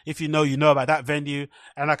London. If you know about that venue.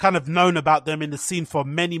 And I kind of known about them in the scene for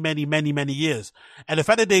many, many, many, many years. And the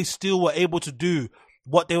fact that they still were able to do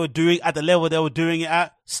what they were doing at the level they were doing it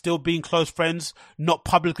at, still being close friends, not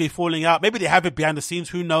publicly falling out. Maybe they have it behind the scenes,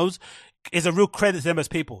 who knows? Is a real credit to them as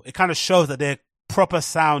people. It kind of shows that they're proper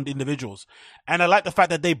sound individuals. And I like the fact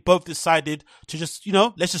that they both decided to just,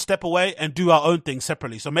 let's just step away and do our own thing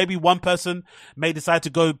separately. So maybe one person may decide to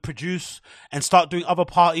go produce and start doing other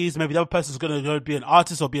parties. Maybe the other person's going to go be an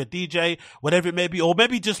artist or be a DJ, whatever it may be. Or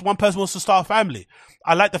maybe just one person wants to start a family.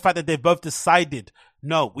 I like the fact that they've both decided,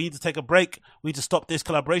 no, we need to take a break. We need to stop this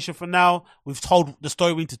collaboration for now. We've told the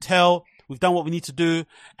story we need to tell. We've done what we need to do.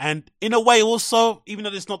 And in a way also, even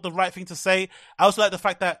though it's not the right thing to say, I also like the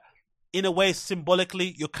fact that in a way,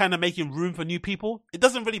 symbolically, you're kind of making room for new people. It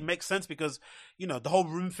doesn't really make sense because, the whole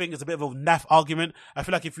room thing is a bit of a naff argument. I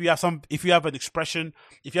feel like if you have an expression,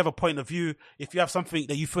 if you have a point of view, if you have something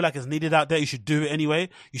that you feel like is needed out there, you should do it anyway.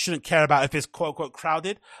 You shouldn't care about if it's quote unquote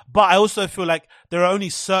crowded. But I also feel like there are only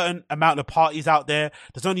certain amount of parties out there.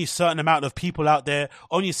 There's only a certain amount of people out there,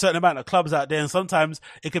 only a certain amount of clubs out there. And sometimes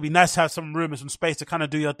it could be nice to have some room and some space to kind of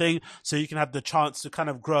do your thing so you can have the chance to kind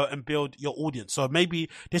of grow and build your audience. So maybe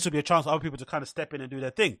this will be a chance for other people to kind of step in and do their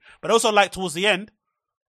thing. But also, like, towards the end,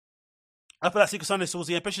 I feel like Secret Sundays towards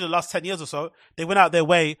the end, especially the last 10 years or so, they went out their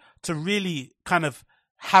way to really kind of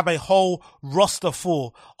have a whole roster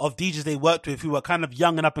full of DJs they worked with who were kind of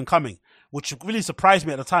young and up and coming, which really surprised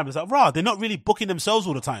me at the time. It's like, they're not really booking themselves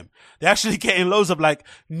all the time. They're actually getting loads of like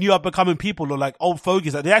new up and coming people or like old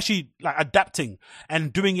fogies. Like, they're actually like adapting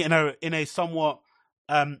and doing it in a somewhat,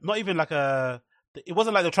 not even like it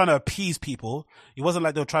wasn't like they're trying to appease people. It wasn't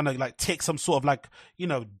like they were trying to like tick some sort of like,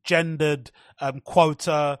 gendered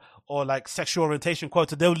quota or like sexual orientation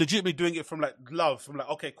quota. They were legitimately doing it from like love, from like,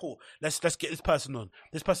 okay, cool. Let's get this person on.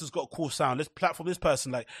 This person's got a cool sound. Let's platform this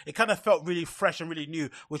person. Like, it kind of felt really fresh and really new,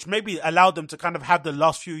 which maybe allowed them to kind of have the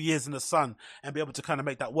last few years in the sun and be able to kind of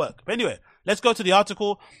make that work. But anyway, let's go to the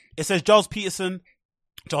article. It says Giles Peterson,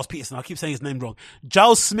 I keep saying his name wrong.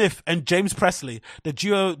 Giles Smith and James Presley, the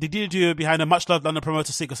duo behind the much-loved London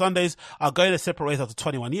promoter Secret Sundays, are going their separate ways after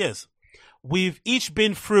 21 years. We've each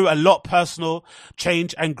been through a lot of personal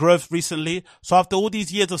change and growth recently, so after all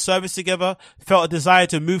these years of service together, felt a desire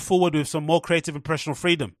to move forward with some more creative and personal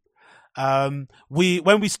freedom. When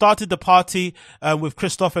we started the party with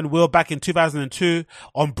Christoph and Will back in 2002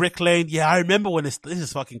 on Brick Lane, I remember when this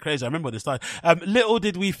is fucking crazy. I remember when it started. Little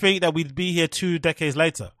did we think that we'd be here 2 decades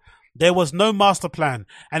later. There was no master plan,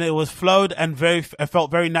 and it was flowed and felt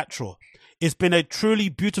very natural. It's been a truly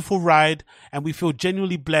beautiful ride, and we feel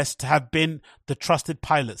genuinely blessed to have been the trusted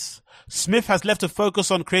pilots. Smith has left a focus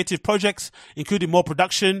on creative projects, including more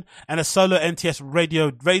production and a solo NTS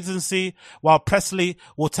radio agency, while Presley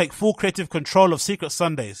will take full creative control of Secret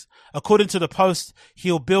Sundays. According to the Post,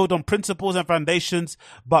 he'll build on principles and foundations,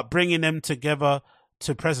 but bringing them together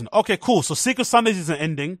to present. Okay, cool. So Secret Sundays isn't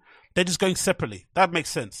ending. They're just going separately. That makes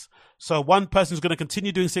sense. So one person's going to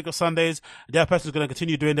continue doing Secret Sundays, the other person's going to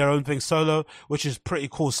continue doing their own thing solo, which is pretty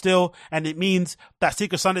cool still. And it means that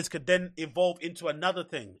Secret Sundays could then evolve into another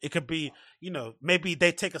thing. It could be, maybe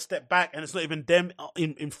they take a step back and it's not even them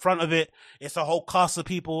in front of it. It's a whole cast of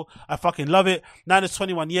people. I fucking love it. Now there's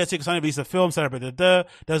 21 years, Secret Sundays released a film, celebrated there.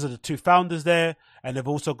 Those are the two founders there. And they've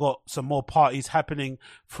also got some more parties happening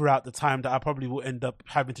throughout the time that I probably will end up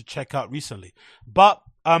having to check out recently. But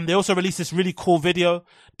they also released this really cool video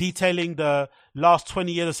detailing the last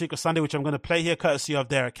 20 years of Secret Sunday, which I'm going to play here courtesy of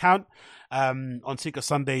their account on Secret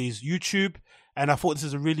Sunday's YouTube. And I thought this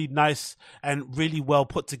is a really nice and really well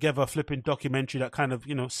put together flipping documentary that kind of,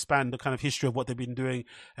 spanned the kind of history of what they've been doing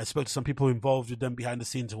and spoke to some people involved with them behind the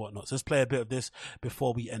scenes and whatnot. So let's play a bit of this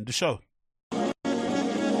before we end the show.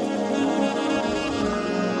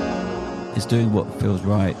 It's doing what feels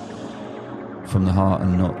right from the heart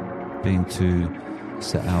and not being too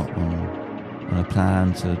set out on a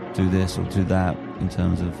plan to do this or do that in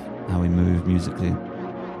terms of how we move musically.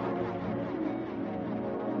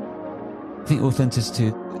 I think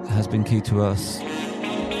authenticity has been key to us.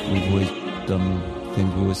 We've always done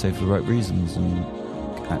things we always say for the right reasons and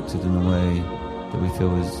acted in a way that we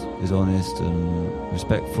feel is honest and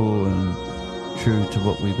respectful and true to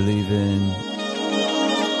what we believe in.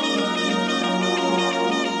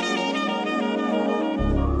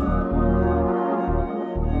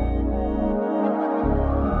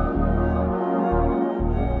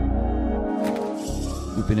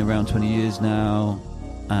 We've been around 20 years now,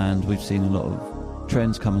 and we've seen a lot of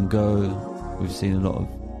trends come and go. We've seen a lot of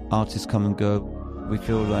artists come and go. We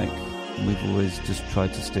feel like we've always just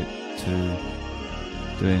tried to stick to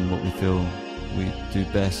doing what we feel we do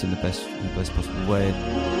best in the best possible way.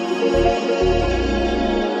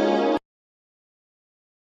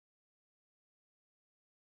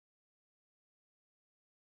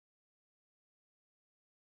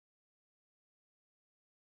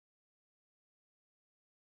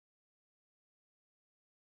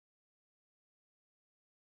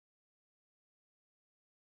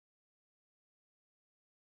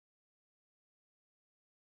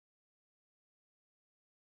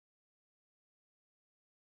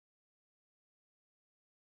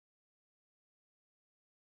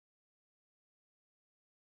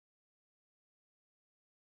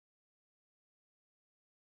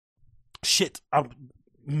 Shit, I'm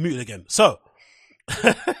muted again. So,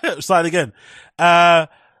 start again.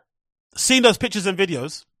 Seeing those pictures and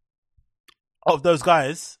videos of those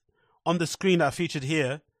guys on the screen that are featured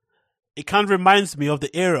here, it kind of reminds me of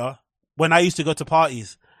the era when I used to go to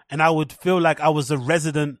parties and I would feel like I was a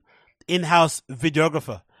resident in-house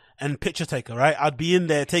videographer and picture taker, right? I'd be in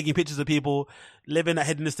there taking pictures of people living a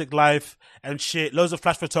hedonistic life and shit, loads of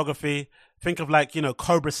flash photography. Think of like, you know,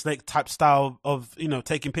 Cobra Snake type style of, you know,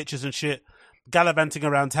 taking pictures and shit, gallivanting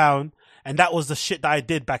around town. And that was the shit that I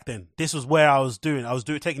did back then. This was where I was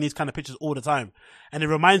taking these kind of pictures all the time. And it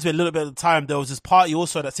reminds me a little bit of the time there was this party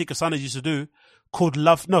also that Secret Sundays used to do called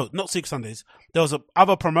not Secret Sundays. There was a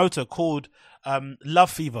other promoter called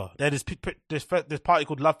Love Fever. There is this party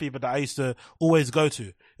called Love Fever that I used to always go to.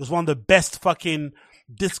 It was one of the best fucking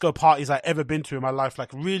disco parties I ever been to in my life.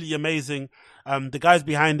 Like really amazing. The guys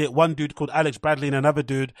behind it, one dude called Alex Bradley and another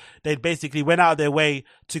dude, they basically went out of their way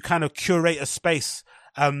to kind of curate a space.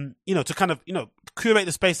 To kind of, curate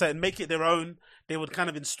the space and make it their own. They would kind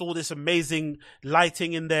of install this amazing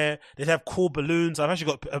lighting in there. They'd have cool balloons. I've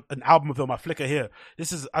actually got an album of it on my Flickr here.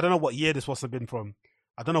 I don't know what year this must have been from.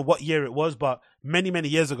 I don't know what year it was, but many, many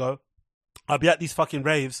years ago, I'd be at these fucking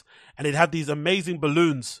raves and they'd have these amazing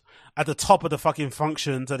balloons at the top of the fucking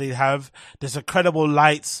functions that they'd have. There's incredible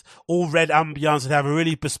lights, all red ambience. They'd have a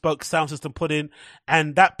really bespoke sound system put in.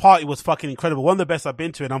 And that party was fucking incredible. One of the best I've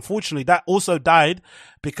been to. And unfortunately, that also died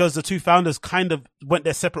because the two founders kind of went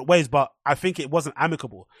their separate ways, but I think it wasn't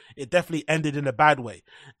amicable. It definitely ended in a bad way.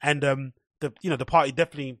 And, the party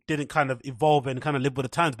definitely didn't kind of evolve and kind of live with the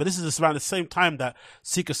times. But this is just around the same time that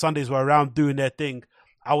Secret Sundays were around doing their thing.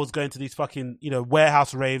 I was going to these fucking,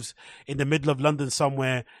 warehouse raves in the middle of London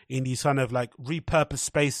somewhere in these kind of like repurposed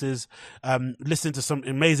spaces, listening to some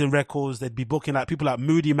amazing records. They'd be booking like people like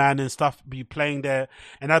Moody Man and stuff be playing there.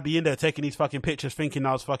 And I'd be in there taking these fucking pictures thinking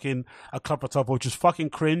I was fucking a club photographer, which is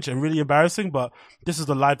fucking cringe and really embarrassing. But this is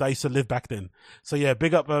the life that I used to live back then. So yeah,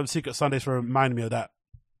 big up Secret Sundays for reminding me of that.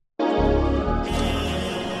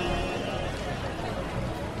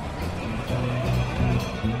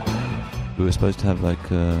 We were supposed to have like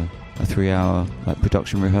a 3-hour like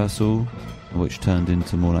production rehearsal, which turned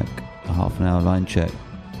into more like a half an hour line check.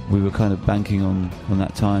 We were kind of banking on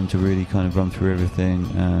that time to really kind of run through everything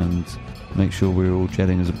and make sure we were all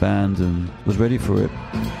gelling as a band and was ready for it.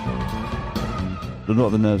 A lot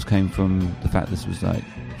of the nerves came from the fact this was like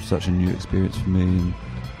such a new experience for me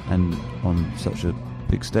and on such a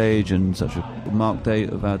big stage and such a marked date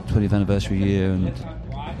of our 20th anniversary year, and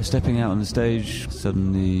stepping out on the stage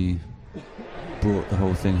suddenly brought the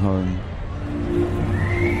whole thing home.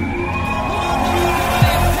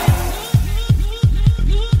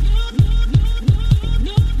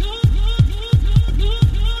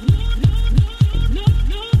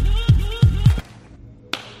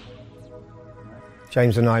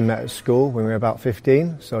 James and I met at school when we were about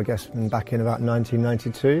 15, so I guess back in about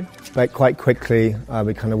 1992. But quite quickly,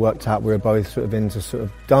 we kind of worked out we were both sort of into sort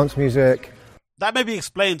of dance music. That maybe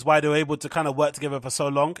explains why they were able to kind of work together for so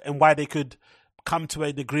long and why they could come to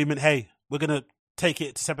an agreement, hey, we're going to take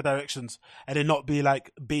it to separate directions and it not be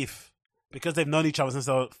like beef, because they've known each other since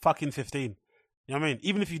they were fucking 15. You know what I mean?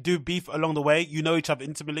 Even if you do beef along the way, you know each other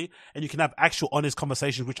intimately and you can have actual honest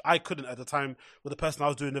conversations, which I couldn't at the time with the person I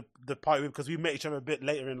was doing the party with, because we met each other a bit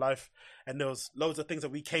later in life and there was loads of things that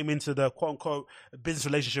we came into the quote unquote business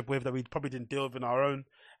relationship with that we probably didn't deal with in our own.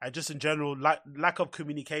 and just in general, lack of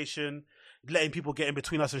communication, letting people get in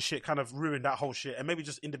between us and shit kind of ruined that whole shit. And maybe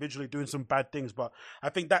just individually doing some bad things. But I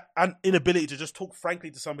think that an inability to just talk frankly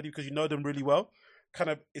to somebody because you know them really well kind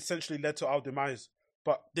of essentially led to our demise.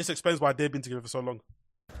 But this explains why they've been together for so long.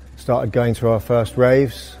 Started going to our first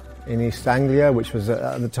raves in East Anglia, which was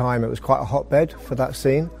at the time, it was quite a hotbed for that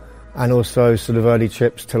scene. And also sort of early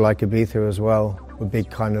trips to like Ibiza as well were big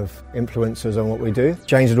kind of influences on what we do.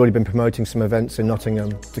 James had already been promoting some events in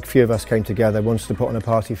Nottingham. A few of us came together, wanted to put on a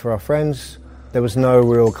party for our friends. There was no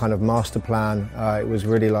real kind of master plan. It was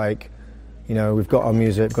really like, you know, we've got our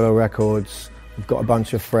music, got our records, we've got a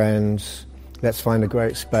bunch of friends. Let's find a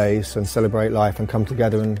great space and celebrate life and come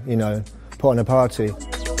together and, you know, put on a party.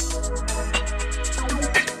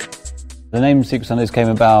 The name Secret Sundays came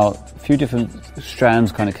about, a few different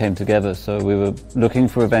strands kind of came together. So we were looking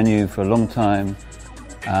for a venue for a long time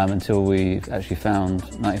until we actually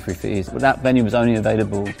found 93 Feet East. But that venue was only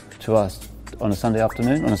available to us on a Sunday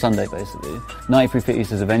afternoon, on a Sunday basically. 93 Feet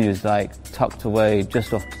East as a venue is like tucked away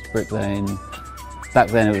just off Brick Lane. Back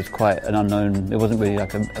then it was quite an unknown, it wasn't really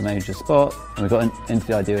like a major spot. And we got into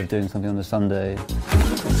the idea of doing something on the Sunday.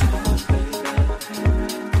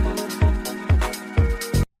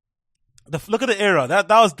 Look at the era. That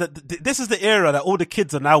was this is the era that all the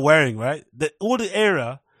kids are now wearing, right? The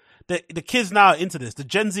kids now are into this. The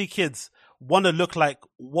Gen Z kids want to look like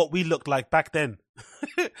what we looked like back then.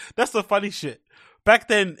 That's the funny shit. Back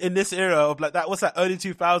then, in this era of like that, what's that, early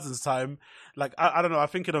 2000s time? Like, I don't know, I'm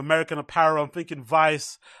thinking American Apparel, I'm thinking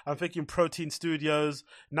Vice, I'm thinking Protein Studios,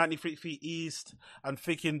 93 Feet East, I'm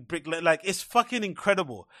thinking Brick Lane. Like, it's fucking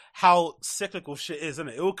incredible how cyclical shit is, isn't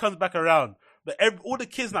it? It all comes back around. But all the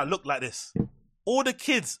kids now look like this. All the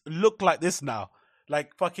kids look like this now.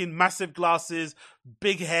 Like fucking massive glasses,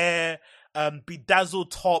 big hair,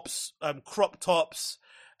 bedazzled tops, crop tops,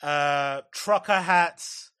 trucker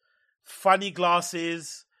hats, funny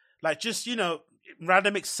glasses, like just, you know,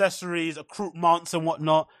 random accessories, accoutrements and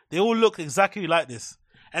whatnot. They all look exactly like this.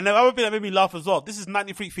 And the other thing that made me laugh as well, this is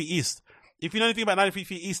 93 Feet East. If you know anything about 93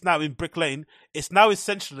 Feet East now in Brick Lane, it's now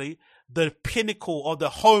essentially the pinnacle or the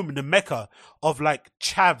home, the mecca of like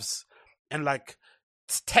chavs and like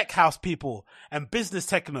tech house people and business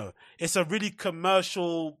techno. It's a really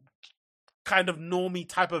commercial kind of normie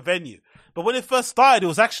type of venue. But when it first started, it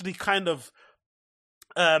was actually kind of,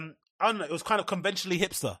 I don't know, it was kind of conventionally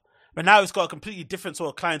hipster. But now it's got a completely different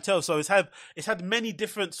sort of clientele. So it's had many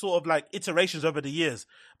different sort of like iterations over the years.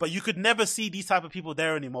 But you could never see these type of people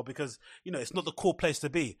there anymore because, you know, it's not the cool place to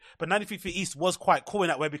be. But 93 Feet East was quite cool in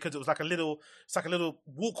that way because it was like a little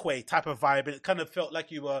walkway type of vibe. And it kind of felt like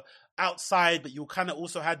you were outside, but you kind of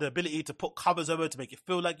also had the ability to put covers over to make it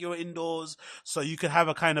feel like you were indoors. So you could have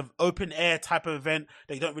a kind of open air type of event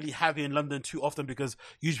that you don't really have here in London too often because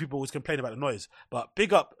usually people always complain about the noise. But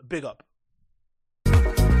big up, big up.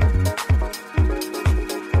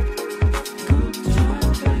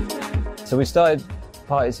 So we started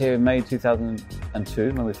parties here in May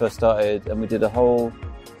 2002 when we first started, and we did a whole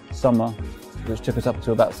summer, which took us up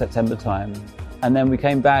to about September time. And then we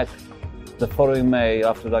came back the following May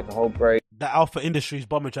after like a whole break. That Alpha Industries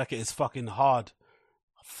bomber jacket is fucking hard.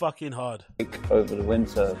 Fucking hard. Over the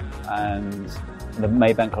winter and the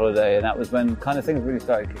May bank holiday, and that was when kind of things really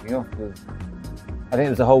started kicking off. I think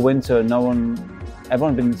it was the whole winter and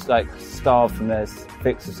everyone had been like starved from their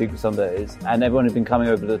fix of Secret Sundays, and everyone had been coming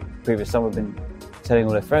over the previous summer, been telling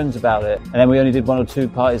all their friends about it. And then we only did 1 or 2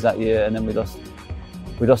 parties that year, and then we lost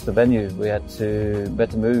the venue. We had to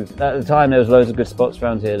move. At the time, there was loads of good spots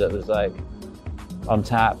around here that was like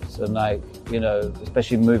untapped, and like, you know,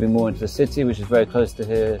 especially moving more into the city, which is very close to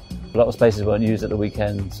here. A lot of spaces weren't used at the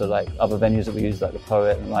weekend, so like other venues that we used, like the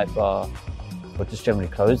Poet and Light Bar, were just generally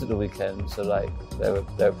closed at the weekend. So like they were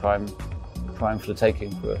prime for the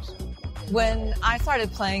taking for us. When I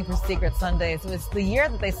started playing for Secret Sundays, it was the year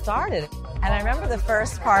that they started. And I remember the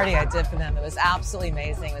first party I did for them. It was absolutely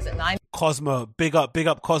amazing. It was at 9. Cosmo, big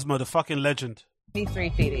up Cosmo, the fucking legend. 93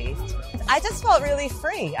 Feet East. I just felt really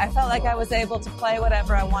free. I felt like I was able to play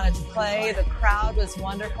whatever I wanted to play. The crowd was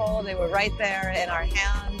wonderful. They were right there in our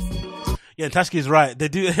hands. Yeah, Tashki's right. They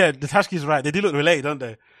do. Yeah, Tashki's right. They do look related, don't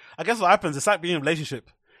they? I guess what happens, it's like being in a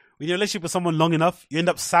relationship. When you're in a relationship with someone long enough, you end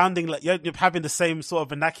up sounding like you end up having the same sort of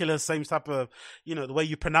vernacular, same type of, you know, the way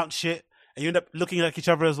you pronounce shit, and you end up looking like each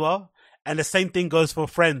other as well. And the same thing goes for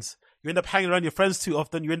friends. You end up hanging around your friends too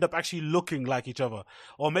often, you end up actually looking like each other.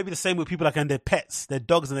 Or maybe the same with people like and their pets, their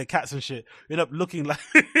dogs and their cats and shit. You end up looking like,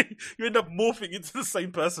 you end up morphing into the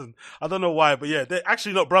same person. I don't know why, but yeah, they're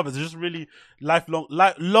actually not brothers. They're just really lifelong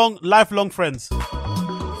friends.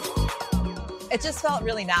 It just felt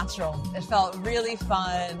really natural. It felt really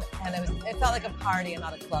fun, and it felt like a party and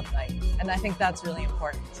not a club night. And I think that's really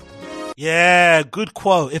important. Yeah, good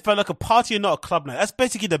quote. It felt like a party and not a club night. That's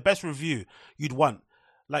basically the best review you'd want.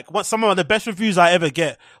 Like, some of the best reviews I ever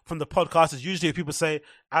get from the podcast is usually people say,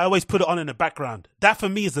 I always put it on in the background. That for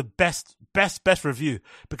me is the best review,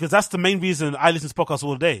 because that's the main reason I listen to podcasts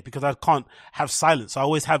all day, because I can't have silence. I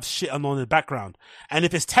always have shit on in the background. And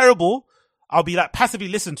if it's terrible, I'll be like passively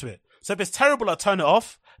listen to it. So if it's terrible, I'll turn it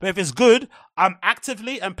off. But if it's good, I'm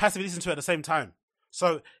actively and passively listening to it at the same time.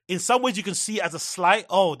 So in some ways you can see it as a slight,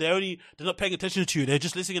 they're not paying attention to you. They're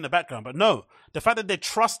just listening in the background. But no, the fact that they're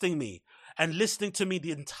trusting me and listening to me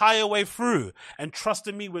the entire way through and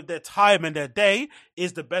trusting me with their time and their day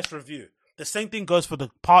is the best review. The same thing goes for the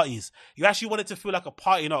parties. You actually want it to feel like a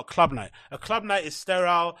party, not a club night. A club night is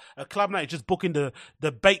sterile. A club night is just booking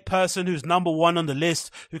the bait person who's number one on the list,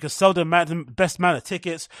 who can sell the best amount of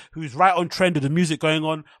tickets, who's right on trend with the music going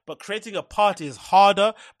on. But creating a party is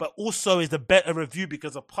harder, but also is the better review,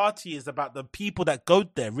 because a party is about the people that go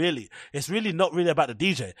there, really. It's really not really about the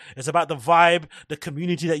DJ. It's about the vibe, the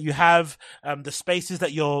community that you have, the spaces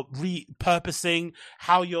that you're repurposing,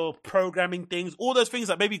 how you're programming things, all those things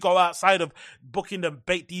that maybe go outside of booking the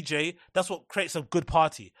bait DJ. That's what creates a good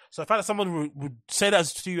party. So the fact that someone would say that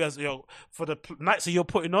to you as, for the nights that you're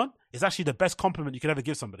putting on, is actually the best compliment you can ever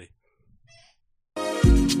give somebody.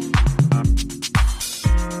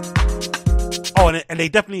 And they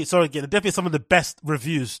definitely, they're definitely some of the best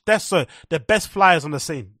reviews. That's the best flyers on the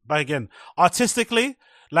scene. But again, artistic, vision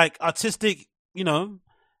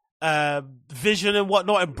and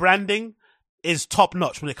whatnot and branding is top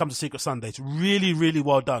notch when it comes to Secret Sunday. It's really, really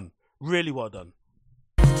well done. Really well done.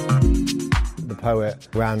 The Poet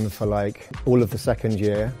ran for all of the second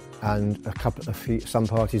year and some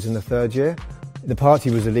parties in the third year. The party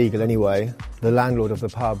was illegal anyway. The landlord of the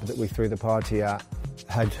pub that we threw the party at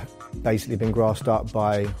had basically been grassed up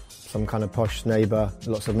by some kind of posh neighbour,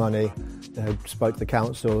 lots of money, who spoke to the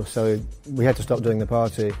council, so we had to stop doing the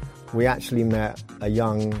party. We actually met a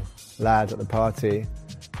young lad at the party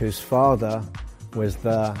whose father was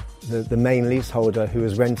the main leaseholder who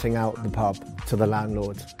was renting out the pub to the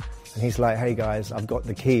landlord. And he's like, hey guys, I've got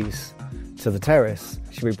the keys to the terrace.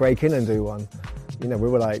 Should we break in and do one? We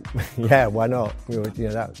were like, yeah, why not? We were,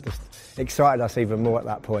 that just excited us even more at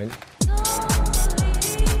that point.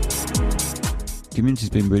 Community's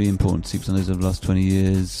been really important to Secret Sundays over the last 20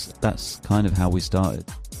 years. That's kind of how we started.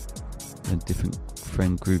 And different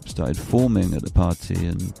friend groups started forming at the party,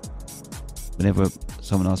 and whenever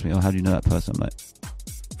someone asks me, how do you know that person? I'm like,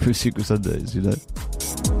 through Secret Sundays,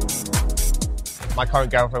 My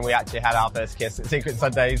current girlfriend, we actually had our first kiss at Secret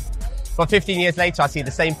Sundays. But 15 years later, I see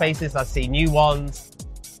the same faces, I see new ones.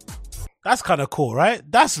 That's kind of cool, right?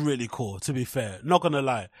 That's really cool, to be fair. Not gonna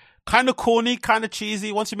lie. Kind of corny, kind of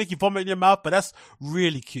cheesy, once you make you vomit in your mouth, but that's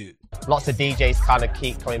really cute. Lots of DJs kind of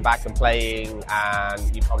keep coming back and playing,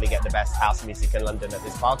 and you probably get the best house music in London at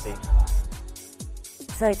this party.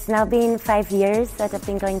 So it's now been 5 years that I've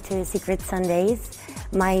been going to Secret Sundays.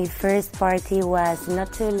 My first party was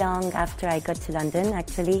not too long after I got to London,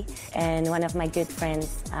 actually, and one of my good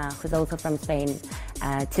friends, who's also from Spain,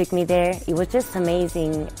 took me there. It was just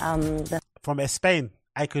amazing. From Spain.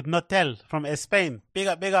 I could not tell. From Spain. Big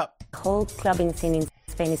up, big up. The whole clubbing scene in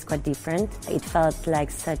Spain is quite different. It felt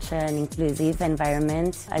like such an inclusive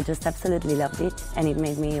environment. I just absolutely loved it, and it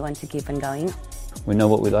made me want to keep on going. We know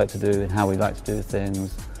what we like to do and how we like to do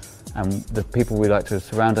things, and the people we like to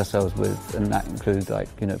surround ourselves with, and that includes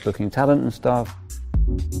booking talent and stuff.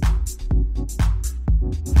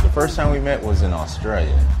 The first time we met was in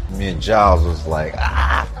Australia. Me and Giles was like,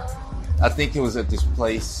 I think it was at this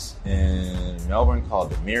place in Melbourne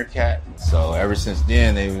called the Meerkat. So ever since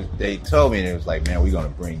then, they told me, and it was like, man, we're gonna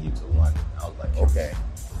bring you to London. I was like, okay.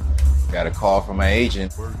 Got a call from my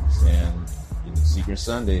agent and Secret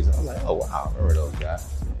Sundays. I was like, oh wow, I remember those guys.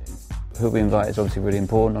 Who we invite is obviously really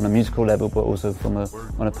important on a musical level, but also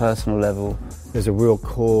on a personal level. There's a real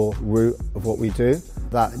core root of what we do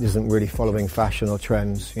that isn't really following fashion or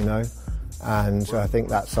trends, and I think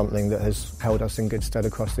that's something that has held us in good stead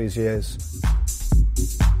across these years.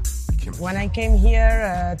 When I came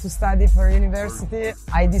here to study for university,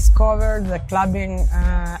 I discovered the clubbing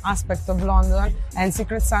aspect of London, and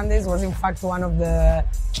Secret Sundays was in fact one of the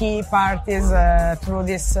key parties through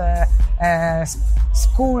this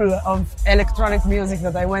school of electronic music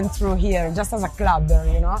that I went through here, just as a clubber,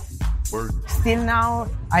 Still now,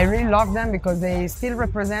 I really love them because they still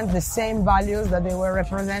represent the same values that they were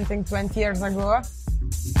representing 20 years ago.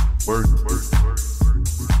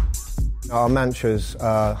 Our mantra's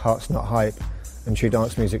heart's not hype, and true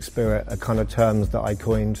dance music spirit are kind of terms that I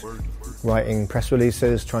coined writing press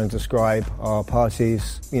releases, trying to describe our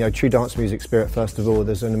parties. You know, true dance music spirit, first of all,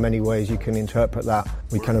 there's many ways you can interpret that.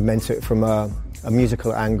 We kind of meant it from a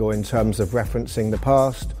musical angle in terms of referencing the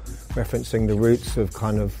past, referencing the roots of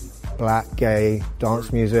kind of black, gay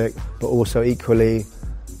dance music, but also equally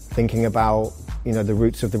thinking about, you know, the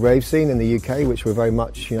roots of the rave scene in the UK, which we're very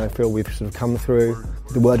much, you know, feel we've sort of come through.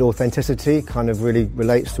 The word authenticity kind of really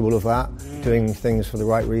relates to all of that, doing things for the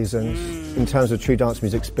right reasons. In terms of true dance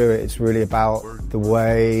music spirit, it's really about the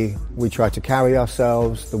way we try to carry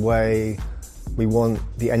ourselves, the way we want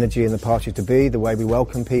the energy in the party to be, the way we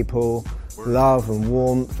welcome people, love and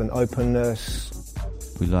warmth and openness.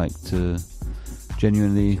 We like to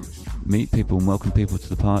genuinely meet people and welcome people to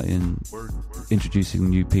the party and introducing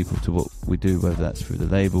new people to what we do, whether that's through the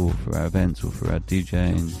label, through our events, or through our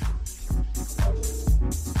DJing.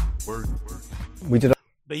 We did.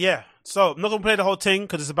 But yeah, so I'm not gonna play the whole thing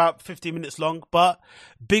because it's about 15 minutes long. But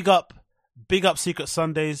big up Secret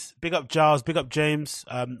Sundays, big up Giles, big up James.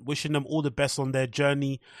 Wishing them all the best on their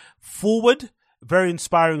journey forward. Very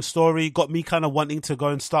inspiring story. Got me kind of wanting to go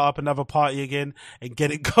and start up another party again and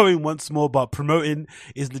get it going once more. But promoting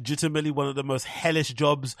is legitimately one of the most hellish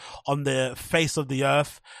jobs on the face of the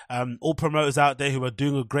earth. All promoters out there who are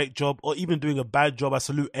doing a great job or even doing a bad job, I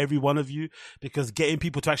salute every one of you, because getting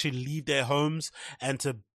people to actually leave their homes and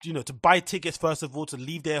to, you know, to buy tickets, first of all, to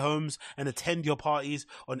leave their homes and attend your parties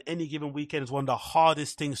on any given weekend is one of the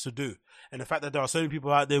hardest things to do. And the fact that there are so many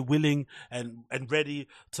people out there willing and ready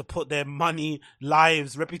to put their money,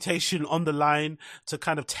 lives, reputation on the line to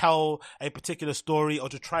kind of tell a particular story or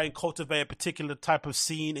to try and cultivate a particular type of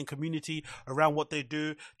scene and community around what they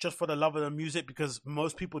do just for the love of the music, because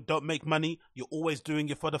most people don't make money. You're always doing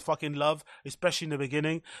it for the fucking love, especially in the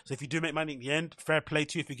beginning. So if you do make money in the end, fair play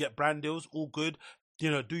to you. If you get brand deals, all good. You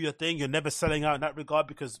know, do your thing. You're never selling out in that regard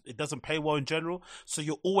because it doesn't pay well in general. So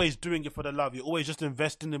you're always doing it for the love. You're always just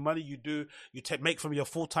investing the money you do. You make from your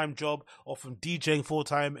full-time job or from DJing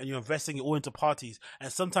full-time, and you're investing it all into parties.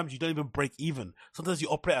 And sometimes you don't even break even. Sometimes you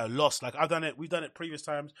operate at a loss. Like I've done it. We've done it previous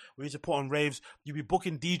times. We used to put on raves. You'd be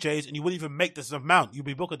booking DJs and you wouldn't even make this amount. You'd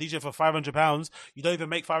be booking a DJ for £500. You don't even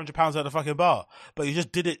make £500 at the fucking bar. But you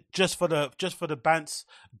just did it just for the bants,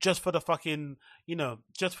 just for the fucking, you know,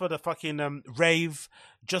 just for the fucking rave,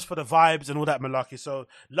 just for the vibes and all that malarkey. So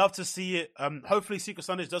love to see it. Hopefully Secret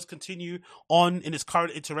Sundays does continue on in its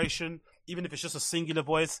current iteration, even if it's just a singular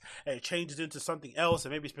voice and it changes into something else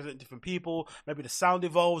and maybe it's presenting different people, maybe the sound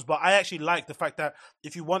evolves. But I actually like the fact that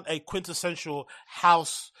if you want a quintessential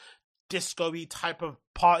house disco-y type of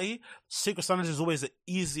party, Secret Sundays is always the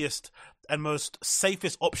easiest and most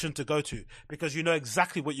safest option to go to, because you know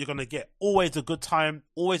exactly what you're going to get. Always a good time,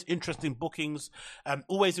 always interesting bookings,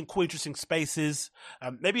 always in cool, interesting spaces.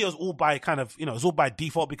 Maybe it was all by kind of, you know, it was all by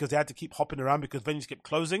default because they had to keep hopping around because venues kept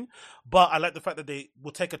closing. But I like the fact that they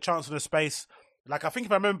will take a chance on a space. Like, I think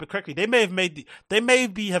if I remember correctly, they may have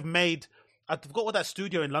made, I forgot what that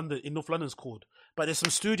studio in London, in North London is called, but there's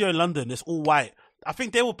some studio in London, it's all white. I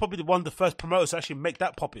think they were probably one of the first promoters to actually make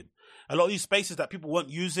that pop in. A lot of these spaces that people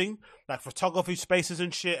weren't using, like photography spaces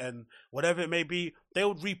and shit and whatever it may be, they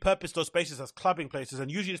would repurpose those spaces as clubbing places.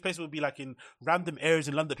 And usually the spaces would be like in random areas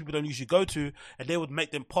in London that people don't usually go to, and they would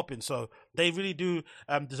make them pop in. So they really do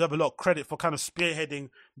deserve a lot of credit for kind of spearheading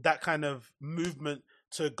that kind of movement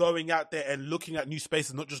to going out there and looking at new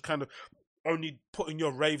spaces, not just kind of only putting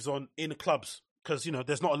your raves on in clubs. Because, you know,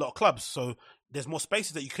 there's not a lot of clubs, so there's more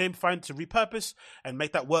spaces that you can find to repurpose and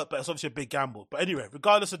make that work, but it's obviously a big gamble. But anyway,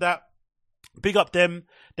 regardless of that, big up them.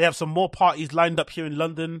 They have some more parties lined up here in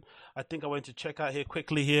London. I think I went to check out here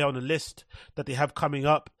quickly here on the list that they have coming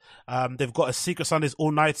up. They've got a Secret Sundays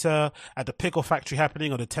all-nighter at the Pickle Factory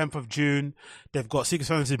happening on the 10th of June. They've got Secret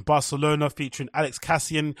Sundays in Barcelona featuring Alex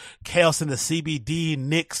Cassian, Chaos in the CBD,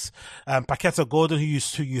 Nix, Paqueta Gordon,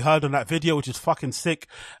 who you heard on that video, which is fucking sick,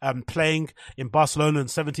 playing in Barcelona on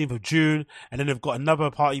 17th of June. And then they've got another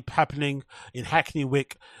party happening in Hackney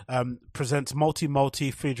Wick, presents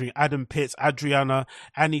Multi featuring Adam Pitts, Adriana,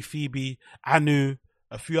 Annie Phoebe, Anu,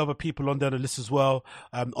 a few other people on there on the list as well,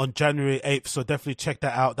 on January 8th. So definitely check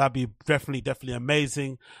that out. That'd be definitely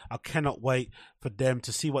amazing. I cannot wait for them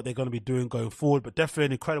to see what they're going to be doing going forward. But definitely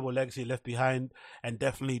an incredible legacy left behind. And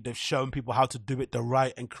definitely they've shown people how to do it the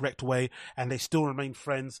right and correct way. And they still remain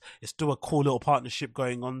friends. It's still a cool little partnership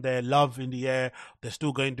going on there. Love in the air. They're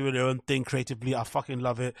still going doing their own thing creatively. I fucking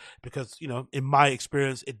love it. Because, you know, in my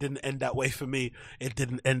experience, it didn't end that way for me.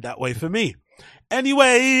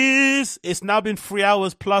 Anyways, it's now been 3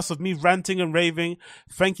 hours plus of me ranting and raving.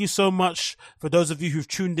 Thank you so much for those of you who've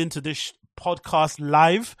tuned into this podcast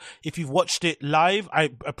live. If you've watched it live, I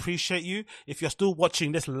appreciate you. If you're still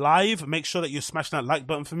watching this live, make sure that you smash that like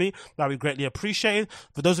button for me. That would be greatly appreciated.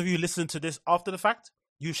 For those of you listening to this after the fact,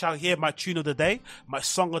 you shall hear my tune of the day, my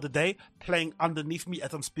song of the day, playing underneath me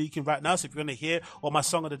as I'm speaking right now. So if you're going to hear what my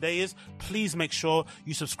song of the day is, please make sure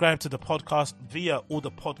you subscribe to the podcast via all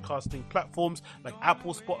the podcasting platforms like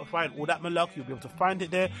Apple, Spotify, and all that malarkey. You'll be able to find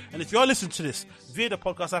it there. And if you're listening to this via the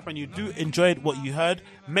podcast app and you do enjoy what you heard,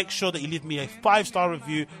 make sure that you leave me a 5-star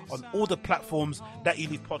review on all the platforms that you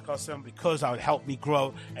leave podcasts on, because that would help me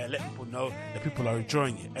grow and let people know that people are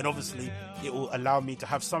enjoying it. And obviously, it will allow me to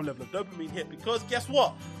have some level of dopamine hit, because guess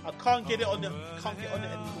what? I can't get it on it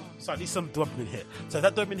anymore. So I need some dopamine hit. So if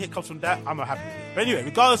that dopamine hit comes from that, I'm a happy with it. But anyway,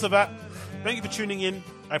 regardless of that, thank you for tuning in.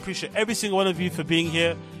 I appreciate every single one of you for being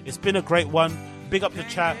here. It's been a great one. Big up the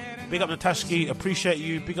chat. Big up Natashki. Appreciate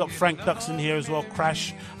you. Big up Frank Duxon here as well.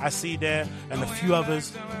 Crash, I see there, and a few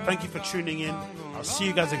others. Thank you for tuning in. I'll see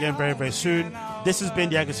you guys again very, very soon. This has been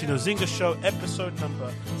the Agostino Zinga Show, episode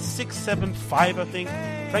number 675, I think.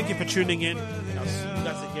 Thank you for tuning in, and I'll see you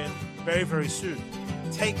guys again very, very soon.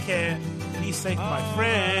 Take care. Be safe, my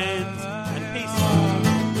friends, and peace.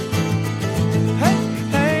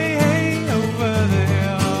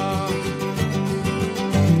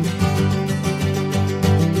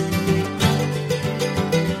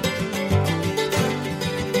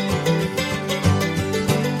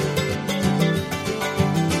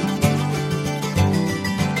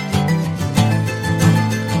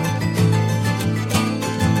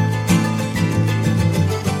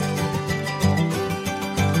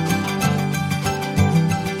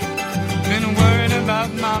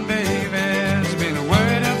 My baby's been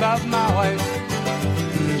worried about my wife.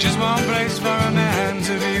 Just one place for a man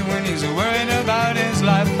to be when he's worried about his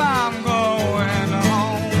life. I'm going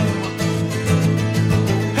home.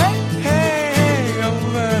 Hey, hey,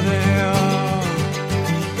 over there.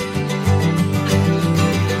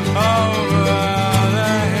 Over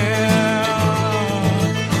the hill.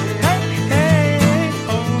 Hey, hey,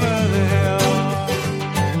 over there.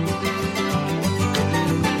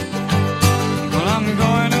 Well, I'm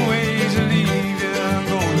going away to leave you. I'm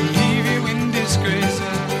going to leave you in disgrace.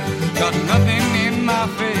 Got nothing in my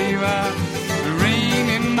favor, the rain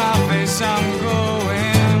in my face. I'm going.